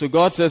 So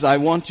God says, I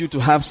want you to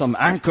have some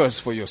anchors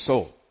for your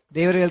soul.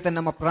 ದೇವರು ಹೇಳ್ತಾನೆ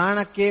ನಮ್ಮ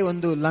ಪ್ರಾಣಕ್ಕೆ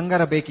ಒಂದು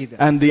ಲಂಗರ ಬೇಕಿದೆ.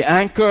 And the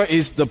anchor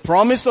is the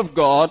promise of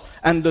God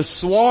and the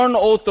sworn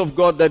oath of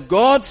God that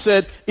God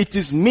said, it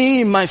is me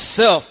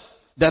myself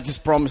that is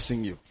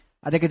promising you.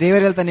 ಅದಕ್ಕೆ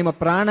ದೇವರು ಹೇಳ್ತಾನೆ ನಿಮ್ಮ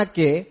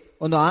ಪ್ರಾಣಕ್ಕೆ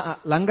ಒಂದು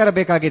ಲಂಗರ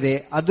ಬೇಕಾಗಿದೆ,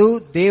 ಅದು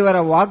ದೇವರ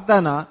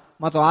ವಾಗ್ದಾನ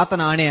ಮತ್ತು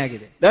ಆತನ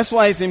ಆಣೆಯಾಗಿದೆ. That's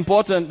why it's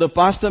important. The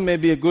pastor may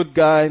be a good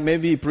guy,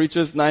 maybe he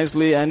preaches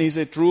nicely and he's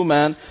a true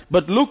man,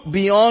 but look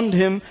beyond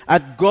him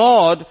at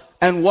God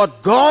and what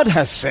God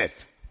has said.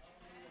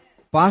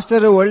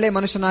 Pastor ಒಳ್ಳೆ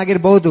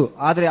ಮನುಷ್ಯನಾಗಿರಬಹುದು,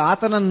 ಆದ್ರೆ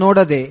ಆತನನ್ನು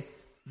ನೋಡದೆ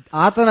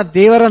ಆತನ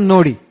ದೇವರನ್ನು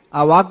ನೋಡಿ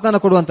ಆ ವಾಗ್ದಾನ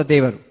ಕೊಡುವಂತ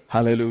ದೇವರು.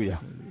 Hallelujah.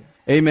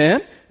 Amen.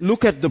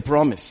 Look at the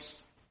promise.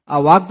 ಆ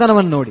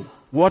ವಾಗ್ದಾನವನ್ನು ನೋಡಿ.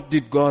 What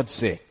did God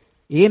say?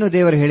 ಏನು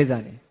ದೇವರು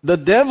ಹೇಳಿದ್ದಾನೆ? The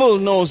devil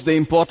knows the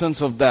importance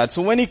of that. So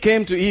when he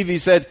came to Eve, he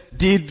said,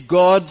 did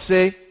God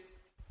say?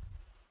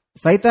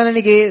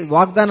 ಸೈತಾನನಿಗೆ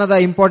ವಾಗ್ದಾನದ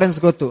importance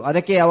ಗೊತ್ತು.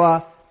 ಅದಕ್ಕೆ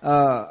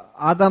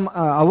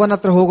ಅವನ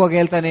ಹತ್ರ ಹೋಗುವಾಗ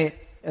ಹೇಳ್ತಾನೆ,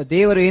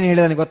 ದೇವರು ಏನು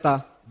ಹೇಳಿದಾನೆ ಗೊತ್ತಾ?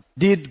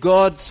 Did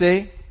God say?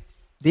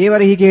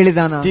 ದೇವರು ಹೀಗೆ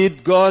ಹೇಳಿದಾನ? Did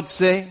God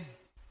say?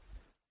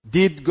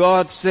 Did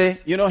God say?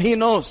 You know, he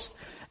knows.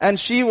 And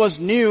she was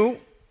new.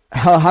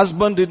 Her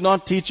husband did not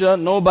teach her,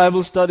 no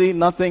Bible study,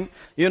 nothing.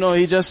 You know,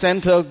 he just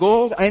sent her, go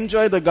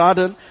enjoy the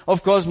garden. Of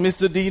course,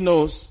 Mr. D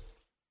knows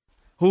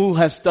who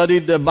has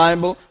studied their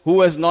Bible, who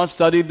has not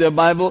studied their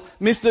Bible.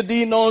 Mr.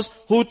 D knows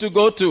who to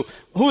go to.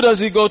 Who does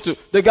he go to?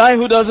 The guy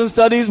who doesn't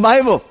study his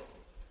Bible.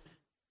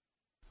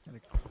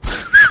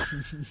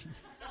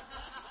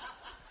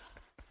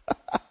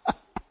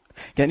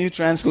 Can you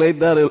translate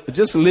that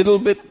just a little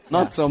bit?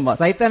 Not so much.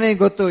 ಸೈತಾನಿಗೆ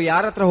ಗೊತ್ತು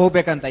ಯಾರ ಹತ್ರ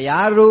ಹೋಗ್ಬೇಕಂತ.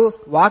 ಯಾರು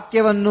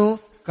ವಾಕ್ಯವನ್ನು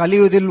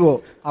ಕಲಿಯುವುದಿಲ್ವೋ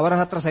ಅವರ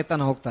ಹತ್ರ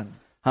ಸೈತಾನ ಹೋಗ್ತಾನೆ.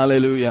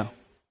 Hallelujah.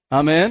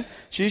 Amen.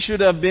 She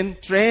should have been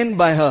trained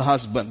by her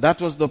husband. That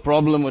was the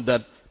problem with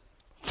that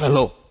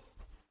fellow.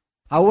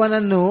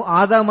 ಅವನನ್ನು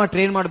ಆದಾಮ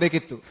ಟ್ರೈನ್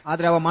ಮಾಡಬೇಕಿತ್ತು,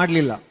 ಆದ್ರೆ ಅವ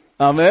ಮಾಡಲಿಲ್ಲ.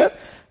 Amen.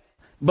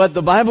 But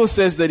the Bible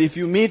says that if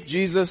you meet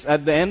Jesus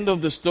at the end of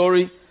the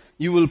story,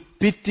 you will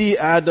pity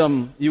Adam,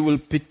 you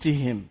will pity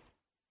him.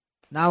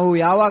 ನಾವು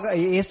ಯಾವಾಗ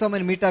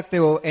ಯೇಸುವನ್ನು meet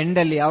ಆಗ್ತೇವೋ end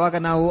ಅಲ್ಲಿ, ಯಾವಾಗ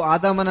ನಾವು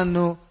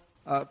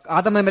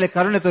ಆದಾಮನ ಮೇಲೆ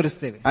ಕರುಣೆ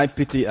ತೋರಿಸ್ತೇವೆ. I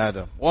pity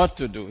Adam. What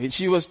to do?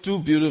 She was too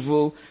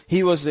beautiful.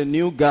 He was a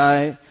new guy.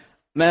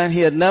 Man,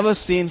 he had never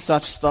seen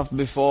such stuff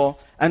before.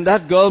 And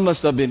that girl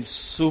must have been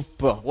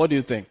super. What do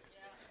you think?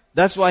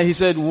 That's why he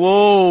said,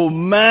 whoa,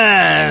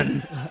 man.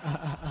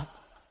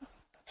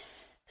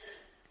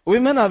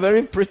 Women are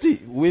very pretty.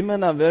 Women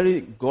are very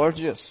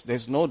gorgeous.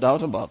 There's no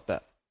doubt about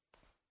that.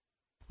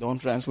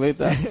 Don't translate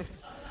that.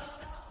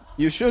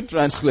 You should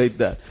translate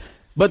that.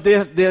 But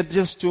they're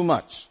just too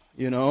much.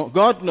 You know,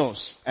 God knows,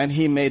 and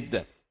he made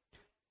them.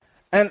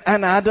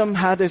 And Adam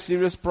had a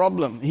serious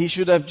problem. He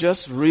should have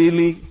just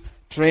really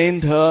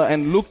trained her and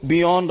looked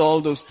beyond all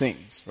those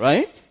things,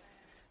 right?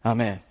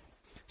 Amen.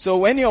 So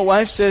when your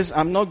wife says,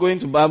 I'm not going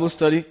to Bible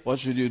study, what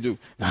should you do?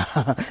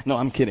 No,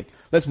 I'm kidding.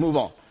 Let's move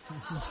on.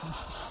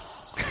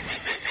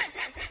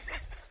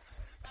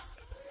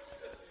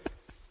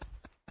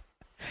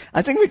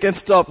 I think we can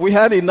stop. We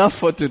had enough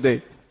for today.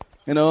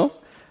 You know?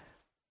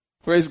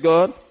 Praise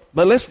God.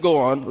 But let's go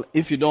on,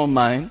 if you don't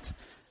mind.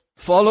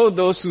 Follow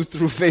those who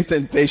through faith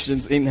and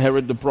patience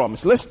inherit the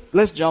promise.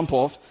 Let's jump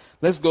off.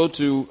 Let's go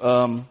to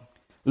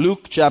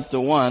Luke chapter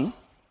 1.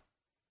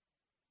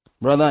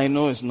 Brother, I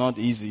know it's not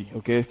easy,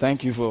 okay?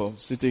 Thank you for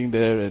sitting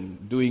there and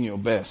doing your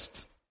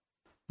best.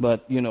 But,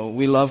 you know,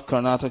 we love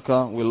Karnataka,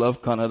 we love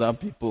Kannada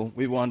people.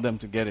 We want them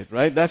to get it,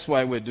 right? That's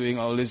why we're doing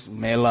all this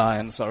mela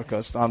and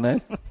circus. Amen.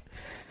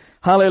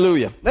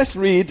 Hallelujah. Let's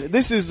read.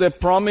 This is a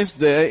promise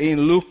there in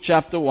Luke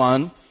chapter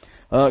 1.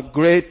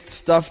 Great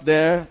stuff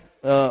there.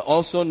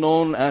 Also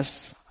known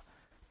as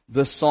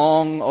the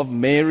Song of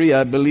Mary,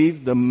 I believe,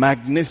 the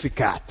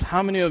Magnificat.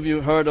 How many of you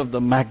heard of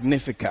the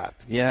Magnificat?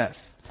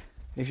 Yes.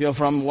 If you're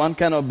from one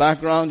kind of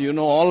background, you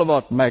know all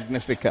about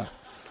Magnificat.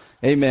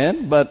 Amen.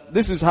 But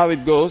this is how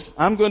it goes.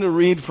 I'm going to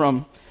read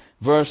from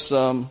verse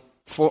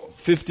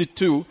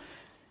 52.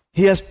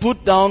 He has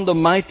put down the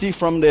mighty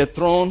from their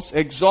thrones,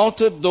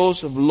 exalted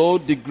those of low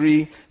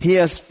degree. He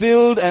has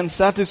filled and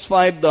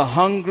satisfied the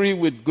hungry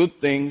with good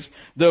things.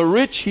 The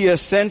rich he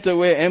has sent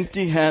away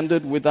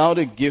empty-handed without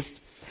a gift.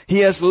 He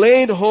has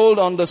laid hold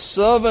on the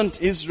servant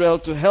Israel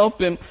to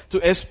help him, to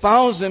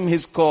espouse him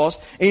his cause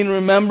in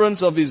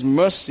remembrance of his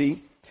mercy,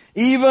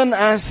 even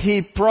as he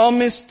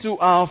promised to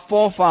our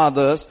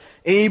forefathers,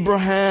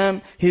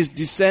 Abraham, his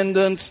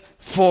descendants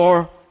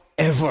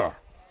forever.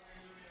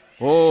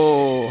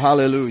 Oh,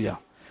 hallelujah.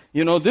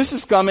 You know, this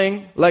is coming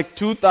like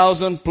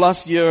 2,000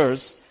 plus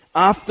years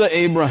after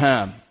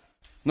Abraham.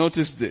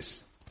 Notice this.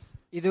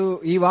 ಇದು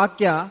ಈ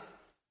ವಾಕ್ಯ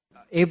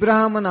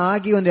ಏಬ್ರಹಾಮನ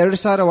ಆಗಿ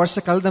 2,000 ವರ್ಷ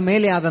ಕಳೆದ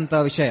ಮೇಲೆ ಆದಂತ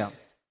ವಿಷಯ.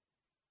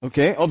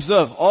 Okay,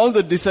 observe. All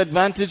the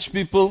disadvantaged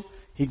people,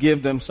 he gave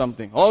them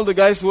something. All the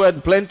guys who had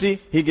plenty,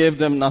 he gave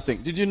them nothing.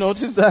 Did you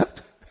notice that?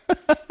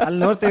 ಅಲ್ಲಿ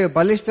ನೋಡ್ತೇವೆ,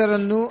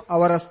 ಬಲಿಷ್ಠರನ್ನು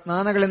ಅವರ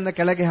ಸ್ನಾನಗಳಿಂದ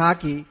ಕೆಳಗೆ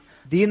ಹಾಕಿ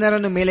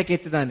ದೀನರನ್ನು ಮೇಲೆ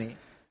ಕೆತ್ತಿದ್ದಾನೆ.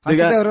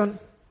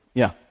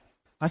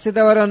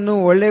 ಹಸಿದವರನ್ನು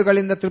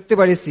ಒಳ್ಳೆಯಗಳಿಂದ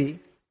ತೃಪ್ತಿಪಡಿಸಿ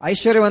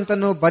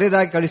ಐಶ್ವರ್ಯವಂತನ್ನು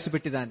ಬರಿದಾಗಿ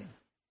ಕಳಿಸಿಬಿಟ್ಟಿದ್ದಾನೆ.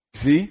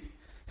 See?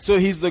 So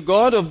he's the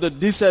God of the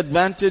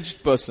disadvantaged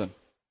person.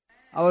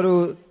 ಅವರು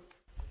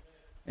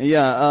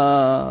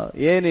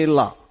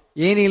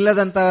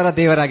ಏನಿಲ್ಲದಂತವರ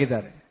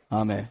ದೇವರಾಗಿದ್ದಾರೆ.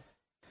 Amen.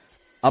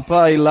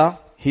 Appa illa,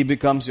 he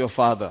becomes your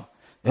father.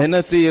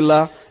 Henati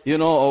illa, you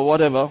know, or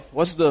whatever.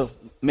 What's the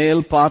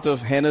male part of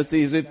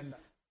Henati? Is it?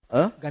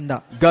 Ganda.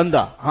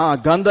 Ganda.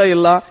 Ganda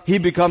illa, he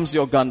becomes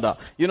your Ganda.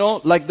 You know,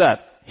 like that.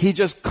 He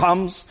just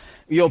comes.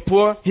 You're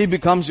poor, he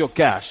becomes your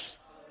cash.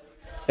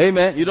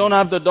 Amen. You don't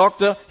have the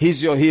doctor, he's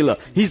your healer.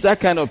 He's that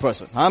kind of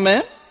person.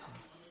 Amen.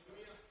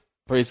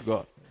 Praise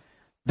God.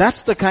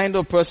 That's the kind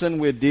of person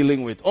we're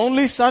dealing with.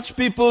 Only such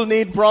people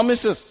need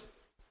promises.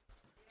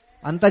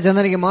 ಅಂತ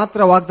ಜನರಿಗೆ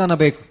ಮಾತ್ರ ವಾಗ್ದಾನ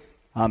ಬೇಕು.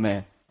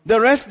 Amen. The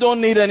rest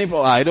don't need any.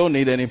 I don't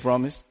need any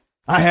promise.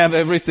 I have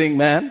everything,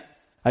 man.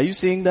 Are you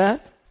seeing that?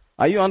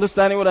 Are you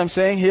understanding what I'm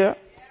saying here?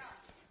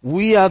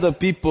 We are the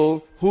people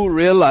who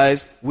realize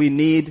we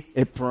need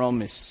a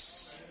promise.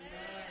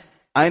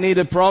 I need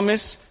a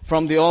promise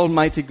from the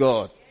Almighty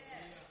God.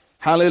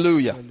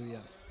 Hallelujah.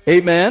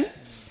 Amen.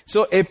 So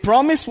a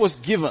promise was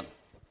given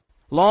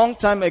long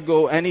time ago,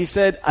 and he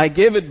said, I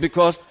gave it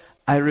because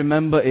I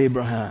remember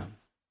Abraham.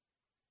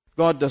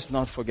 God does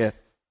not forget.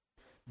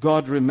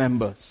 God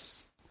remembers.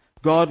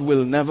 God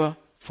will never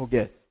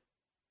forget.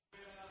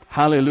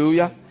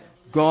 Hallelujah.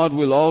 God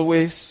will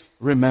always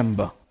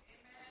remember.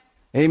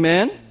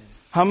 Amen.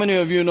 How many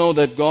of you know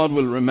that God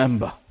will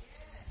remember?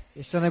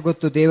 ಎಷ್ಟು ಜನ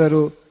ಗೊತ್ತು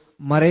ದೇವರು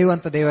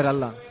ಮರೆಯುವಂತ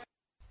ದೇವರಲ್ಲ.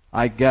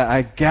 I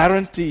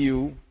guarantee you,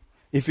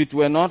 if it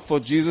were not for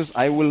Jesus,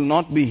 I will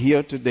not be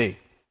here today.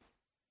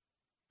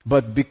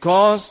 But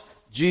because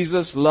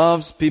Jesus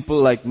loves people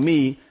like me,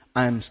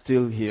 I am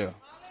still here.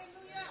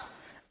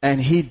 And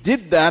he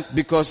did that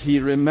because he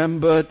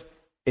remembered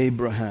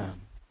Abraham.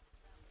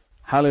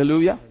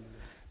 Hallelujah.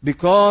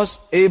 Because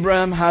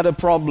Abraham had a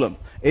problem.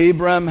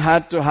 Abraham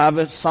had to have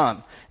a son.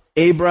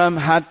 Abraham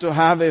had to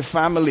have a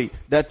family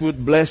that would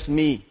bless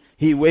me.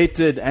 He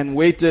waited and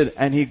waited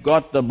and he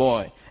got the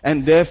boy. And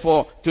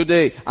therefore,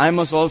 today, I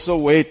must also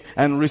wait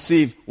and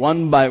receive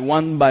one by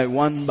one by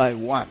one by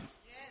one.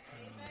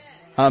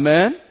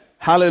 Amen.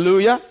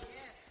 Hallelujah.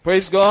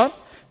 Praise God.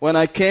 When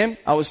I came,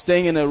 I was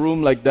staying in a room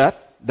like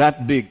that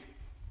big.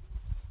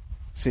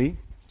 See?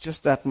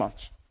 Just that much.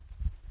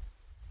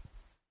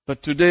 But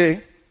today,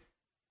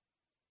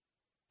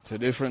 it's a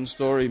different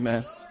story,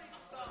 man.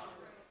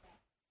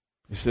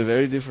 It's a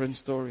very different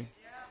story.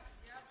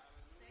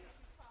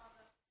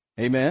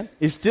 Amen.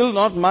 It's still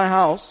not my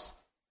house.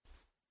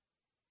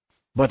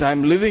 But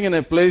I'm living in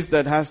a place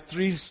that has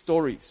 3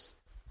 stories.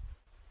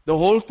 The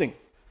whole thing.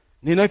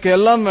 Ninakku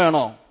ellam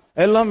venam.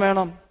 Ellam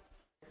venam.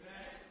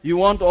 You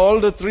want all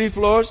the 3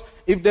 floors?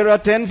 If there are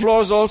 10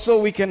 floors also,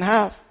 we can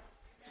have.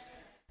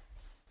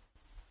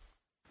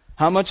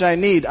 How much I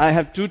need? I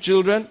have 2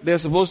 children.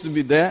 They're supposed to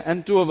be there.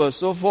 And 2 of us.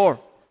 So 4.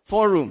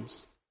 4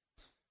 rooms.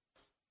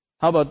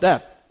 How about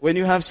that? When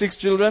you have 6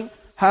 children,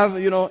 have,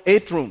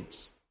 8 rooms.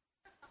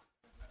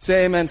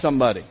 Say amen,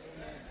 somebody.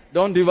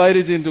 Don't divide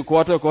it into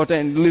quarter,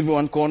 and live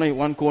one corner,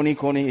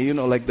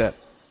 like that.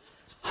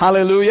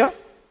 Hallelujah.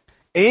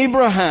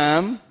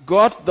 Abraham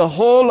got the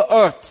whole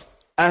earth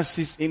as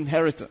his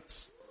inheritance.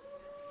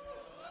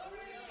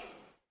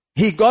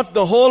 He got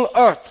the whole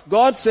earth.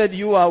 God said,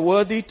 you are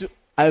worthy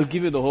I'll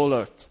give you the whole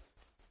earth.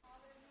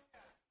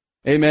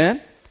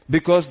 Amen.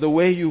 Because the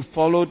way you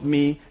followed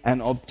me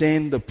and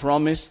obtained the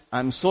promise,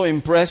 I'm so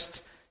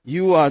impressed.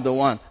 You are the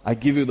one. I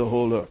give you the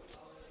whole earth.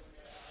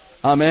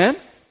 Amen.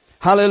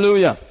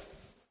 Hallelujah.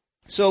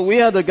 So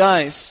we are the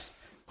guys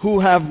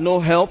who have no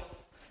help,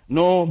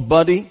 no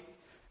buddy,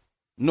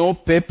 no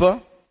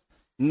paper,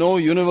 no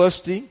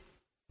university,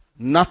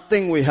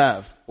 nothing we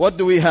have. What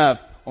do we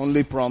have?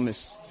 Only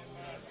promise.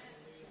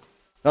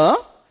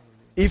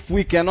 If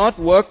we cannot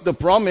work the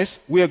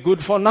promise, we are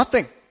good for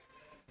nothing.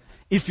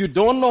 If you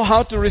don't know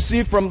how to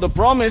receive from the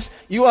promise,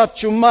 you are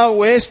chumma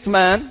waste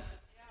man.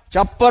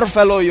 Chappar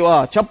fellow you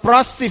are.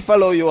 Chaprasi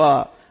fellow you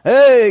are.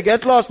 Hey,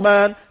 get lost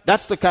man.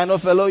 That's the kind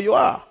of fellow you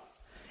are.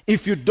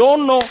 If you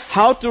don't know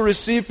how to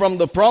receive from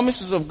the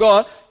promises of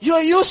God, you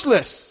are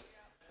useless.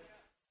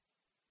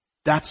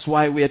 That's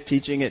why we are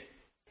teaching it.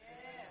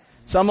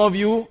 Some of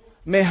you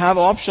may have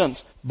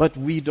options, but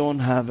we don't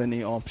have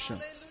any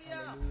options.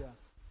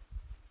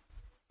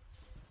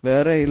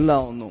 Vera illa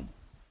onnu.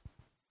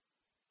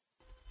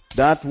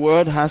 That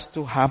word has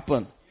to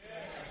happen.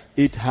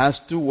 It has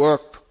to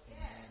work.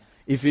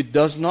 If it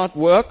does not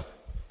work,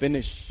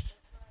 finish.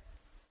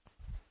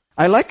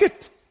 I like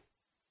it.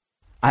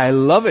 I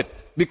love it.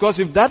 Because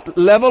if that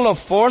level of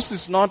force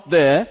is not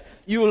there,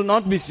 you will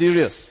not be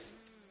serious.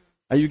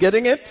 Are you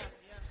getting it?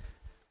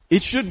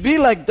 It should be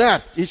like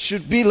that. It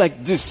should be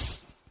like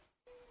this.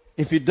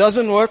 If it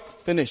doesn't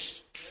work,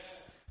 finish.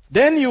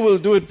 Then you will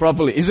do it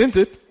properly, isn't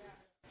it?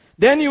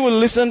 Then you will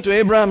listen to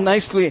Abraham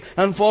nicely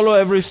and follow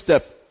every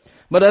step.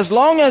 But as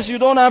long as you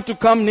don't have to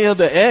come near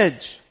the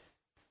edge,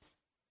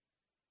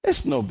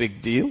 it's no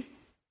big deal.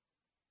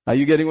 Are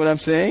you getting what I'm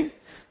saying?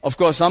 Of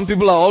course, some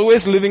people are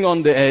always living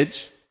on the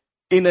edge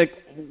in a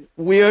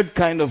weird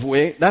kind of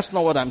way. That's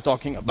not what I'm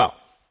talking about.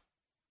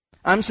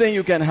 I'm saying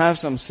you can have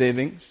some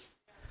savings.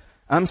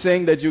 I'm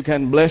saying that you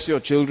can bless your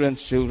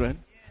children's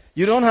children.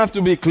 You don't have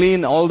to be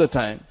clean all the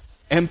time.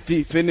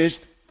 Empty,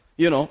 finished,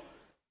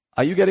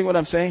 Are you getting what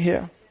I'm saying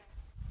here?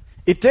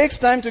 It takes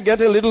time to get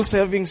a little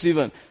savings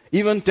even.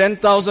 Even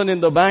 10,000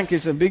 in the bank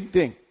is a big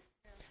thing.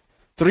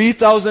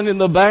 3,000 in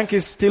the bank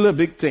is still a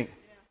big thing.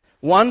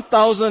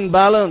 1,000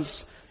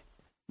 balance.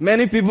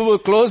 Many people will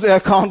close their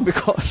account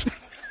because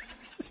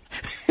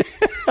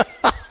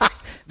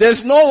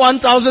there's no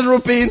 1,000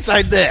 rupee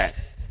inside there.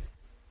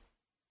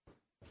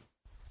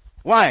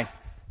 Why?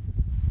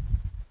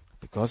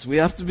 Because we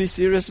have to be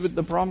serious with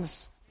the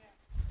promise.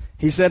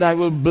 He said, I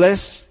will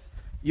bless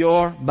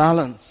your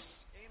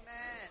balance.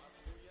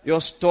 Your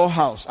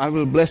storehouse, I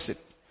will bless it.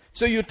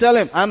 So you tell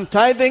him, I'm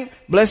tithing,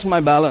 bless my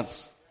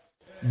balance.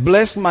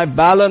 Bless my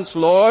balance,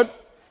 Lord.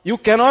 You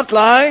cannot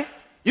lie.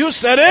 You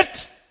said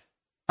it.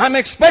 I'm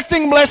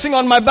expecting blessing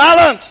on my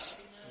balance.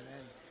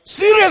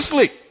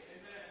 Seriously.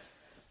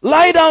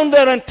 Lie down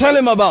there and tell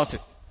him about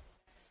it.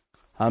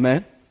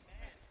 Amen.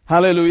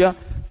 Hallelujah.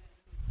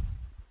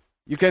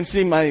 You can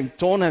see my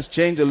tone has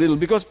changed a little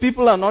because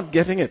people are not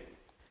getting it.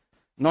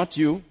 Not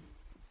you.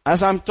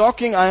 As I'm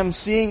talking, I am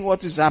seeing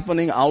what is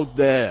happening out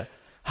there.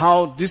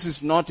 How this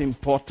is not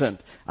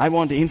important. I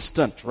want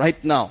instant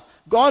right now.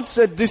 God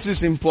said this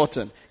is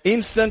important.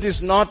 Instant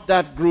is not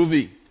that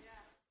groovy.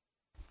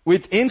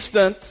 With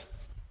instant,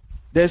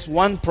 there's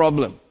one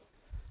problem.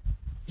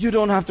 You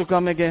don't have to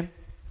come again.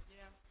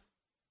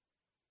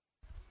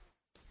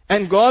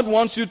 And God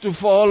wants you to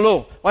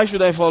follow. Why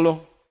should I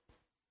follow?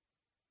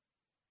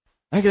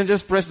 I can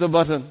just press the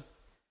button.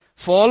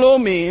 Follow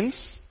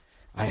means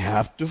I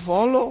have to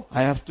follow.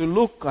 I have to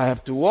look. I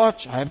have to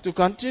watch. I have to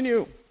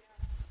continue.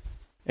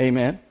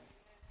 Amen.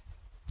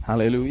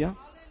 Hallelujah.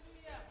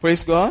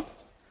 Praise God.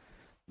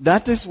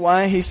 That is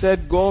why he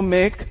said, go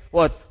make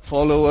what?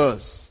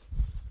 Followers.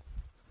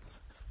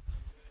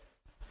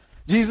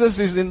 Jesus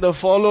is in the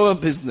follower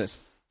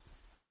business.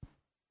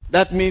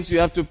 That means you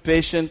have to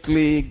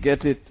patiently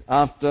get it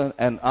after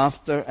and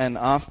after and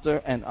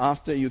after and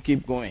after you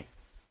keep going.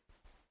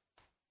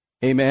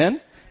 Amen.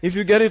 If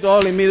you get it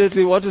all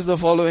immediately, what is the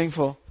following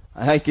for?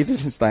 Thank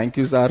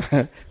you,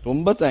 sir.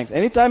 Tumba thanks.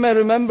 Anytime I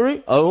remember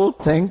it, oh,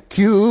 thank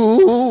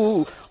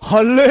you.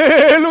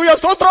 Hallelujah,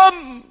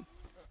 stotram.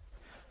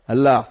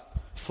 Allah,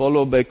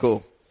 follow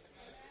Beko.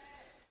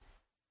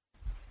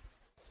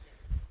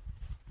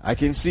 I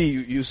can see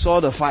you saw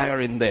the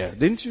fire in there.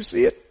 Didn't you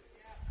see it?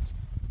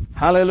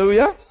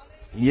 Hallelujah.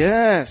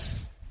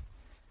 Yes.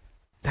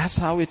 That's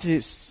how it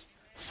is.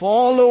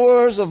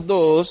 Followers of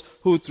those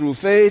who through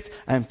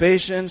faith and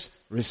patience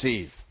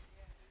receive.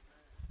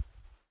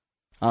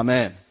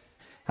 Amen.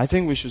 I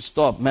think we should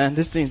stop, man.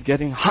 This thing is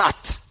getting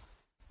hot.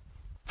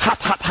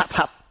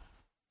 Hot.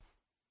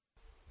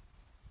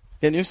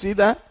 Can you see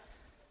that?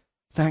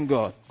 Thank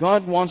God.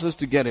 God wants us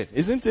to get it.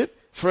 Isn't it?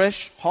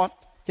 Fresh, hot.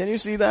 Can you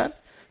see that?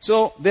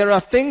 So there are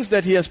things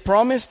that He has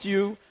promised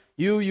you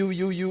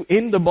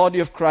in the body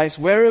of Christ,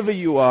 wherever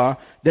you are,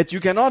 that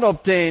you cannot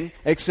obtain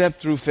except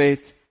through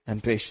faith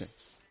and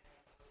patience.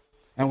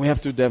 And we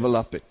have to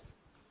develop it.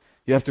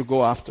 You have to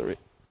go after it.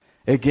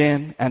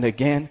 Again and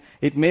again.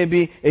 It may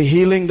be a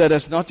healing that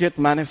has not yet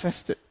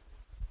manifested.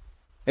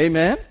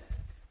 Amen?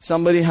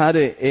 Somebody had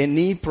a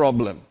knee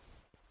problem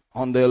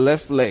on their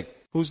left leg.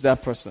 Who's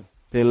that person?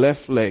 Their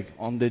left leg,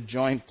 on the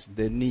joint,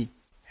 their knee.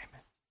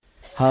 Amen.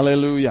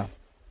 Hallelujah.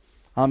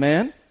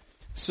 Amen?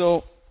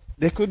 So,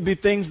 there could be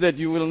things that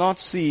you will not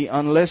see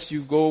unless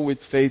you go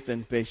with faith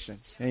and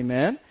patience.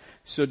 Amen?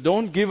 So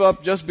don't give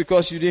up just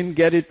because you didn't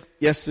get it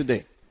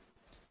yesterday.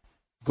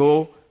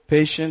 Go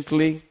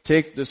patiently,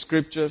 take the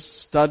scriptures,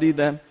 study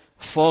them,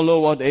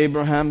 follow what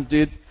Abraham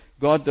did.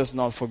 God does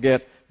not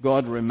forget.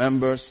 God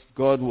remembers.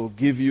 God will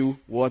give you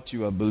what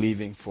you are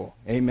believing for.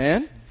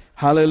 Amen?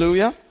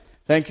 Hallelujah.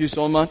 Thank you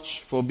so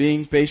much for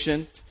being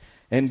patient,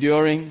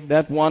 enduring.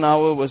 That 1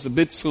 hour was a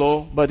bit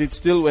slow, but it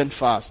still went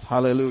fast.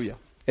 Hallelujah.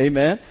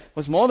 Amen. It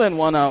was more than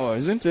 1 hour,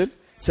 isn't it?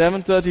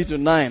 7:30 to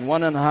 9,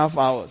 1.5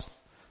 hours.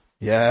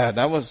 Yeah,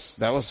 that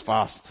was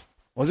fast.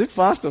 Was it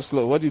fast or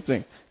slow? What do you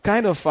think?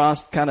 Kind of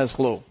fast, kind of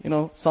slow.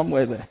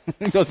 Somewhere there.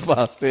 It was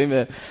fast.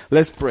 Amen.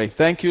 Let's pray.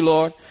 Thank you,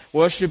 Lord.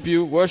 Worship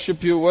you,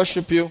 worship you,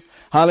 worship you.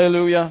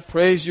 Hallelujah.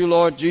 Praise you,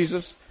 Lord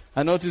Jesus.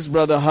 I notice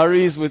Brother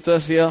Hari is with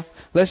us here.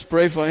 Let's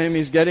pray for him.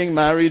 He's getting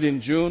married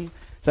in June.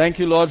 Thank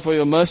you, Lord, for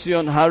your mercy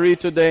on Hari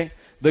today.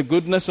 The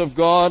goodness of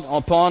God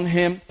upon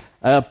him.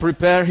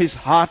 Prepare his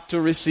heart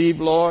to receive,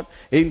 Lord.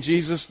 In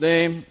Jesus'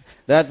 name,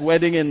 that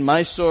wedding in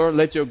Mysore,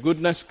 let your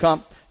goodness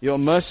come. Your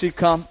mercy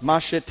come.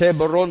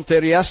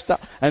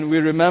 And we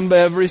remember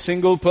every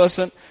single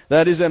person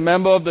that is a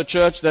member of the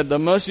church, that the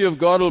mercy of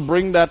God will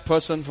bring that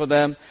person for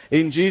them.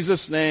 In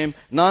Jesus' name,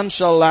 none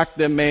shall lack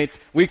their mate.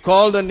 We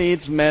call the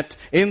needs met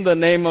in the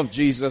name of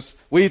Jesus.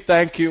 We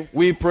thank you.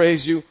 We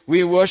praise you.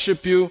 We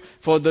worship you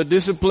for the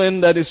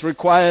discipline that is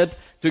required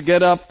to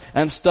get up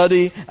and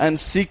study and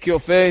seek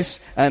your face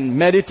and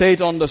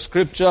meditate on the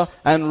scripture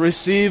and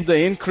receive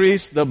the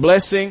increase, the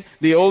blessing,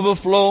 the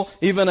overflow,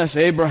 even as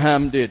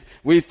Abraham did.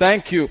 We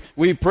thank you.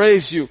 We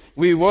praise you.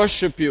 We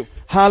worship you.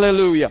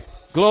 Hallelujah.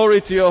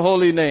 Glory to your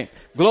holy name.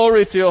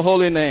 Glory to your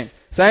holy name.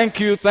 Thank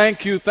you,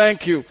 thank you,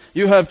 thank you.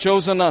 You have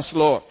chosen us,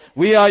 Lord.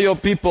 We are your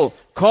people,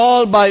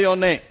 called by your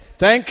name.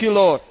 Thank you,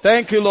 Lord.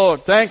 Thank you,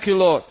 Lord. Thank you,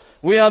 Lord.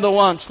 We are the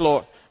ones,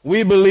 Lord.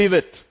 We believe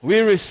it. We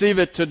receive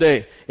it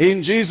today.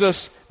 In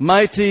Jesus'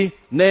 mighty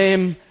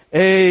name,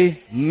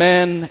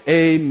 amen,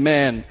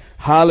 amen.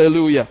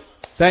 Hallelujah.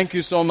 Thank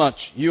you so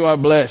much. You are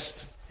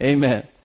blessed. Amen.